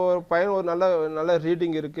இப்போ ஒரு பையன் ஒரு நல்ல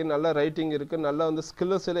ரீடிங் இருக்குது, நல்ல ரைட்டிங் இருக்குது, நல்லா வந்து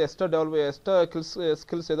ஸ்கில்ஸ் எல்லாம் எக்ஸ்ட்ரா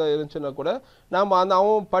ஸ்கில்ஸ் ஏதாவது இருந்துச்சுன்னா கூட நம்ம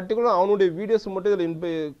அவன் பர்டிகுலர் அவனுடைய வீடியோஸ் மட்டும்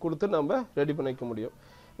இதில் கொடுத்து நம்ம ரெடி பண்ணிக்க முடியும்.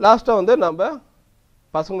 லாஸ்ட்டாக வந்து நம்ம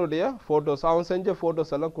பசங்களுடைய ஃபோட்டோஸ் அவன் செஞ்ச ஃபோட்டோஸ்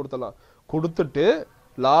எல்லாம் கொடுத்துட்டு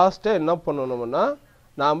லாஸ்ட்டாக என்ன பண்ணணும்னா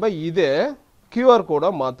நாம் இதே கியூஆர்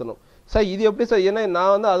கோடாக மாற்றணும். சார் இது எப்படி சார்? ஏன்னா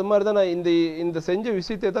நான் வந்து அது மாதிரி தான் நான் இந்த செஞ்ச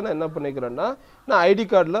விஷயத்தை தான் நான் என்ன பண்ணிக்கிறேன்னா நான் ஐடி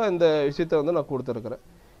கார்டில் இந்த விஷயத்தை வந்து நான் கொடுத்துருக்குறேன்.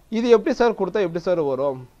 இது எப்படி சார் கொடுத்தா எப்படி சார்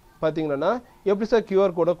வரும் பார்த்தீங்கன்னா எப்படி சார்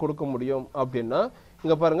கியூஆர் கோடை கொடுக்க முடியும் அப்படின்னா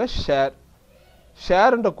இங்கே பாருங்கள்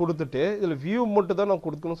ஷேர்ன்ற கொடுத்துட்டு இதில் வியூ மட்டும் தான் நான்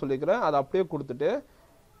கொடுக்கணும்னு சொல்லிக்கிறேன். அதை அப்படியே கொடுத்துட்டு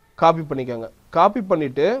காப்பி பண்ணிக்கோங்க. காப்பி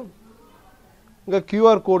பண்ணிவிட்டு இங்கே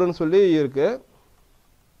கியூஆர் கோடுன்னு சொல்லி இருக்குது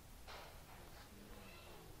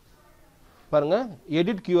பாருங்கள்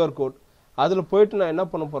எடிட் கியூஆர் கோட். அதில் போயிட்டு நான் என்ன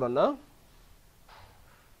பண்ண போகிறேன்னா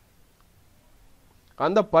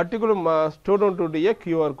அந்த பர்டிகுலர் ஸ்டூடெண்ட்டுடைய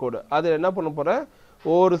கியூஆர் கோடு அதில் என்ன பண்ண போகிறேன்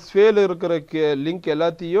ஒரு ஸ்வேல இருக்கிற லிங்க்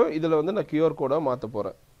எல்லாத்தையும் இதில் வந்து நான் கியூஆர் கோடாக மாற்ற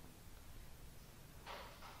போகிறேன்.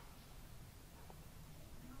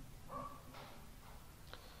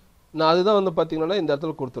 நான் அதுதான் வந்து பார்த்தீங்கன்னா இந்த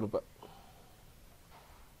இடத்துல கொடுத்துருப்பேன்.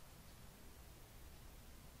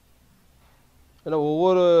 ஏன்னா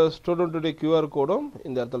ஒவ்வொரு ஸ்டூடெண்ட்டுடைய கியூஆர் கோடும்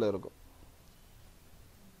இந்த இடத்துல இருக்கும்.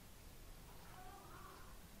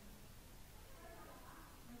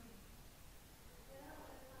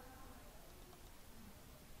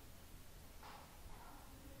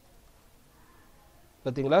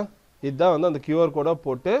 பார்த்தீங்களா? இதுதான் வந்து அந்த கியூஆர் கோடாக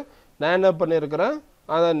போட்டு நான் என்ன பண்ணியிருக்கிறேன்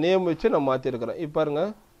அதை நேம் வச்சு நான் மாற்றிருக்கிறேன். இப்போ பாருங்க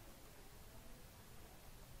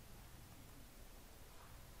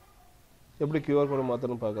எப்படி கியூஆர் கோடை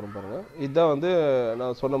மாற்றணும்னு பார்க்குறேன் பாருங்கள். இதுதான் வந்து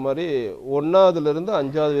நான் சொன்ன மாதிரி 1ஆவதுலேருந்து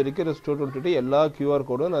 5ஆவது வரைக்கும் ஸ்டூடெண்ட்டு எல்லா கியூஆர்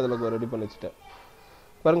கோடும் நான் அதில் ரெடி பண்ணி வச்சுட்டேன்.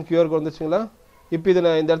 பாருங்கள் கியூஆர் கோடு வந்துச்சுங்களா? இப்போ இதை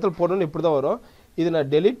நான் இந்த இடத்துல போடணும்னு இப்படி தான் வரும். இதை நான்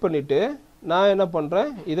டெலீட் பண்ணிவிட்டு நான் என்ன பண்ணுறேன்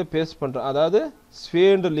இதை பேஸ்ட் பண்ணுறேன். அதாவது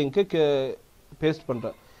ஸ்வேண்ட் லிங்க்கு பேஸ்ட்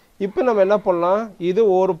பண்ணுறேன். இப்போ நம்ம என்ன பண்ணலாம் இது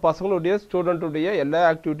ஒரு பசங்களுடைய ஸ்டூடெண்ட்டுடைய எல்லா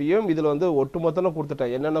ஆக்டிவிட்டியும் இதில் வந்து ஒட்டுமொத்தமாக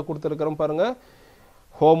கொடுத்துட்டேன். என்னென்ன கொடுத்துருக்குறேன் பாருங்கள்.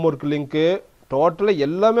 ஹோம் ஒர்க் லிங்க்கு டோட்டலாக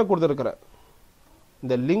எல்லாமே கொடுத்துருக்குறேன்.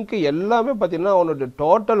 இந்த லிங்க் எல்லாமே பார்த்தீங்கன்னா அவனுடைய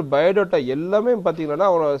டோட்டல் பயோடேட்டா எல்லாமே பார்த்தீங்கன்னா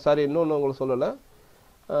அவனை இன்னொன்று உங்களுக்கு சொல்லலை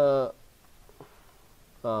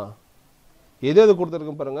எது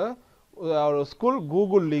கொடுத்துருக்கேன் பாருங்கள். அவனோட ஸ்கூல்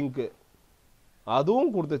கூகுள் லிங்க்கு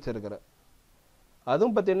அதுவும் கொடுத்து வச்சிருக்கிறேன்.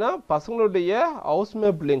 அதுவும் பார்த்தீங்கன்னா பசங்களுடைய ஹவுஸ்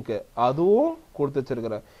மேப் லிங்க்கு அதுவும் கொடுத்து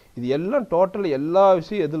வச்சிருக்கிறேன். இது எல்லாம் டோட்டல் எல்லா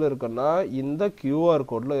விஷயம் எதில் இருக்குன்னா இந்த கியூஆர்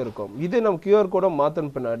கோடில் இருக்கும். இதே நம்ம கியூஆர் கோடை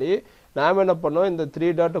மாற்றின பின்னாடி நாம் என்ன பண்ணோம் இந்த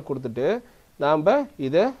 3 டாட்டை கொடுத்துட்டு நாம்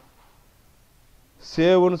இதை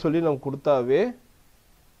சேவ்னு சொல்லி நம்ம கொடுத்தாவே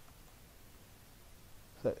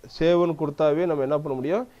நம்ம என்ன பண்ண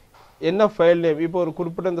முடியும் என்ன ஃபைல் நேம் இப்போ ஒரு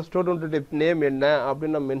குறிப்பிட்ட இந்த ஸ்டூடெண்ட்டுடைய நேம் என்ன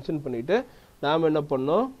அப்படின்னு நம்ம மென்ஷன் பண்ணிவிட்டு நாம் என்ன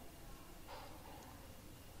பண்ணோம்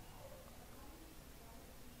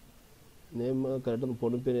நேம் கரெக்டாக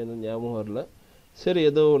பொண்ணு பேர் என்ன ஞாபகம் வரல. சரி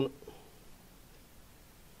ஏதோ ஒன்று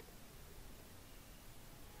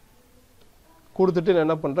கொடுத்துட்டு நான்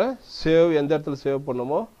என்ன பண்ணுறேன் சேவ் எந்த இடத்துல சேவ்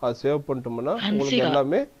பண்ணணுமோ அது சேவ் பண்ணிட்டோம்னா உங்களுக்கு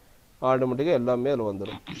எல்லாமே ஆட்டோமேட்டிக்காக எல்லாமே அதில்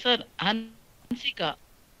வந்துடும்.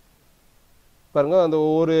 பாருங்க அந்த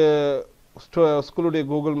ஒவ்வொரு ஸ்கூலுடைய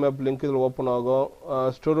கூகுள் மேப் லிங்க் இதில் ஓப்பன் ஆகும்.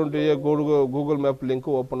 ஸ்டூடெண்ட்டுடைய கூகுள் மேப்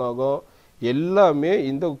லிங்க்கு ஓப்பன் ஆகும். எல்லாமே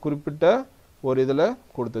இந்த குறிப்பிட்ட ஒரு இதில்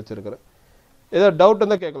கொடுத்து வச்சுருக்கிறேன். ஏதாவது டவுட்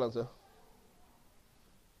இருந்தால் கேட்கலாம் சார்.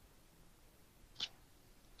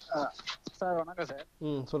 சார் வணக்கம் சார்.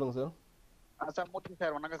 சொல்லுங்கள் சார். சார் மூர்த்தி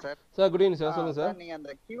சார் வணக்கம் sir. Sir good evening sir. சொல்லுங்கள் சார். நீங்கள்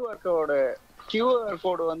அந்த கியூஆர்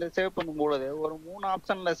கோடு வந்து சேவ் பண்ணும்போது ஒரு 3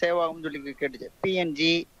 ஆப்ஷன்ல சேவ் ஆகும்னு சொல்லி கேட்டுச்சு.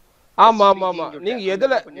 பிஎன்ஜி. ஆமாம். நீங்கள்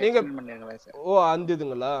எதில் நீங்கள் அந்த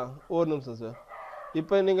இதுங்களா? ஒரு நிமிஷம் சார்.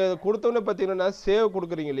 இப்போ நீங்கள் கொடுத்தோன்னே பார்த்தீங்கன்னா சேவ்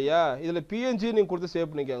கொடுக்குறீங்க இல்லையா, இதில் பிஎன்ஜி நீங்கள் கொடுத்து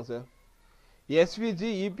சேவ் பண்ணிக்காங்க சார். எஸ்விஜி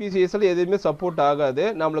இபிசிஎஸ்எல் எதுவுமே சப்போர்ட் ஆகாது.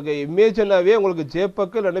 நம்மளுக்கு இமேஜ்னாவே உங்களுக்கு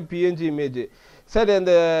ஜேபக் இல்லைன்னா பிஎன்ஜி இமேஜ். சார்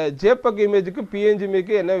இந்த ஜேபக் இமேஜுக்கு பிஎன்ஜி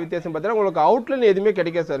இமேஜுக்கு என்ன வித்தியாசம் பார்த்தீங்கன்னா உங்களுக்கு அவுட்லைன் எதுவுமே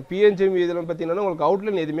கிடைக்காது சார். பிஎன்ஜி இதில் பார்த்தீங்கன்னா உங்களுக்கு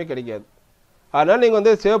அவுட்லைன் எதுவுமே கிடைக்காது. அதனால் நீங்கள்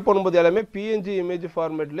வந்து சேவ் பண்ணும்போது எல்லாமே பிஎன்ஜி இமேஜ்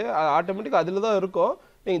ஃபார்மேட்லேயே ஆட்டோமேட்டிக் அதில் தான் இருக்கும்.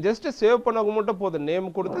 நீங்கள் ஜஸ்ட்டு சேவ் பண்ண மட்டும் போதும்,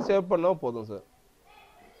 நேம் கொடுத்து சேவ் பண்ணால் போதும் சார்.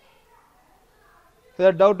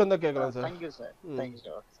 சார் டவுட் இருந்தால் கேட்கலாம் sir. Thank you sir. Thank you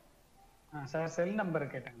sir. Sir cell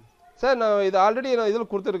number கேட்டாங்க சார். நான் இது ஆல்ரெடி நான்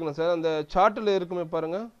இதில் கொடுத்துருக்கேன் சார். அந்த சார்ட்டில் இருக்குமே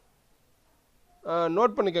பாருங்கள்,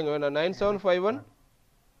 நோட் பண்ணிக்கோங்க. வேணா 9751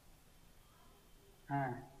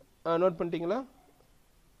 நோட் பண்ணிட்டீங்களா?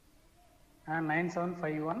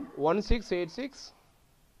 9751 1686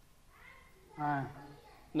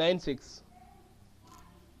 96.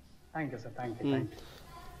 Thank you sir. தேங்க்யூ.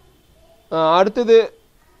 அடுத்தது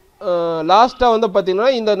லாஸ்ட்டாக வந்து பார்த்தீங்கன்னா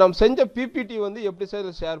இந்த நம்ம செஞ்ச பிபிடி வந்து எப்படி சார்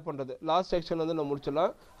ஷேர் பண்ணுறது, லாஸ்ட் செக்ஷன் வந்து நம்ம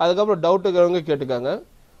முடிச்சிடலாம். அதுக்கப்புறம் டவுட்டுக்கிறவங்க கேட்டுக்காங்க.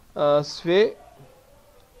 ஸ்வே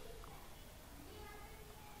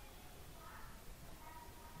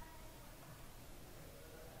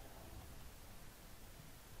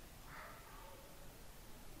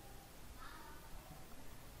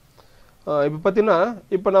இப்போ பார்த்தீங்கன்னா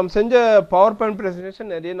இப்போ நம்ம செஞ்ச பவர் பாயிண்ட்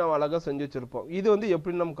ப்ரெசன்டேஷன் நிறைய நம்ம அழகாக செஞ்சு வச்சுருப்போம். இது வந்து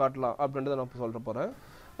எப்படி நம்ம காட்டலாம் அப்படின்றத நான் இப்போ சொல்ல போகிறேன்.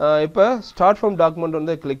 இப்போ ஸ்டார்ட் ஃப்ரம் டாக்குமெண்ட்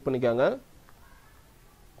வந்து கிளிக் பண்ணிக்காங்க.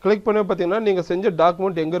 கிளிக் பண்ணி பார்த்தீங்கன்னா நீங்கள் செஞ்ச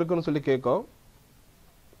டாக்குமெண்ட் எங்கே இருக்குன்னு சொல்லி கேட்கும்.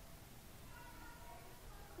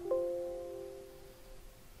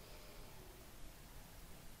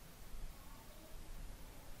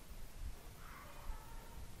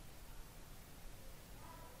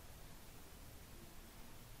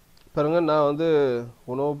 பாருங்கள், நான் வந்து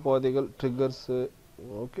உணவு பாதைகள் ட்ரிகர்ஸு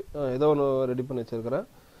ஓகே ஏதோ ஒன்று ரெடி பண்ணி வச்சுருக்கிறேன்.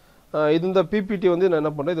 இது இந்த பிபிடி வந்து நான்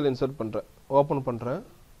என்ன பண்ணுறேன், இதில் இன்சர்ட் பண்ணுறேன், ஓப்பன் பண்ணுறேன்.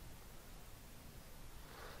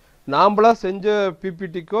 நாம்பளாக செஞ்ச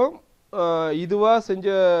பிபிடிக்கும் இதுவாக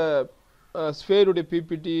செஞ்ச ஸ்வேருடைய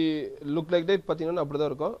பிபிடி லுக் லைக் டேட் பார்த்தீங்கன்னா அப்படி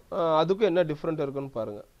தான் இருக்கும். அதுக்கும் என்ன டிஃப்ரெண்ட் இருக்குன்னு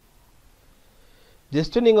பாருங்கள்.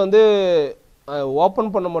 ஜஸ்ட்டு நீங்கள் வந்து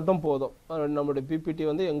ஓப்பன் பண்ண மட்டும் போதும். நம்மளுடைய பிபிடி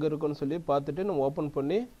வந்து எங்கே இருக்குன்னு சொல்லி பார்த்துட்டு நம்ம ஓப்பன்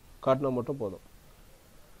பண்ணி காட்டினா மட்டும் போதும்.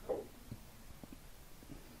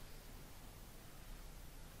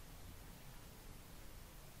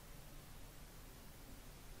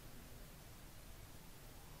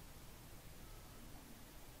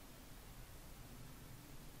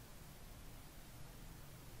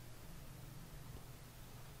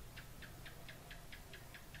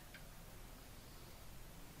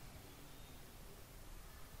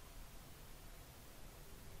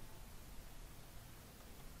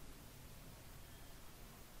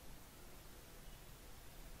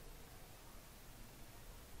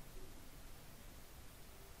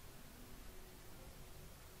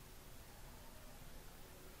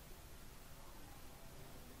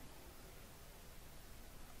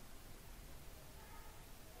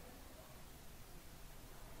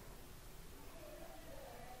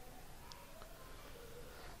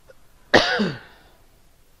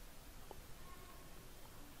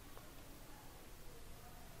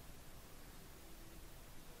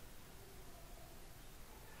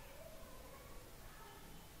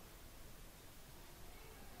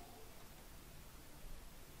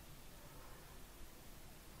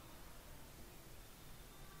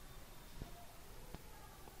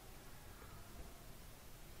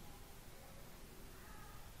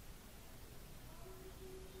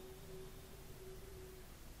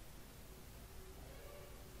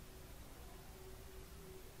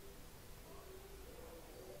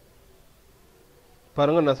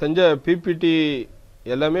 பாருங்கள், நான் செஞ்ச பிபிடி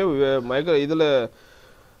எல்லாமே இதில்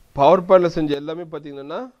பவர் பாயிண்டில் செஞ்ச எல்லாமே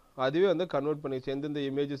பார்த்தீங்கன்னா அதுவே வந்து கன்வெர்ட் பண்ணிச்சு. எந்தெந்த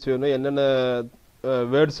இமேஜஸ் வேணும், என்னென்ன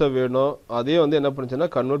வேர்ட்ஸை வேணும், அதே வந்து என்ன பண்ணிச்சுன்னா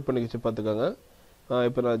கன்வெர்ட் பண்ணிக்கிச்சு. பார்த்துக்கோங்க.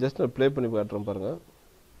 இப்போ நான் ஜஸ்ட் ப்ளே பண்ணி காட்டுறேன் பாருங்கள்.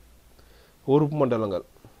 உறுப்பு மண்டலங்கள்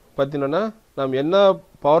பார்த்தீங்கன்னா நம்ம என்ன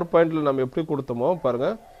பவர் பாயிண்டில் நம்ம எப்படி கொடுத்தோமோ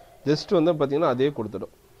பாருங்கள், ஜஸ்ட் வந்து பார்த்தீங்கன்னா அதே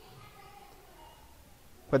கொடுத்துடும்.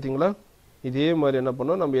 பார்த்தீங்களா? இதே மாதிரி என்ன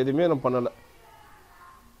பண்ணோம், நம்ம எதுவுமே நம்ம பண்ணலை.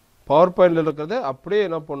 பவர் பாயிண்டில் இருக்கிறத அப்படியே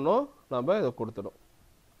என்ன பண்ணோம், நம்ம இதை கொடுத்துடும்.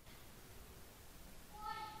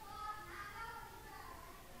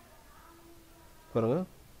 பாருங்க.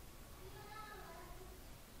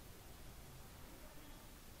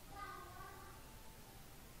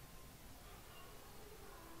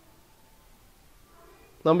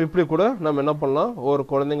 நம்ம இப்படி கூட நம்ம என்ன பண்ணலாம், ஒரு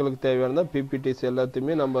குழந்தைங்களுக்கு தேவையான பிபிடிஸ்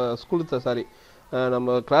எல்லாத்தையுமே நம்ம ஸ்கூலுக்கு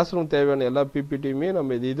நம்ம கிளாஸ் ரூம் தேவையான எல்லா பிபிடியுமே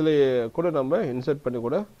நம்ம இதில் கூட நம்ம இன்சர்ட் பண்ணி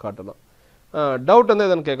கூட காட்டலாம். டவுட் வந்து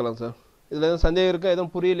எதுன்னு கேட்கலாம் சார். இதில் எதுவும் சந்தேகம் இருக்கா?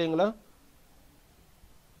 எதுவும் புரியலைங்களா?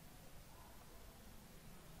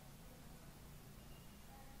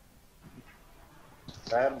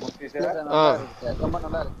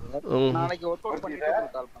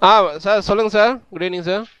 சார் சொல்லுங்க சார். Good evening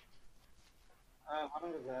sir.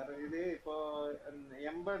 வணக்கம் சார். இது இப்போ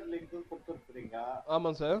எம்பெட் லிங்க் கொடுத்துருக்கீங்க.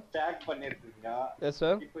 ஆமாம் சார். டேக் பண்ணிருக்கீங்க. Yes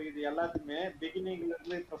sir. இப்போ இது எல்லாத்தையுமே பிகினிங்ல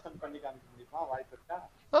இருந்து பிரசன்ட் பண்ணி காமிக்க முடியுமா? வாய்ப்பு இருக்கா?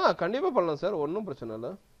 கண்டிப்பா பண்ணலாம் சார், ஒன்றும் பிரச்சனை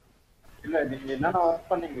இல்லை. இல்ல நீங்க என்னென்ன ஒர்க்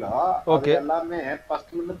பண்ணீங்களோ அது எல்லாமே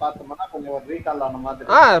ஃபர்ஸ்ட்ல இருந்து பார்த்தோம்னா கொஞ்சம் ஒரு ரீகால் ஆன மாதிரி.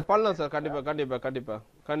 பண்ணலாம் சார். கண்டிப்பா கண்டிப்பா கண்டிப்பா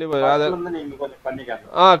கண்டிப்பா அத நீங்க கொஞ்சம் பண்ணி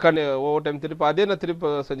காட்டுங்க. ஒவ்வொரு டைம் திருப்பி அதே நான்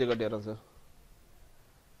திருப்பி செஞ்சு காட்டிடுறேன் சார்.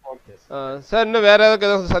 Okay sir. இன்னும் வேற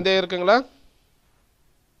ஏதாவது சந்தேகம் இருக்குங்களா?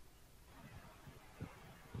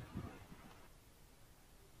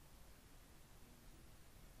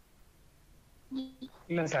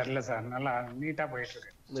 இல்ல சார் நல்லா நீட்டா போயிட்டு இருக்கு.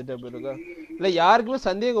 நீட்டா போயிட்டு இருக்கா? இல்ல யாருக்குமே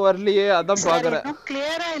சந்தேகம் வரலையே, அதான் பாக்குறேன்.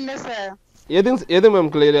 கிளியரா இல்ல சார். எது மேம்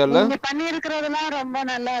கிளியரா இல்ல? நீங்க பண்ணி இருக்குறதெல்லாம் ரொம்ப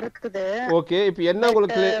நல்லா இருக்குது. ஓகே, இப்போ என்ன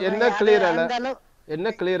உங்களுக்கு என்ன கிளியரா இல்ல?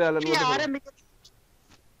 என்ன கிளியரா இல்லன்னு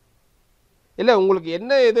இல்ல உங்களுக்கு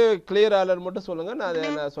என்ன எது கிளியரா இல்லன்னு மட்டும் சொல்லுங்க,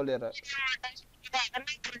 நான் சொல்லிடுறேன்.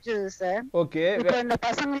 புரிஞ்சது சார். ஓகே, இப்போ இந்த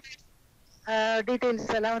பசங்க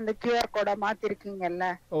டீடைல்ஸ் எல்லாம் வந்து QR கோடா மாத்தி இருக்கீங்கல்ல.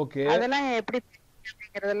 ஓகே, அதெல்லாம் எப்படி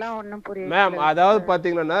அப்படிங்கறதெல்லாம் ஒண்ணும் புரியல மேம். அதாவது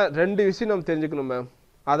பாத்தீங்கன்னா ரெண்டு விஷயம் நம்ம தெரிஞ்சுக்கணும் மேம்.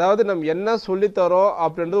 அதாவது நம்ம என்ன சொல்லித்தரோம்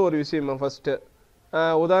அப்படின்றது ஒரு விஷயம் மேம். ஃபர்ஸ்ட்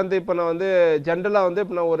உதாரணத்துக்கு இப்போ நான் வந்து ஜென்ரலாக வந்து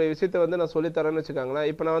இப்போ நான் ஒரு விஷயத்த வந்து நான் சொல்லித்தரேன்னு வச்சுக்காங்களேன்.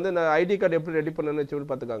 இப்போ நான் வந்து நான் ஐடி கார்டு எப்படி ரெடி பண்ணணும்னு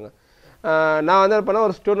வச்சு பார்த்துக்காங்க. நான் வந்து பண்ணால்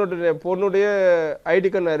ஒரு ஸ்டூடெண்ட்டுடைய பொண்ணுடைய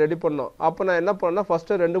ஐடி கார்டு நான் ரெடி பண்ணோம். அப்போ நான் என்ன பண்ணேன்னா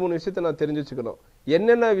ஃபஸ்ட்டு 2-3 விஷயத்த நான் தெரிஞ்சு வச்சுக்கணும்.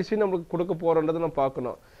 என்னென்ன விஷயம் நம்மளுக்கு கொடுக்க போகிறோன்றதை நான்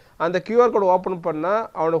பார்க்கணும். அந்த கியூஆர் கோடு ஓப்பன் பண்ணால்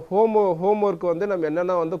அவனோட ஹோம் ஒர்க் வந்து நம்ம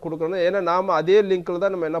என்னென்ன வந்து கொடுக்கணும். ஏன்னா நாம் அதே லிங்க்கில்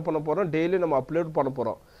தான் நம்ம என்ன பண்ண போகிறோம், டெய்லி நம்ம அப்லோட் பண்ண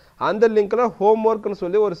போகிறோம். அந்த லிங்க்கில் ஹோம் ஒர்க்னு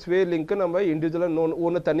சொல்லி ஒரு ஸ்வே லிங்க்கு நம்ம இண்டிவிஜுவலாக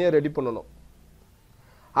ஒன்று தனியாக ரெடி பண்ணணும்.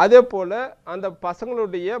 அதே போல் அந்த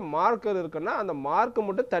பசங்களுடைய மார்க்கர் இருக்குன்னா அந்த மார்க்கை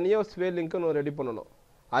மட்டும் தனியாக ஸ்வே லிங்க்குன்னு ரெடி பண்ணணும்.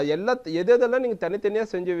 அது எதெல்லாம் நீங்கள்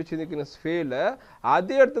தனித்தனியாக செஞ்சு வச்சுருக்கீங்க ஸ்வேல,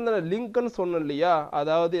 அதே இடத்துல நான் லிங்க்குன்னு சொன்னேன் இல்லையா?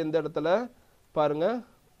 அதாவது எந்த இடத்துல பாருங்கள்,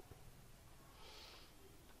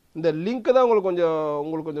 இந்த லிங்க்கு தான் உங்களுக்கு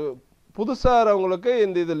கொஞ்சம் புதுசாகிறவங்களுக்கு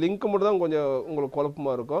இது லிங்க் மட்டும் தான் கொஞ்சம் உங்களுக்கு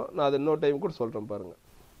குழப்பமாக இருக்கும். நான் அது இன்னொரு டைம் கூட சொல்கிறேன் பாருங்கள்.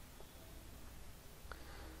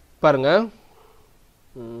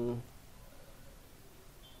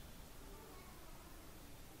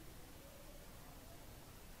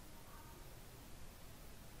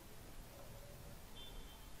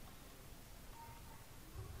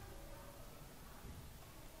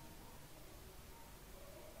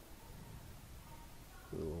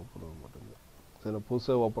 நான்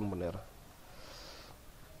புதுசாக ஓப்பன் பண்ணிடுறேன்.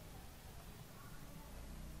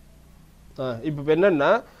 இப்போ என்னென்னா,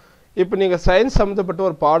 இப்போ நீங்கள் சயின்ஸ் சம்மந்தப்பட்ட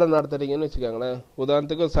ஒரு பாடம் நடத்துறீங்கன்னு வச்சுக்கோங்களேன்.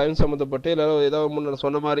 உதாரணத்துக்கு சயின்ஸ் சம்மந்தப்பட்டு இல்லை ஏதோ முன்ன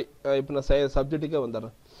சொன்ன மாதிரி இப்போ நான் சப்ஜெக்ட்டுக்கே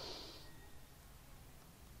வந்துடுறேன்.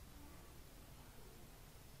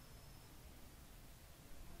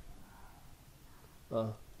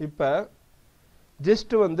 இப்போ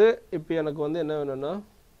ஜஸ்ட் வந்து இப்போ எனக்கு வந்து என்ன வேணும்னா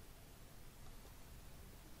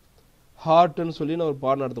ஹார்ட்னு சொல்லி நான் ஒரு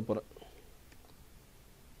பாடம் நடத்த போகிறேன்.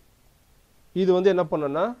 இது வந்து என்ன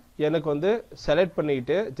பண்ணணும்னா எனக்கு வந்து செலக்ட்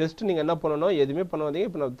பண்ணிக்கிட்டு ஜஸ்ட் நீங்கள் என்ன பண்ணணும், எதுவுமே பண்ண வந்தீங்க.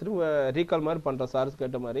 இப்போ நான் திரும்ப ரீகால் மாதிரி பண்ணுறேன், சார்ஸ்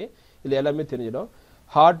கேட்ட மாதிரி. இல்லை எல்லாமே தெரிஞ்சிடும்.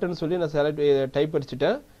 ஹார்ட்னு சொல்லி நான் டைப்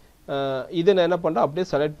அடிச்சுட்டேன். இதை நான் என்ன பண்ணுறேன், அப்படியே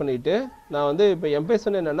செலக்ட் பண்ணிவிட்டு நான் வந்து இப்போ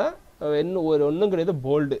எம்பேசன் என்னென்னா ஒன்றும் கிடையாது,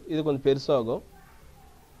 போல்டு. இது கொஞ்சம் பெருசாகும்.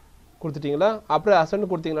 கொடுத்துட்டிங்களா? அப்புறம் அசன்ட்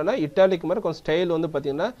கொடுத்தீங்கன்னா இட்டாலிக் மாதிரி கொஞ்சம் ஸ்டைல் வந்து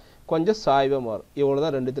பார்த்தீங்கன்னா கொஞ்சம் சாய்வாக மாறும். இவ்வளோ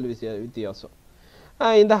தான் ரெண்டுத்தில் வித்தியாசம்.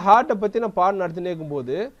 இந்த ஹார்ட்டை பற்றி நான் பாடம் நடத்தினே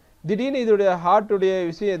இருக்கும்போது திடீர்னு இதோடைய ஹார்ட்டுடைய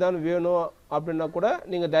விஷயம் ஏதாவது வேணும் அப்படின்னா கூட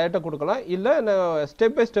நீங்கள் டைரெக்டாக கொடுக்கலாம். இல்லை நான்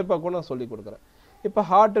ஸ்டெப் பை ஸ்டெப்பாக கூட நான் சொல்லி கொடுக்குறேன். இப்போ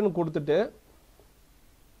ஹார்ட்டுன்னு கொடுத்துட்டு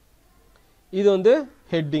இது வந்து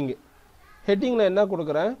ஹெட்டிங்கில் என்ன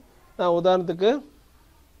கொடுக்குறேன், நான் உதாரணத்துக்கு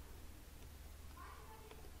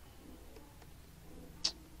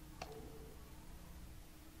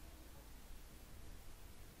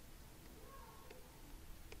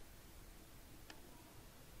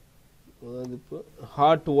இப்போ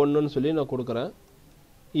ஹார்ட் 1ன்னு சொல்லி நான் கொடுக்குறேன்.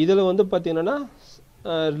 இதில் வந்து பார்த்தீங்கன்னா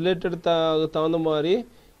ரிலேட்டட் தகுந்த மாதிரி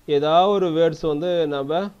ஏதாவது ஒரு வேர்ட்ஸ் வந்து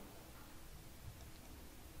நம்ம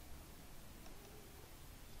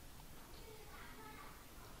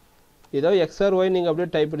ஏதாவது XRY நீங்கள்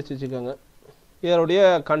அப்படியே டைப் அடிச்சு வச்சுக்கோங்க. இதனுடைய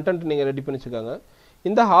கண்டென்ட் நீங்கள் ரெடி பண்ணி வச்சுக்கோங்க.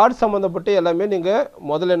 இந்த ஹார்ட் சம்மந்தப்பட்டு எல்லாமே நீங்கள்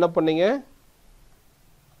முதல்ல என்ன பண்ணீங்க,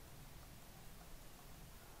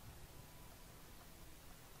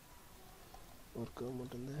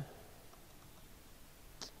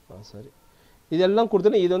 சரி இதெல்லாம்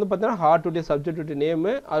கொடுத்தோன்னா இது வந்து பார்த்தீங்கன்னா ஹார்ட்டுடைய சப்ஜெக்டுடைய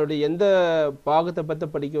நேமு அதோடைய எந்த பாகத்தை பற்றி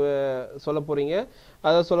படிக்க சொல்ல போகிறீங்க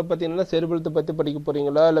அதை சொல்ல பார்த்தீங்கன்னா செரிபிரத்தை பற்றி படிக்க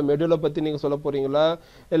போகிறீங்களா இல்லை மெடுலை பற்றி நீங்கள் சொல்ல போகிறீங்களா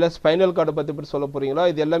இல்லை ஸ்பைனல் கார்டை பற்றி சொல்ல போகிறீங்களா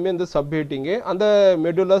இது எல்லாமே வந்து சப்ஹெட்டிங்கு அந்த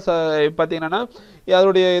மெடுலை பார்த்தீங்கன்னா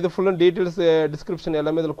அதோடைய இது ஃபுல்லாக டீட்டெயில்ஸ் டிஸ்கிரிப்ஷன்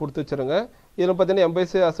எல்லாமே இதில் கொடுத்து வச்சுருங்க இதில் பார்த்தீங்கன்னா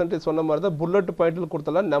எம்பைசி அசன்டேஜ் சொன்ன மாதிரி தான் புல்லட் பாயிண்டில்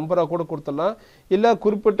கொடுத்துடலாம் நம்பராக கூட கொடுத்துடலாம் இல்லை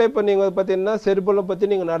குறிப்பிட்ட இப்போ நீங்கள் பார்த்தீங்கன்னா செரிபிரலை பற்றி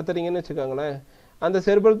நீங்கள் நடத்துகிறீங்கன்னு வச்சுக்கோங்களேன் அந்த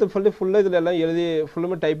செரிபிரத்தை ஃபுல்லாக இதில் எல்லாம் எழுதி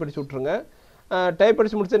ஃபுல்லுமே டைப் அடிச்சு விட்ருங்க டைப்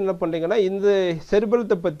அடிச்சு முடிச்சு என்ன பண்ணுறீங்கன்னா இந்த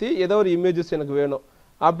செரிபிரத்தை பற்றி ஏதோ ஒரு இமேஜஸ் எனக்கு வேணும்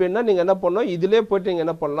அப்படின்னா நீங்கள் என்ன பண்ணணும் இதிலே போய்ட்டு நீங்கள்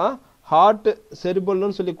என்ன பண்ணலாம் ஹார்ட்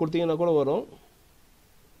செரிபிரல்னு சொல்லி கொடுத்தீங்கன்னா கூட வரும்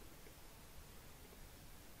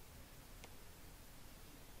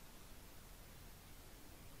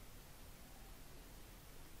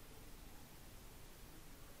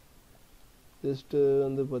ஜஸ்ட்டு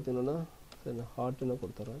வந்து பார்த்தீங்கன்னா சரி நான் ஹார்ட்டுன்னு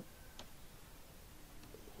கொடுத்துட்றேன்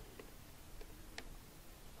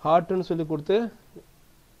ஹார்ட்னு சொல்லி கொடுத்து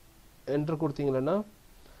என்டர் கொடுத்தீங்களன்னா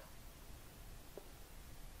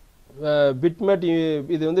பிட்மேட்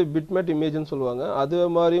இது வந்து பிட்மேட் இமேஜ்னு சொல்லுவாங்க அது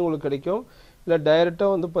மாதிரி உங்களுக்கு கிடைக்கும் இல்லை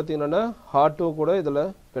டைரெக்டாக வந்து பார்த்தீங்கன்னா ஹார்ட்டும் கூட இதில்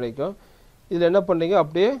கிடைக்கும் இதில் என்ன பண்ணுறீங்க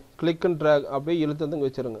அப்படியே கிளிக் அண்ட் ட்ராக் அப்படியே இழுத்து வந்து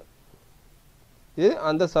வச்சுருங்க இது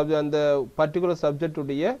அந்த பர்டிகுலர்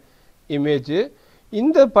சப்ஜெக்டுடைய இமேஜ்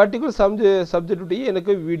இந்த பர்டிகுலர் சப்ஜெக்டுடைய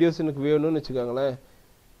எனக்கு வீடியோஸ் எனக்கு வேணும்னு வச்சுக்கோங்களேன்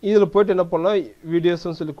இதில் போய்ட்டு என்ன பண்ணலாம்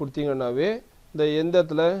வீடியோஸ்னு சொல்லி கொடுத்தீங்கன்னாவே இந்த எந்த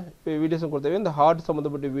இடத்துல இப்போ வீடியோஸ் கொடுத்தாவே இந்த ஹார்ட்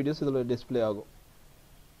சம்மந்தப்பட்ட வீடியோஸ் இதில் டிஸ்பிளே ஆகும்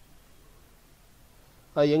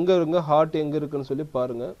அது எங்கே இருக்குங்க ஹார்ட் எங்கே இருக்குன்னு சொல்லி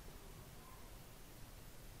பாருங்கள்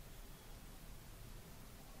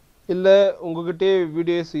இல்லை உங்ககிட்டே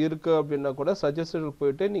வீடியோஸ் இருக்குது அப்படின்னா கூட சஜஸ்டட்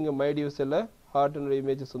போயிட்டு நீங்கள் மை டிவிஸில் ஹார்ட்னுடைய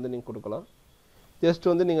இமேஜஸ் வந்து நீங்கள் கொடுக்கலாம்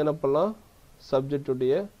ஜஸ்ட் வந்து நீங்கள் என்ன பண்ணலாம்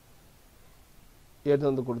சப்ஜெக்டுடைய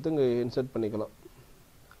எடுத்து வந்து கொடுத்து இங்கே இன்சர்ட் பண்ணிக்கலாம்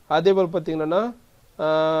அதே போல் பார்த்தீங்கன்னா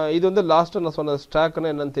இது வந்து லாஸ்ட்டாக நான் சொன்ன ஸ்டாக்னா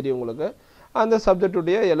என்னன்னு தெரியும் உங்களுக்கு அந்த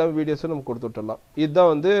சப்ஜெக்டுடைய எல்லா வீடியோஸும் நம்ம கொடுத்து விட்டுடலாம் இதுதான்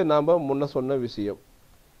வந்து நாம் முன்ன சொன்ன விஷயம்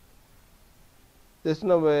ஜஸ்ட்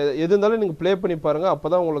நம்ம எது இருந்தாலும் நீங்கள் ப்ளே பண்ணி பாருங்கள் அப்போ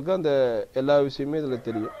தான் உங்களுக்கு அந்த எல்லா விஷயமே இதில்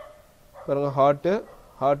தெரியும் பாருங்கள்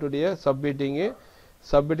ஹார்ட்டுடைய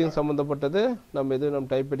சப்மிட்டிங் சம்மந்தப்பட்டது நம்ம எதுவும் நம்ம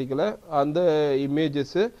டைப் அடிக்கலை அந்த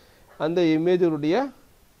இமேஜஸ்ஸு அந்த இமேஜுடைய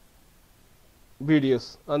வீடியோஸ்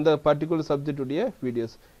அந்த பர்டிகுலர் சப்ஜெக்டுடைய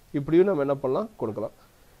வீடியோஸ் இப்படியும் நம்ம என்ன பண்ணலாம் கொடுக்கலாம்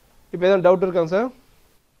இப்போ எதாவது டவுட் இருக்காங்க சார்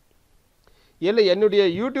இல்லை என்னுடைய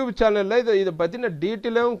யூடியூப் சேனலில் இதை பற்றி நான்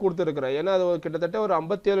டீட்டெயிலாகவும் கொடுத்துருக்குறேன் ஏன்னா அது கிட்டத்தட்ட ஒரு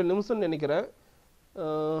 57 நிமிஷம்னு நினைக்கிறேன்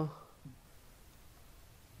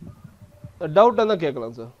டவுட்டாக தான்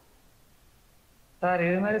கேட்கலாம் சார் சார்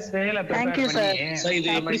இது மாதிரி ஸ்வேல சார் இது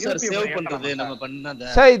எப்படி சார் சேவ் பண்றது நம்ம பண்ணத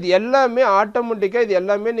சார் இது எல்லாமே ஆட்டோமேட்டிக்கா இது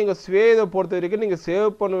எல்லாமே நீங்க ஸ்வேதை பொறுத்த வரைக்கும் நீங்க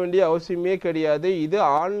சேவ் பண்ண வேண்டிய அவசியமே கிடையாது இது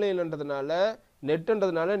ஆன்லைன்ன்றதுனால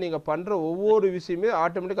நெட்ன்றதுனால நீங்க பண்ற ஒவ்வொரு விஷயமே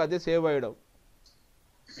ஆட்டோமேட்டிக்கா அதே சேவ் ஆயிடும்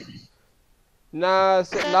நான்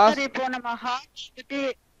லாஸ்ட் இப்போ நம்ம ஹார்ட் பத்தி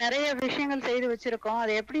நிறைய விஷயங்கள் செய்து வச்சிருக்கோம்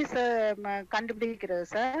அதை எப்படி கண்டுபிடிக்கிறது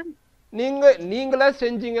சார் நீங்களா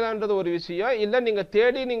செஞ்சீங்களான்றது ஒரு விஷயம் இல்ல நீங்க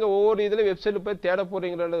தேடி நீங்க ஒவ்வொரு இதுல வெப்சைட்ல போய் தேட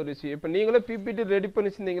போறீங்களான்றது ஒரு விஷயம் இப்ப நீங்களே பிபிடி ரெடி பண்ணி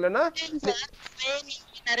செஞ்சீங்கன்னா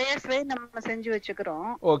நிறைய ஸ்வே நம்ம செஞ்சு வச்சுக்கிறோம்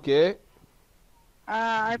ஓகே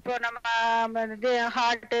இப்போ நம்ம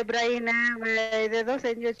ஹார்ட் பிரெயின் இது ஏதோ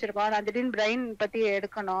செஞ்சு வச்சிருக்கோம் நான் திடீர்னு பிரெயின் பத்தி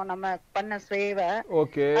எடுக்கணும் நம்ம பண்ண ஸ்வேவை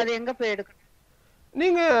ஓகே அது எங்க போய் எடுக்கணும்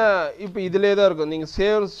நீங்க இப்ப இதுலயே தான் இருக்கும் நீங்க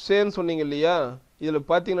சேவ்னு சொன்னீங்க இல்லையா இதுல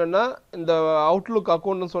பாத்தீங்கன்னா இந்த அவுட்லுக்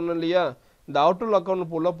அக்கௌண்ட்னு சொன்னேன் இல்லையா இந்த அவுட்லுக்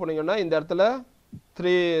அக்கௌண்ட் உள்ள போனீங்கன்னா இந்த இடத்துல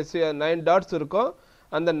 9 டாட்ஸ் இருக்கும்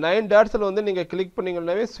அந்த 9 டாட்ஸ்ல வந்து நீங்க கிளிக்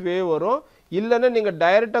பண்ணீங்கன்னாவே ஸ்வே வரும் இல்லைன்னா நீங்க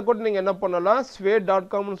டைரக்டா கூட நீங்க என்ன பண்ணலாம்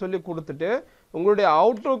sway.com சொல்லி கொடுத்துட்டு உங்களுடைய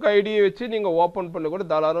அவுட்லுக் ஐடியை வச்சு நீங்க ஓபன் பண்ணி கூட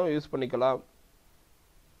தாராளமாக யூஸ் பண்ணிக்கலாம்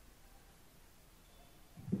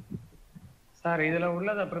சார் இதுல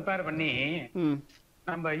உள்ளத ப்ரிப்பேர் பண்ணி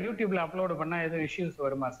நம்ம யூடியூப்ல அப்லோட் பண்ணா எதுவும் இஷ்யூஸ்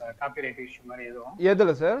வருமா சார் காப்பிரைட் இஷ்யூ மாதிரி எதுவும்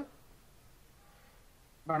எதுல சார்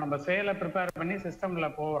இப்போ நம்ம சேல ப்ரிப்பேர் பண்ணி சிஸ்டம்ல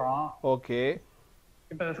போறோம் ஓகே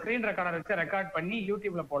இப்போ ஸ்கிரீன் ரெக்கார்டர் வச்சு ரெக்கார்ட் பண்ணி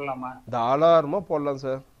யூடியூப்ல போடலாமா தாராளமா போடலாம்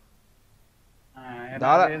சார்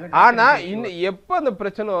ஆனா இன்னும் எப்ப அந்த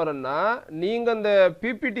பிரச்சனை வரும்னா நீங்க அந்த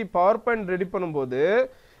பிபிடி பவர் பாயிண்ட் ரெடி பண்ணும்போது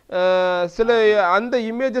சில அந்த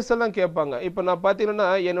இமேஜஸ் எல்லாம் கேட்பாங்க இப்போ நான் பார்த்தீங்கன்னா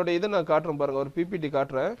என்னோட இதை நான் காட்டுறேன் பாருங்க ஒரு பிபிடி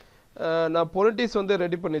காட்டுறேன் நான் பொலிட்டிக்ஸ் வந்து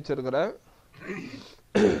ரெடி பண்ணி வச்சிருக்கிறேன்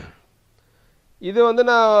இது வந்து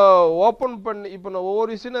நான் ஓப்பன் பண்ணி இப்போ நான் ஒவ்வொரு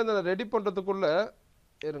விஷயம் நான் ரெடி பண்ணுறதுக்குள்ள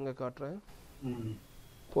இருங்க காட்டுறேன்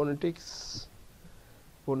பொலிட்டிக்ஸ்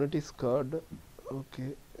கார்டு ஓகே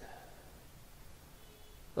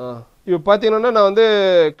இப்போ பார்த்தீங்கன்னா நான் வந்து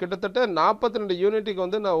கிட்டத்தட்ட 42 யூனிட்டுக்கு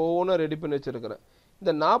வந்து நான் ஒவ்வொன்றா ரெடி பண்ணி வச்சிருக்கிறேன்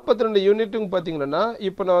இந்த 42 யூனிட்டுங்க பார்த்தீங்கன்னா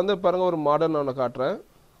இப்போ நான் வந்து பாருங்கள் ஒரு மாடல் நான் காட்டுறேன்.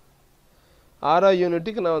 6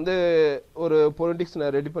 யூனிட்டுக்கு நான் வந்து ஒரு பொலிட்டிக்ஸ்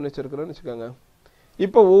நான் ரெடி பண்ணி வச்சுருக்கிறேன்னு வச்சுக்கோங்க.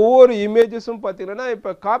 இப்போ ஒவ்வொரு இமேஜஸும் பார்த்தீங்கன்னா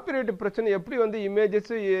இப்போ காப்பிரைட் பிரச்சனை எப்படி வந்து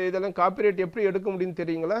இமேஜஸ் இதெல்லாம் காப்பிரைட் எப்படி எடுக்க முடியும்னு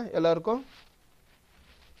தெரியுங்களா எல்லாருக்கும்?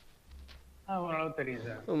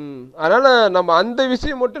 அதனால நம்ம அந்த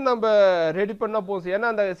விஷயம் மட்டும் நம்ம ரெடி பண்ணா போதும். ஏன்னா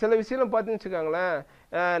அந்த சில விஷயம் பார்த்தீங்கன்னு வச்சுக்கோங்களேன்,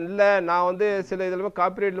 இல்லை நான் வந்து சில இதில்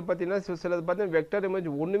காப்பிரைட்டில் பார்த்தீங்கன்னா சிலது பார்த்தீங்கன்னா வெக்டர் இமேஜ்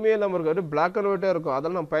ஒன்றுமே இல்லாமல் இருக்காது, பிளாக் அண்ட் ஒயிட்டாக இருக்கும்,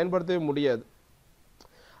 அதெல்லாம் நம்ம பயன்படுத்தவே முடியாது.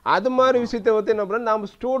 அது மாதிரி விஷயத்தை வந்து என்ன பண்ணால்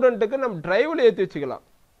நம்ம ஸ்டூடெண்ட்டுக்கு நம்ம டிரைவில் ஏற்றி வச்சுக்கலாம்.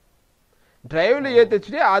 டிரைவில் ஏற்றி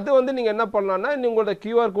வச்சுட்டு அது வந்து நீங்கள் என்ன பண்ணலான்னா உங்களோட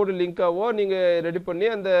கியூஆர் கோடு லிங்காவோ நீங்கள் ரெடி பண்ணி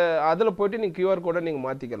அந்த அதில் போய்ட்டு நீங்கள் கியூஆர் கோடை நீங்கள்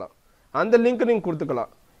மாற்றிக்கலாம். அந்த லிங்க் நீங்கள்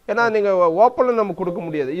கொடுத்துக்கலாம். ஏன்னா நீங்கள் ஓப்பனில் நம்ம கொடுக்க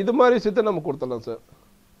முடியாது. இது மாதிரி விஷயத்தை நம்ம கொடுத்துடலாம் சார்.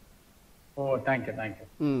 ஓ தேங்க்யூ தேங்க்யூ.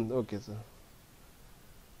 Okay sir.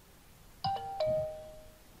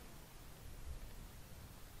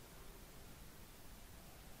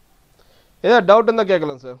 ஏதாவது டவுட் இருந்தால்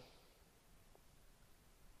கேட்கலாம் sir.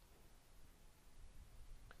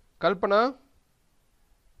 Kalpana,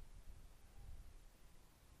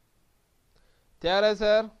 Thiyagaraj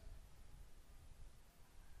sir,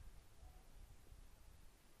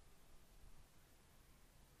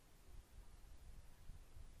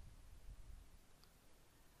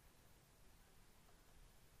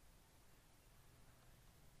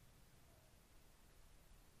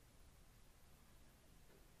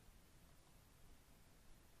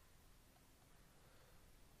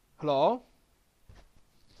 hello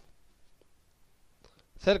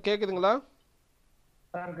sir கேக்குதுங்களா?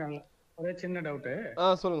 ஒரே சின்ன டவுட்டு.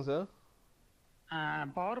 சொல்லுங்க சார்.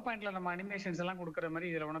 பவர் பாயிண்ட்ல நம்ம அனிமேஷன்ஸ் எல்லாம் கொடுக்குற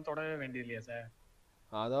மாதிரி இதுல ஒன்றும் தொடவே வேண்டியது இல்லையா சார்?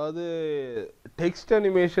 அதாவது டெக்ஸ்ட்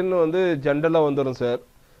அனிமேஷன் வந்து ஜென்ரலாக வந்துடும் சார்.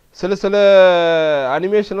 சில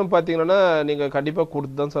அனிமேஷனும் பார்த்தீங்கன்னா நீங்கள் கண்டிப்பாக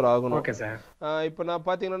கொடுத்து தான் சார் ஆகணும். Okay sir. இப்போ நான்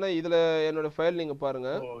பார்த்தீங்கன்னா இதில் என்னோட ஃபைல் நீங்கள்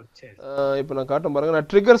பாருங்கள். இப்போ நான் காட்ட பாருங்கள். நான்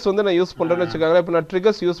ட்ரிகர்ஸ் வந்து நான் யூஸ் பண்ணுறேன்னு வச்சுக்காங்களேன். இப்போ நான்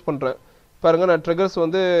ட்ரிகர்ஸ் யூஸ் பண்ணுறேன் பாருங்கள். நான் ட்ரிகர்ஸ்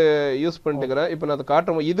வந்து யூஸ் பண்ணிட்டுக்கிறேன். இப்போ நான் அதை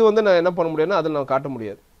காட்ட இது வந்து நான் என்ன பண்ண முடியாதுன்னா அதில் நான் காட்ட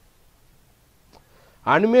முடியாது.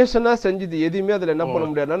 அனிமேஷனாக செஞ்சது எதுவுமே அதில் என்ன பண்ண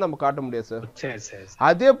முடியாதுன்னா நம்ம காட்ட முடியாது சார்.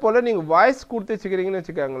 அதே போல் நீங்கள் வாய்ஸ் கொடுத்து வச்சுக்கிறீங்கன்னு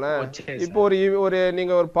வச்சுக்காங்களேன். இப்போ ஒரு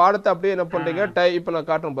நீங்கள் ஒரு பாடத்தை அப்படியே என்ன பண்ணுறீங்க இப்போ நான்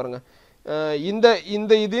காட்டுறேன் பாருங்கள்.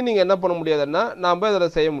 இந்த இதையும் நீங்கள் என்ன பண்ண முடியாதுன்னா நாம்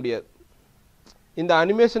அதில் செய்ய முடியாது. இந்த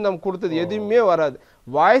அனிமேஷன் நம்ம கொடுத்தது எதுவுமே வராது.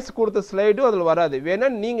 வாய்ஸ் கொடுத்த ஸ்லைடும் அதில் வராது. வேணா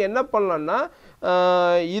நீங்கள் என்ன பண்ணலான்னா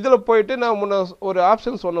இதில் போயிட்டு நான் முன்ன ஒரு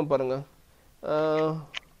ஆப்ஷன் சொன்னேன் பாருங்கள்.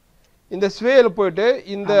 இந்த ஸ்வேல போயிட்டு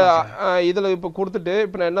இந்த இதில் இப்போ கொடுத்துட்டு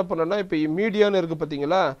இப்போ நான் என்ன பண்ணேன்னா இப்போ மீடியான்னு இருக்குது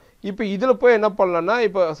பார்த்தீங்களா? இப்போ இதில் போய் என்ன பண்ணலான்னா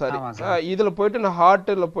இப்போ சாரி இதில் போயிட்டு நான்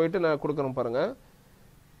ஹார்ட்டில் போயிட்டு நான் கொடுக்குறேன் பாருங்கள்.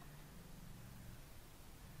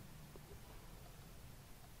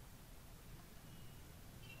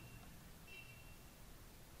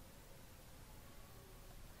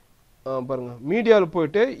 பாருங்கள் மீடியாவில்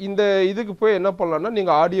போயிட்டு இந்த இதுக்கு போய் என்ன பண்ணலான்னா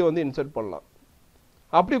நீங்கள் ஆடியோ வந்து இன்சர்ட் பண்ணலாம்.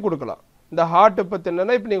 அப்படி கொடுக்கலாம். இந்த ஹார்ட்டை பற்றி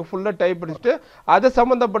என்னென்னா இப்போ நீங்கள் ஃபுல்லாக டைப் அடிச்சுட்டு அதை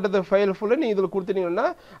சம்மந்தப்பட்டது ஃபைல் ஃபுல்லாக நீங்கள் இதில் கொடுத்துட்டீங்கன்னா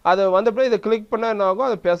அதை வந்தப்போ இதை கிளிக் பண்ணால் என்ன ஆகும்,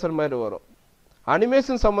 அதை பேசுகிற மாதிரி வரும்.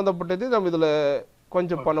 அனிமேஷன் சம்மந்தப்பட்டது நம்ம இதில்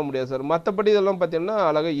கொஞ்சம் பண்ண முடியாது சார். மற்றபடி இதெல்லாம் பார்த்தீங்கன்னா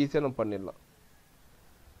அழகாக ஈஸியாக நம்ம பண்ணிடலாம்.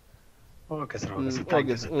 Okay sir.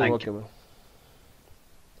 Okay sir. Okay ma'am.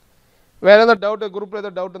 வேறு எதாவது டவுட்டு குரூப்பில்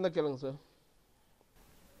ஏதாவது டவுட் இருந்தால் கேளுங்க சார்.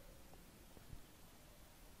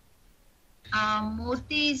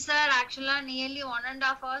 மூர்த்தி சார் ஆக்சுவலா நியர்லி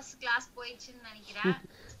 1.5 hours கிளாஸ் போயிடுச்சுன்னு நினைக்கிறேன்.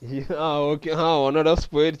 ஓகே 1.5 hours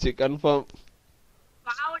போயிடுச்சு கன்ஃபார்ம்.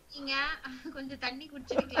 பாவட்டீங்க, கொஞ்சம் தண்ணி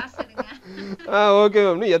குடிச்சிட்டு கிளாஸ் எடுங்க. Okay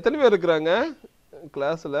ma'am. நீ எத்தனை பேர் இருக்காங்க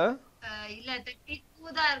கிளாஸ்ல? இல்ல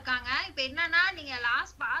 32 தான் இருக்காங்க. இப்போ என்னன்னா நீங்க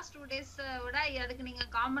பாஸ்ட் 2 days விட அதுக்கு நீங்க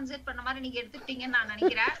காம்பன்சேட் பண்ண மாதிரி நீங்க எடுத்துட்டீங்கன்னு நான்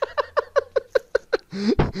நினைக்கிறேன்.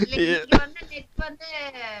 நீங்க வந்து நெட் வந்து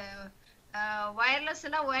வயர்லெஸ்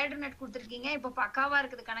எல்லாம் வயர்டு நெட் கொடுத்திருக்கீங்க. இப்போ பக்காவா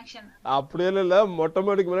இருக்குது கனெக்ஷன். அப்படியே இல்ல மொட்டை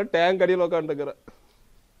மாடிக்கு மேல டேங்க் அடியில உட்கார்ந்துக்கிறேன்.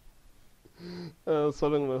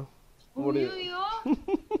 சொல்லுங்க மேம். ஐயோ.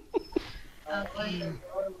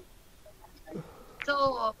 சோ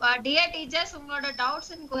டியர் டீச்சர்ஸ், உங்களோட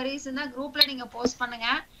டவுட்ஸ் அண்ட் queries இருந்தா குரூப்ல நீங்க போஸ்ட் பண்ணுங்க.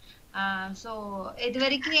 சோ இது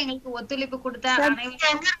வரைக்கும் எங்களுக்கு ஒத்துழைப்பு கொடுத்த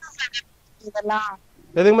அனைவருக்கும் இதெல்லாம்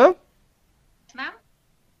எதுங்க மேம்? மேம்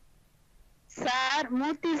சார்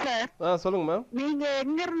மூர்த்தி சார். சொல்லுங்க மேம். நீங்க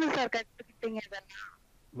எங்க இருந்து சார் கத்துக்கிட்டீங்க இதெல்லாம்?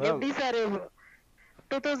 எப்படி சார்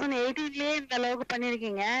 2018லயே இந்த அளவுக்கு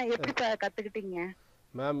பண்ணிருக்கீங்க? எப்படி கத்துக்கிட்டீங்க?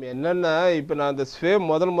 மேம் என்னன்னா இப்போ நான் இந்த ஸ்வே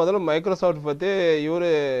முதல்ல மைக்ரோசாஃப்ட் பற்றி இவர்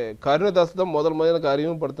கருணதாஸ் தான் முதல்ல எனக்கு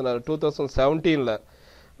அறிமுகப்படுத்தினார் 2017ல்.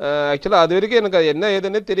 ஆக்சுவலாக அது வரைக்கும் எனக்கு அது என்ன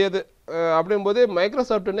ஏதுன்னே தெரியாது. அப்படிங்கும்போது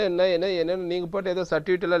மைக்ரோசாஃப்ட்னா என்னன்னு நீங்கள் போட்டு ஏதோ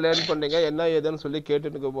சர்டிஃபிகேட்லாம் லேர்ன் பண்ணீங்க என்ன ஏதுன்னு சொல்லி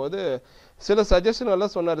கேட்டுட்டு இருக்கும்போது சில சஜஷன்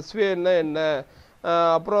எல்லாம் சொன்னார். ஸ்வே என்ன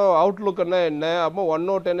அப்புறம் அவுட்லுக்குன்னா என்ன, அப்புறம் ஒன்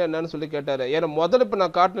நோட்னா என்னன்னு சொல்லி கேட்டார். ஏன்னா முதல்ல இப்போ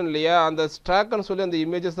நான் காட்டினேன் இல்லையா, அந்த ஸ்ட்ராக்னு சொல்லி அந்த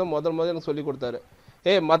இமேஜஸ் தான் முதல்ல எனக்கு சொல்லி கொடுத்தாரு.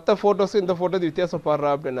 மற்ற ஃபோட்டோஸு இந்த ஃபோட்டோஸ் வித்தியாசம்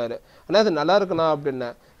பாடுறா அப்படின்னாரு. ஆனால் அது நல்லா இருக்குண்ணா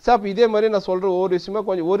அப்படின்னேன். சார் அப்போ இதே மாதிரி நான் சொல்கிற ஒவ்வொரு விஷயமா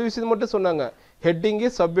கொஞ்சம் ஒரு விஷயம் மட்டும் சொன்னாங்க, ஹெட்டிங்கு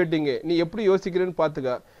சப் ஹெட்டிங்கு நீ எப்படி யோசிக்கிறேன்னு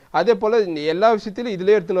பார்த்துக்க. அதே போல் எல்லா விஷயத்திலும்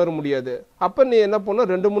இதிலே எடுத்துன்னு வர முடியாது. அப்போ நீ என்ன பண்ணணும்,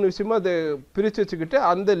 2-3 விஷயமா அதை பிரித்து வச்சுக்கிட்டு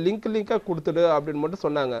அந்த லிங்காக கொடுத்துடு அப்படின்னு மட்டும்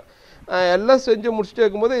சொன்னாங்க. எல்லாம் செஞ்சு முடிச்சுட்டு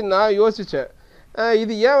இருக்கும்போது நான் யோசித்தேன்,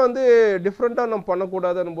 இது ஏன் வந்து டிஃப்ரெண்ட்டாக நம்ம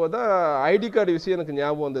பண்ணக்கூடாதுன்னு போது தான் ஐடி கார்டு விஷயம் எனக்கு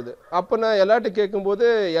ஞாபகம் வந்தது. அப்போ நான் எல்லார்ட்டும் கேட்கும்போது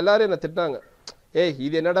எல்லோரும் என்னை திட்டாங்க,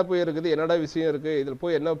 இது என்னடா போய் இருக்குது, என்னடா விஷயம் இருக்குது, இதில்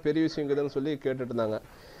போய் என்ன பெரிய விஷயம் இருக்குதுன்னு சொல்லி கேட்டுட்டு இருந்தாங்க.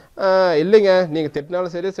 இல்லைங்க, நீங்கள்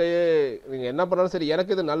திட்டினாலும் சரி நீங்கள் என்ன பண்ணாலும் சரி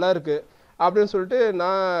எனக்கு இது நல்லா இருக்குது அப்படின்னு சொல்லிட்டு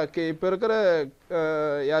நான் இப்போ இருக்கிற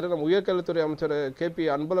யார் நம்ம உயர்கல்வித்துறை அமைச்சர் கேபி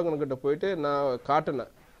அன்பழகன்கிட்ட போயிட்டு நான்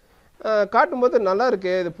காட்டினேன். காட்டும்போது நல்லா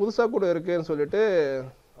இருக்கு, இது புதுசாக கூட இருக்குன்னு சொல்லிட்டு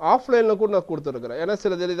ஆஃப்லைனில் கூட நான் கொடுத்துருக்குறேன். ஏன்னா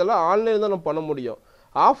சில இதெல்லாம் ஆன்லைனில் தான் நம்ம பண்ண முடியும்.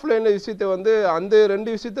 ஆஃப்லைனில் விஷயத்தை வந்து அந்த 2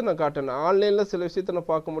 விஷயத்தை நான் காட்டினேன். ஆன்லைனில் சில விஷயத்தை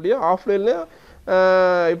நான் பார்க்க முடியும், ஆஃப்லைன்லேயும்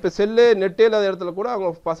இப்போ செல்லு நெட்டே இல்லாத இடத்துல கூட அவங்க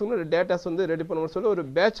பசங்களோட டேட்டாஸ் வந்து ரெடி பண்ணணும்னு சொல்லி ஒரு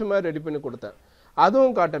பேட்ச் மாதிரி ரெடி பண்ணி கொடுத்தேன்.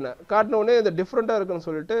 அதுவும் காட்டின உடனே இது டிஃப்ரெண்ட்டாக இருக்குன்னு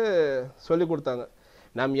சொல்லிட்டு சொல்லி கொடுத்தாங்க.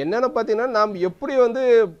 நம்ம என்னென்ன பார்த்தீங்கன்னா நாம் எப்படி வந்து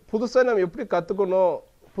புதுசாக நம்ம எப்படி கற்றுக்கணும்,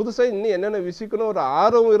 புதுசாக இன்னும் என்னென்ன விஷயக்கணும் ஒரு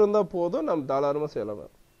ஆர்வம் இருந்தால் போதும், நம்ம தாராளமாக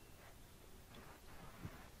செய்யலாம்.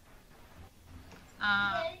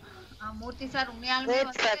 மூர்த்தி சார் உண்மையாலுமே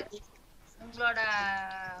உங்களோட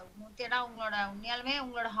உண்மையாலுமே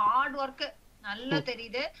உங்களோட ஹார்ட் ஒர்க் நல்லா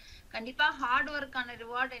தெரியுது. கண்டிப்பா ஹார்ட் ஒர்க்கான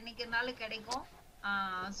ரிவார்ட் என்னைக்கு இருந்தாலும் கிடைக்கும்.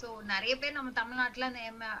 சோ நிறைய பேர் நம்ம தமிழ்நாட்டுல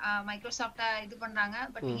இந்த மைக்ரோசாஃப்ட இது பண்றாங்க.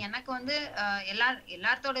 பட் எனக்கு வந்து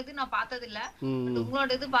எல்லாத்தோட இது நான் பார்த்தது இல்ல. பட்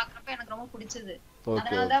உங்களோட இது பாக்குறப்ப எனக்கு ரொம்ப பிடிச்சது.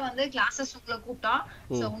 அதனாலதான் வந்து கிளாஸஸ் உங்களை கூப்பிட்டோம்.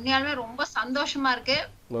 சோ உண்மையாலுமே ரொம்ப சந்தோஷமா இருக்கு.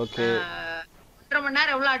 1.5 மணி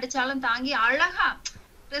நேரம் எவ்வளவு அடிச்சாலும் தாங்கி அழகா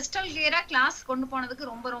கிறிஸ்டல் கிளியரா கிளாஸ் கொண்டு போனதுக்கு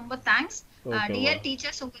ரொம்ப ரொம்ப தேங்க்ஸ். டியர்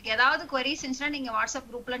டீச்சர்ஸ், உங்களுக்கு ஏதாவது queries இருந்துச்சுன்னா நீங்க வாட்ஸ்அப்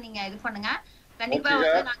குரூப்ல நீங்க இது பண்ணுங்க. கண்டிப்பா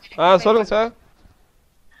வந்து நாங்க சொல்லுங்க சார்.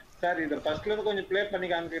 சார் இத ஃபர்ஸ்ட்ல இருந்து கொஞ்சம் ப்ளே பண்ணி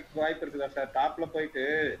காமிக்க வாய்ப்பு இருக்குதா சார்? டாப்ல போயிட்டு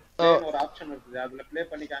ஒரு ஆப்ஷன் இருக்குது, அதுல ப்ளே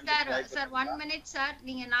பண்ணி காமிக்க வாய்ப்பு இருக்கு சார். 1 minute sir.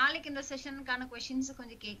 நீங்க நாளைக்கு இந்த செஷனுக்கான क्वेश्चंस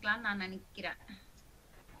கொஞ்சம் கேட்கலாம் நான் நினைக்கிறேன்.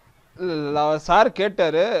 இல்ல சார்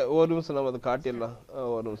கேட்டாரு, ஒரு நிமிஷம் நம்ம அதை காட்டிடலாம்.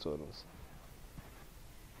 ஒரு நிமிஷம்.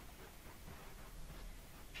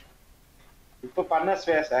 இப்ப பண்ண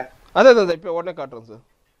ஸ்வே சார். அத இப்ப உடனே காட்டுறேன் சார்.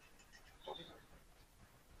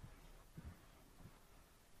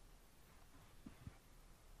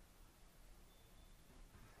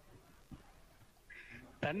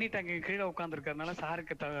 தண்ணி டேங்க் கீழே உட்கார்ந்து இருக்கறனால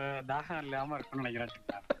சாருக்கு தாகம் இல்லாம இருக்கும்னு நினைக்கிறேன்.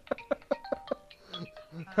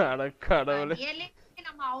 அட கடவுளே,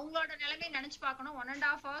 நம்ம அவங்களோட நிலைமை நினைச்சு பார்க்கணும்.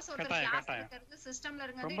 1.5 hours ஒரு கிளாஸ் எடுக்கிறது சிஸ்டம்ல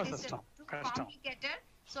இருக்கிறது is two complicated.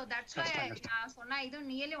 So that's why நான் சொன்னா இது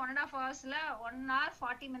nearly 1.5 hoursல 1 hour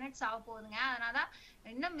 40 minutes ஆக போகுதுங்க. அதனால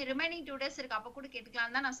இன்னும் ரிமைனிங் 2 days இருக்கு, அப்ப கூட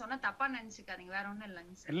கேட்கலாம் தான் நான் சொன்ன. தப்பா நினைச்சுக்காதீங்க, வேற ஒண்ணும்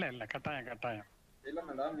இல்லைங்க சார். இல்ல கட்டாயம் இல்ல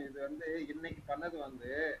மேடம், இது வந்து இன்னைக்கு பண்ணது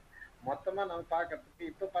வந்து மொத்தமா நம்ம பாக்கிறதுக்கு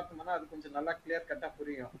இப்ப பார்த்தோம்னா அது கொஞ்சம் நல்லா கிளியர் கட்டா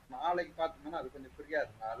புரியும். நாளைக்கு பார்த்தோம்னா அது கொஞ்சம்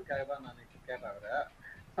புரியாது. அதுக்காக தான் நான்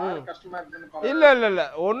கேட்டேன். கஷ்டமா இருக்குன்னு இல்ல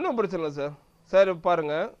ஒன்றும் பிரச்சனை இல்லை சார். சார்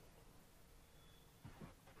பாருங்க,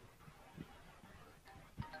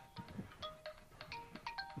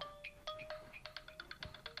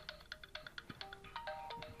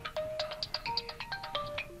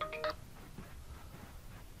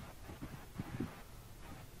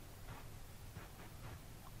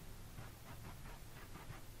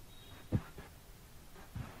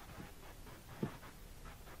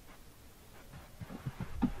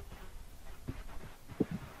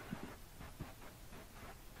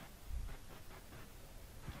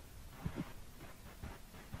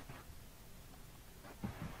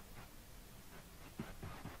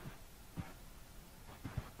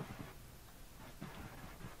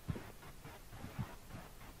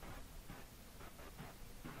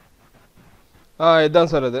 இதுதான்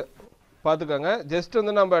சார். அது பார்த்துக்கோங்க. ஜஸ்ட்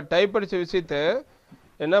வந்து நம்ம டைப் அடித்த விஷயத்த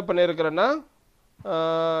என்ன பண்ணியிருக்கிறேன்னா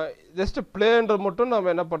ஜஸ்ட் பிளேன்ற மட்டும் நம்ம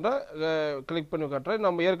என்ன பண்ணுறோம் கிளிக் பண்ணி காட்டுறேன்.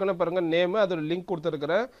 நம்ம ஏற்கனவே பாருங்கள் நேமு, அதோட லிங்க்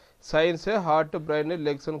கொடுத்துருக்குறேன். சயின்ஸு, ஹார்ட்டு, பிரெயின்,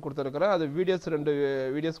 லெக்ஸ்ன்னு கொடுத்துருக்குறேன். அது வீடியோஸ் 2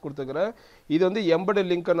 வீடியோஸ் கொடுத்துருக்குறேன். இது வந்து எம்பெட்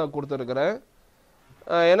லிங்க்கை நான் கொடுத்துருக்குறேன்.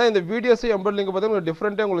 ஏன்னா இந்த வீடியோஸு எம்பெட் லிங்க் பார்த்தீங்கன்னா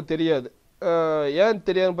டிஃப்ரெண்ட்டே உங்களுக்கு தெரியாது. ஏன்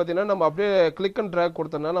தெரியாதுன்னு பார்த்தீங்கன்னா நம்ம அப்படியே கிளிக் அண்ட் ட்ராக்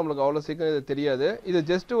கொடுத்தோம்னா நம்மளுக்கு அவ்வளோ சீக்கிரம் இது தெரியாது. இது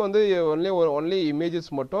ஜஸ்ட்டு வந்து ஒன்லி இமேஜஸ்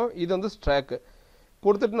மட்டும். இது வந்து ஸ்ட்ராக்கு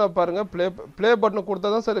கொடுத்துட்டு நான் பாருங்கள் ப்ளே பட்டனை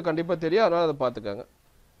கொடுத்தா தான் சார் கண்டிப்பாக தெரியும். அதனால் அதை பார்த்துக்கோங்க.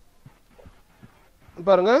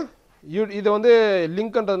 பாருங்கள் இது வந்து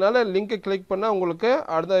லிங்க்ன்றதுனால லிங்கை கிளிக் பண்ணால் உங்களுக்கு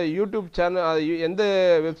அடுத்த யூடியூப் சேனல் எந்த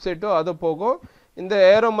வெப்சைட்டோ அது போகும். இந்த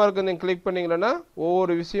ஏரோ மார்க்கை நீங்கள் கிளிக் பண்ணிங்கன்னா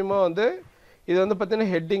ஒவ்வொரு விஷயமா வந்து இது வந்து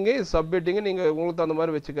பார்த்தீங்கன்னா ஹெட்டிங்கு, சப்ஹெட்டிங்கு நீங்கள் உங்களுக்கு தகுந்த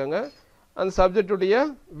மாதிரி வச்சுக்கோங்க. அந்த சப்ஜெக்டுடைய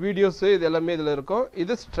வீடியோஸு இது எல்லாமே இதில் இருக்கும்.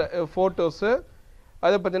 இது ஃபோட்டோஸு,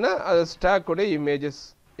 அதை பார்த்தீங்கன்னா அது ஸ்டாக்குடைய இமேஜஸ்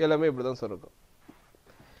எல்லாமே இப்படி தான் சார் இருக்கும்.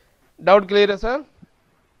 டவுட் கிளியரா சார்?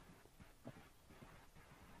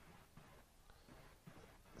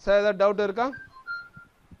 சார் ஏதாவது டவுட் இருக்கா?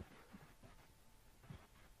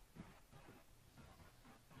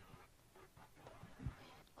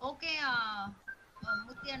 ஓகே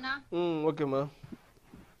மூர்த்தி அண்ணா. ஓகேம்மா.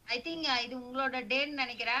 ஐ திங்க் இது உங்களோட டேன்னு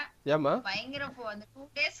நினைக்கிறேன். ஏமா பயங்கர அந்த 2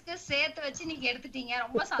 டேஸ்க்கு சேர்த்து வச்சு நீங்க எடுத்துட்டீங்க.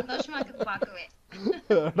 ரொம்ப சந்தோஷமா இருக்கு பார்க்கவே.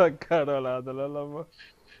 அட கடவுளே, அதெல்லாம்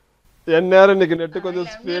என் நேரம் இன்னைக்கு நெட்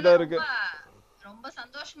கொஞ்சம் ஸ்பீடா இருக்கு. ரொம்ப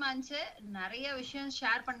சந்தோஷமா இருந்துச்சு. நிறைய விஷயம்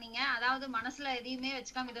ஷேர் பண்ணீங்க. அதாவது மனசுல எதையுமே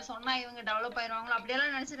வச்சுக்காம இதை சொன்னா இவங்க டெவலப் ஆயிருவாங்களோ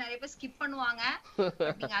அப்படியெல்லாம் நினைச்சு நிறைய பேர் ஸ்கிப் பண்ணுவாங்க.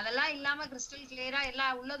 நீங்க அதெல்லாம் இல்லாம கிறிஸ்டல் கிளியரா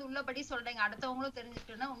எல்லாம் உள்ளது உள்ளபடி சொல்றீங்க. அடுத்தவங்களும்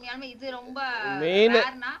தெரிஞ்சுக்கிட்டோம்னா உண்மையாலுமே இது ரொம்ப மெயின்.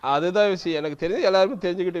 அதுதான் விஷயம். எனக்கு தெரிஞ்சு எல்லாருமே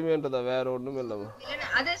தெரிஞ்சுக்கிட்டுமேன்றதா, வேற ஒண்ணுமே இல்லமா.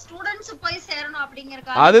 அது ஸ்டூடண்ட்ஸ் போய் சேரணும்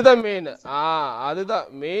அப்படிங்கறதுக்காக அதுதான் மெயின். அதுதான்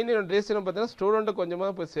மெயின் ரீசன். பார்த்தீங்கன்னா ஸ்டூடெண்ட்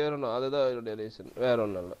கொஞ்சமா போய் சேரணும். அதுதான் என்னோட ரீசன், வேற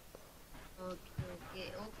ஒண்ணும் இல்ல.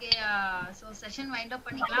 சோ செஷன் வைண்ட் அப்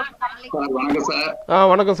பண்ணிக்கலாம். வணக்கம் சார்.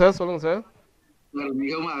 வணக்கம் சார், சொல்லுங்க சார். சார்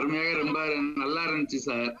மிகவும் அருமையாக ரொம்ப நல்லா இருந்துச்சு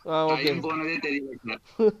சார். டைம் போனதே தெரியல சார்.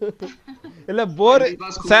 இல்ல போர்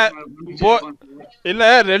சார், இல்ல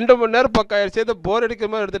 2 மணி நேரம் பக்கம் ஆயிடுச்சு. போர்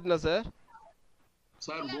அடிக்கிற மாதிரி எடுத்துட்டேன் சார்.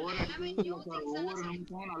 சார் போர் அடிக்கல சார். ஒவ்வொரு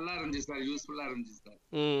நிமிஷமும் நல்லா இருந்துச்சு சார். யூஸ்ஃபுல்லா இருந்துச்சு சார்.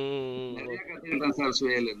 நிறைய கத்துக்கிட்டேன் சார்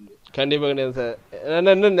சுவையில இருந்து. கண்டிப்பா கிடையாது சார்.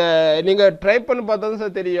 நீங்க ட்ரை பண்ணி பார்த்தா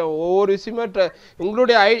சார் தெரியும் ஒவ்வொரு விஷயமா.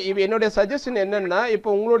 உங்களுடைய என்னுடைய சஜஷன் என்னன்னா, இப்போ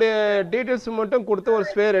உங்களுடைய டீட்டெயில்ஸ் மட்டும் கொடுத்து ஒரு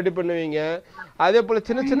ஸ்வே ரெடி பண்ணுவீங்க. அதே போல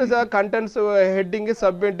சின்ன சின்ன சார் கண்டென்ட்ஸ், ஹெட்டிங்கு,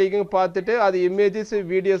 சப்ஹெட்டிங்கு பார்த்துட்டு அது இமேஜஸ்,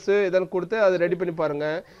 வீடியோஸ் இதெல்லாம் கொடுத்து அதை ரெடி பண்ணி பாருங்க.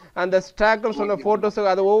 அந்த ஸ்டாக்னு சொன்ன ஃபோட்டோஸ்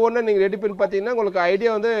அதை ஒவ்வொன்றும் நீங்கள் ரெடி பண்ணி பார்த்தீங்கன்னா உங்களுக்கு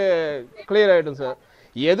ஐடியா வந்து கிளியர் ஆகிடும் சார்.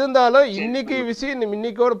 எது இருந்தாலும் இன்னைக்கு விஷயம்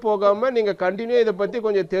இன்னைக்கோடு போகாமல் நீங்கள் கண்டினியூ இதை பற்றி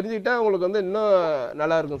கொஞ்சம் தெரிஞ்சுக்கிட்டா உங்களுக்கு வந்து இன்னும்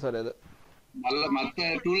நல்லா இருக்கும் சார். இது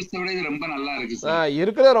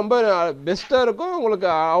இருக்கிறது ரொம்ப பெஸ்ட்டாக இருக்கும். உங்களுக்கு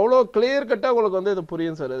அவ்வளோ கிளியர் கட்டாக உங்களுக்கு வந்து இது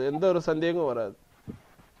புரியும் சார். இது எந்த ஒரு சந்தேகமும் வராது.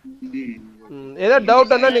 ஏதாவது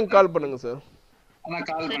டவுட்னா நீங்கள் கால் பண்ணுங்க சார்.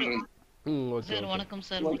 வணக்கம்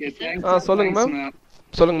சார். சொல்லுங்க மேம்.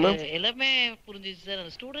 சொல்லுங்க மேம். எல்லாமே புரிஞ்சிச்சு சார்.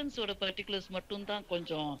 அந்த ஸ்டூடண்ட்ஸோட பர்టిక్యులர்ஸ் மட்டும் தான்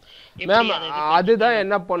கொஞ்சம் மேம். அதுதான்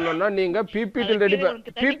என்ன பண்ணனும்னா நீங்க பிபிடி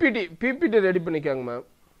ரெடி பண்ணிக்கங்க மேம்.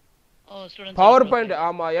 Power point.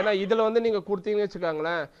 ஆமா, ஏன்னா இதுல வந்து நீங்க கொடுத்தீங்கன்னு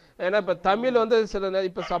வச்சுக்காங்களேன். ஏன்னா இப்ப தமிழ் வந்து சில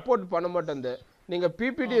இப்ப சப்போர்ட் பண்ண மாட்டேங்குது. நீங்க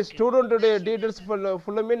பிபிடி ஸ்டூடெண்டோட டீடைல்ஸ்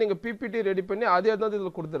ஃபுல்லுமே நீங்க பிபிடி ரெடி பண்ணி அதே தான்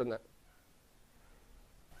இதுல கொடுத்துருங்க.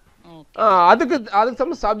 அதுக்கு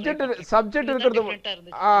சப்ஜெக்ட் இருக்கிறது.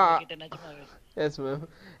 Yes ma'am.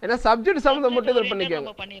 ஏன்னா சப்ஜெக்ட் சம்மந்தம் மட்டும் இதில்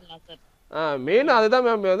பண்ணிக்கோங்க. மெயின் அதுதான்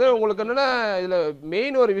மேம். அது உங்களுக்கு என்னன்னா இதில்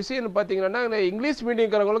மெயின் ஒரு விஷயம் பார்த்தீங்கன்னா இங்கிலீஷ்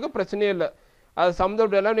மீடியம்ங்கிறவங்களுக்கு பிரச்சனையே இல்லை. அது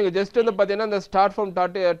சம்மந்தப்பட்ட எல்லாம் நீங்கள் ஜஸ்ட் வந்து பார்த்தீங்கன்னா இந்த ஸ்டார்ட் ஃப்ரம்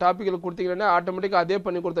டாப்பிக்கில் கொடுத்தீங்கன்னா ஆட்டோமேட்டிக்காக அதே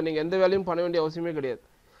பண்ணி கொடுத்தா நீங்கள் எந்த வேலையும் பண்ண வேண்டிய அவசியமே கிடையாது.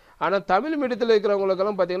 ஆனால் தமிழ் மீடியத்தில்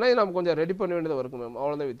இருக்கிறவங்களுக்கெல்லாம் பார்த்தீங்கன்னா நம்ம கொஞ்சம் ரெடி பண்ண வேண்டியதாக இருக்கும் மேம்.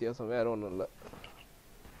 அவ்வளோதான் வித்தியாசம், வேறு ஒன்றும் இல்லை.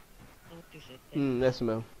 Yes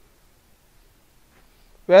ma'am.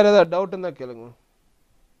 வேறு ஏதாவது டவுட் தான் கேளுங்க மேம்.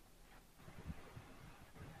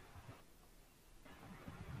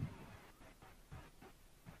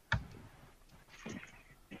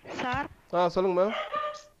 சார் சொல்லுங்க மேம்.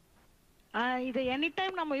 இது எனி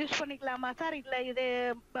டைம் நம்ம யூஸ் பண்ணிக்கலாமா சார்? இல்ல இது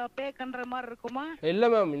பே பண்ற மாதிரி இருக்குமா? இல்ல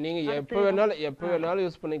மேம், நீங்க எப்ப வேணாலும்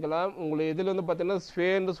யூஸ் பண்ணிக்கலாம். உங்களுக்கு இதுல வந்து பாத்தீங்கன்னா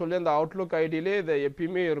ஸ்வேன்னு சொல்லி அந்த அவுட்லுக் ஐடியிலே இது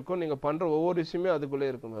எப்பயுமே இருக்கும். நீங்க பண்ற ஒவ்வொரு விஷயமே அதுக்குள்ளே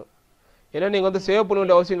இருக்கும் மேம். ஏன்னா நீங்க வந்து சேவ் பண்ண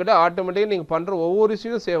வேண்டிய அவசியம் கிடையாது. ஆட்டோமேட்டிக்கா நீங்க பண்ற ஒவ்வொரு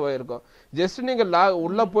விஷயமும் சேவ் ஆயிருக்கும். ஜஸ்ட் நீங்க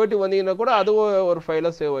உள்ள போயிட்டு வந்தீங்கன்னா கூட அது ஒரு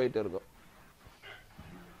ஃபைலா சேவ் ஆயிட்டு இருக்கும்.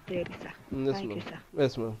 சரி sir. Yes ma'am.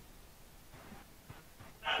 Yes ma'am.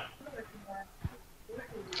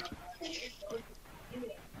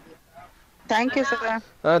 Thank you sir.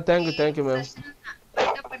 Thank you ma'am.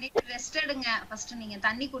 பண்ணிட்டு ரெஸ்ட் எடுங்க. ஃபர்ஸ்ட் நீங்க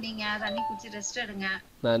தண்ணி குடிங்க. தண்ணி குடிச்சு ரெஸ்ட் எடுங்க.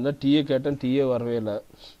 நான் என்ன டீ கேட்டேன், டீயே வரவே இல்ல.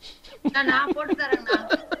 நான் போட்டு தரேன்டா.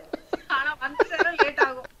 ஆனா வந்து சேர லேட்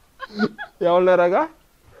ஆகும். எவ்வளவு நேரம் ஆகும்?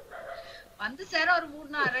 வந்து சேர ஒரு 2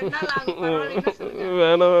 நாள் ஆகும். பரவாயில்லை.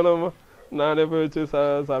 வேணாம் நானே போய் வச்சு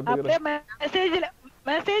சாப்பிட்டுக்கிறேன். அப்படியே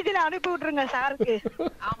மெசேஜ்ல அனுப்பி விட்டுருங்க சாருக்கு.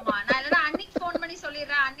 ஆமா, நான் இல்லனா அன்னிக்கு ஃபோன் பண்ணி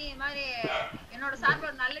சொல்லிடுறேன். அண்ணி இந்த மாதிரி என்னோட சார்பா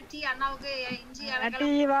ஒரு நல்ல டீ அண்ணாவுக்கு இஞ்சி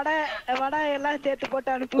டீ வடை எல்லாம் சேர்த்து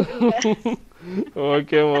போட்டு அனுப்பி விட்டுருங்க.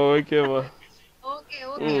 ஓகேமா. ஓகே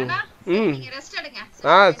அண்ணா, நீங்க ரெஸ்ட் எடுங்க.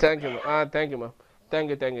 thank you. Thank you ma'am. Thank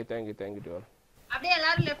you. அப்படியே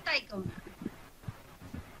எல்லாரும் லெஃப்ட் ஆயிக்கோங்க.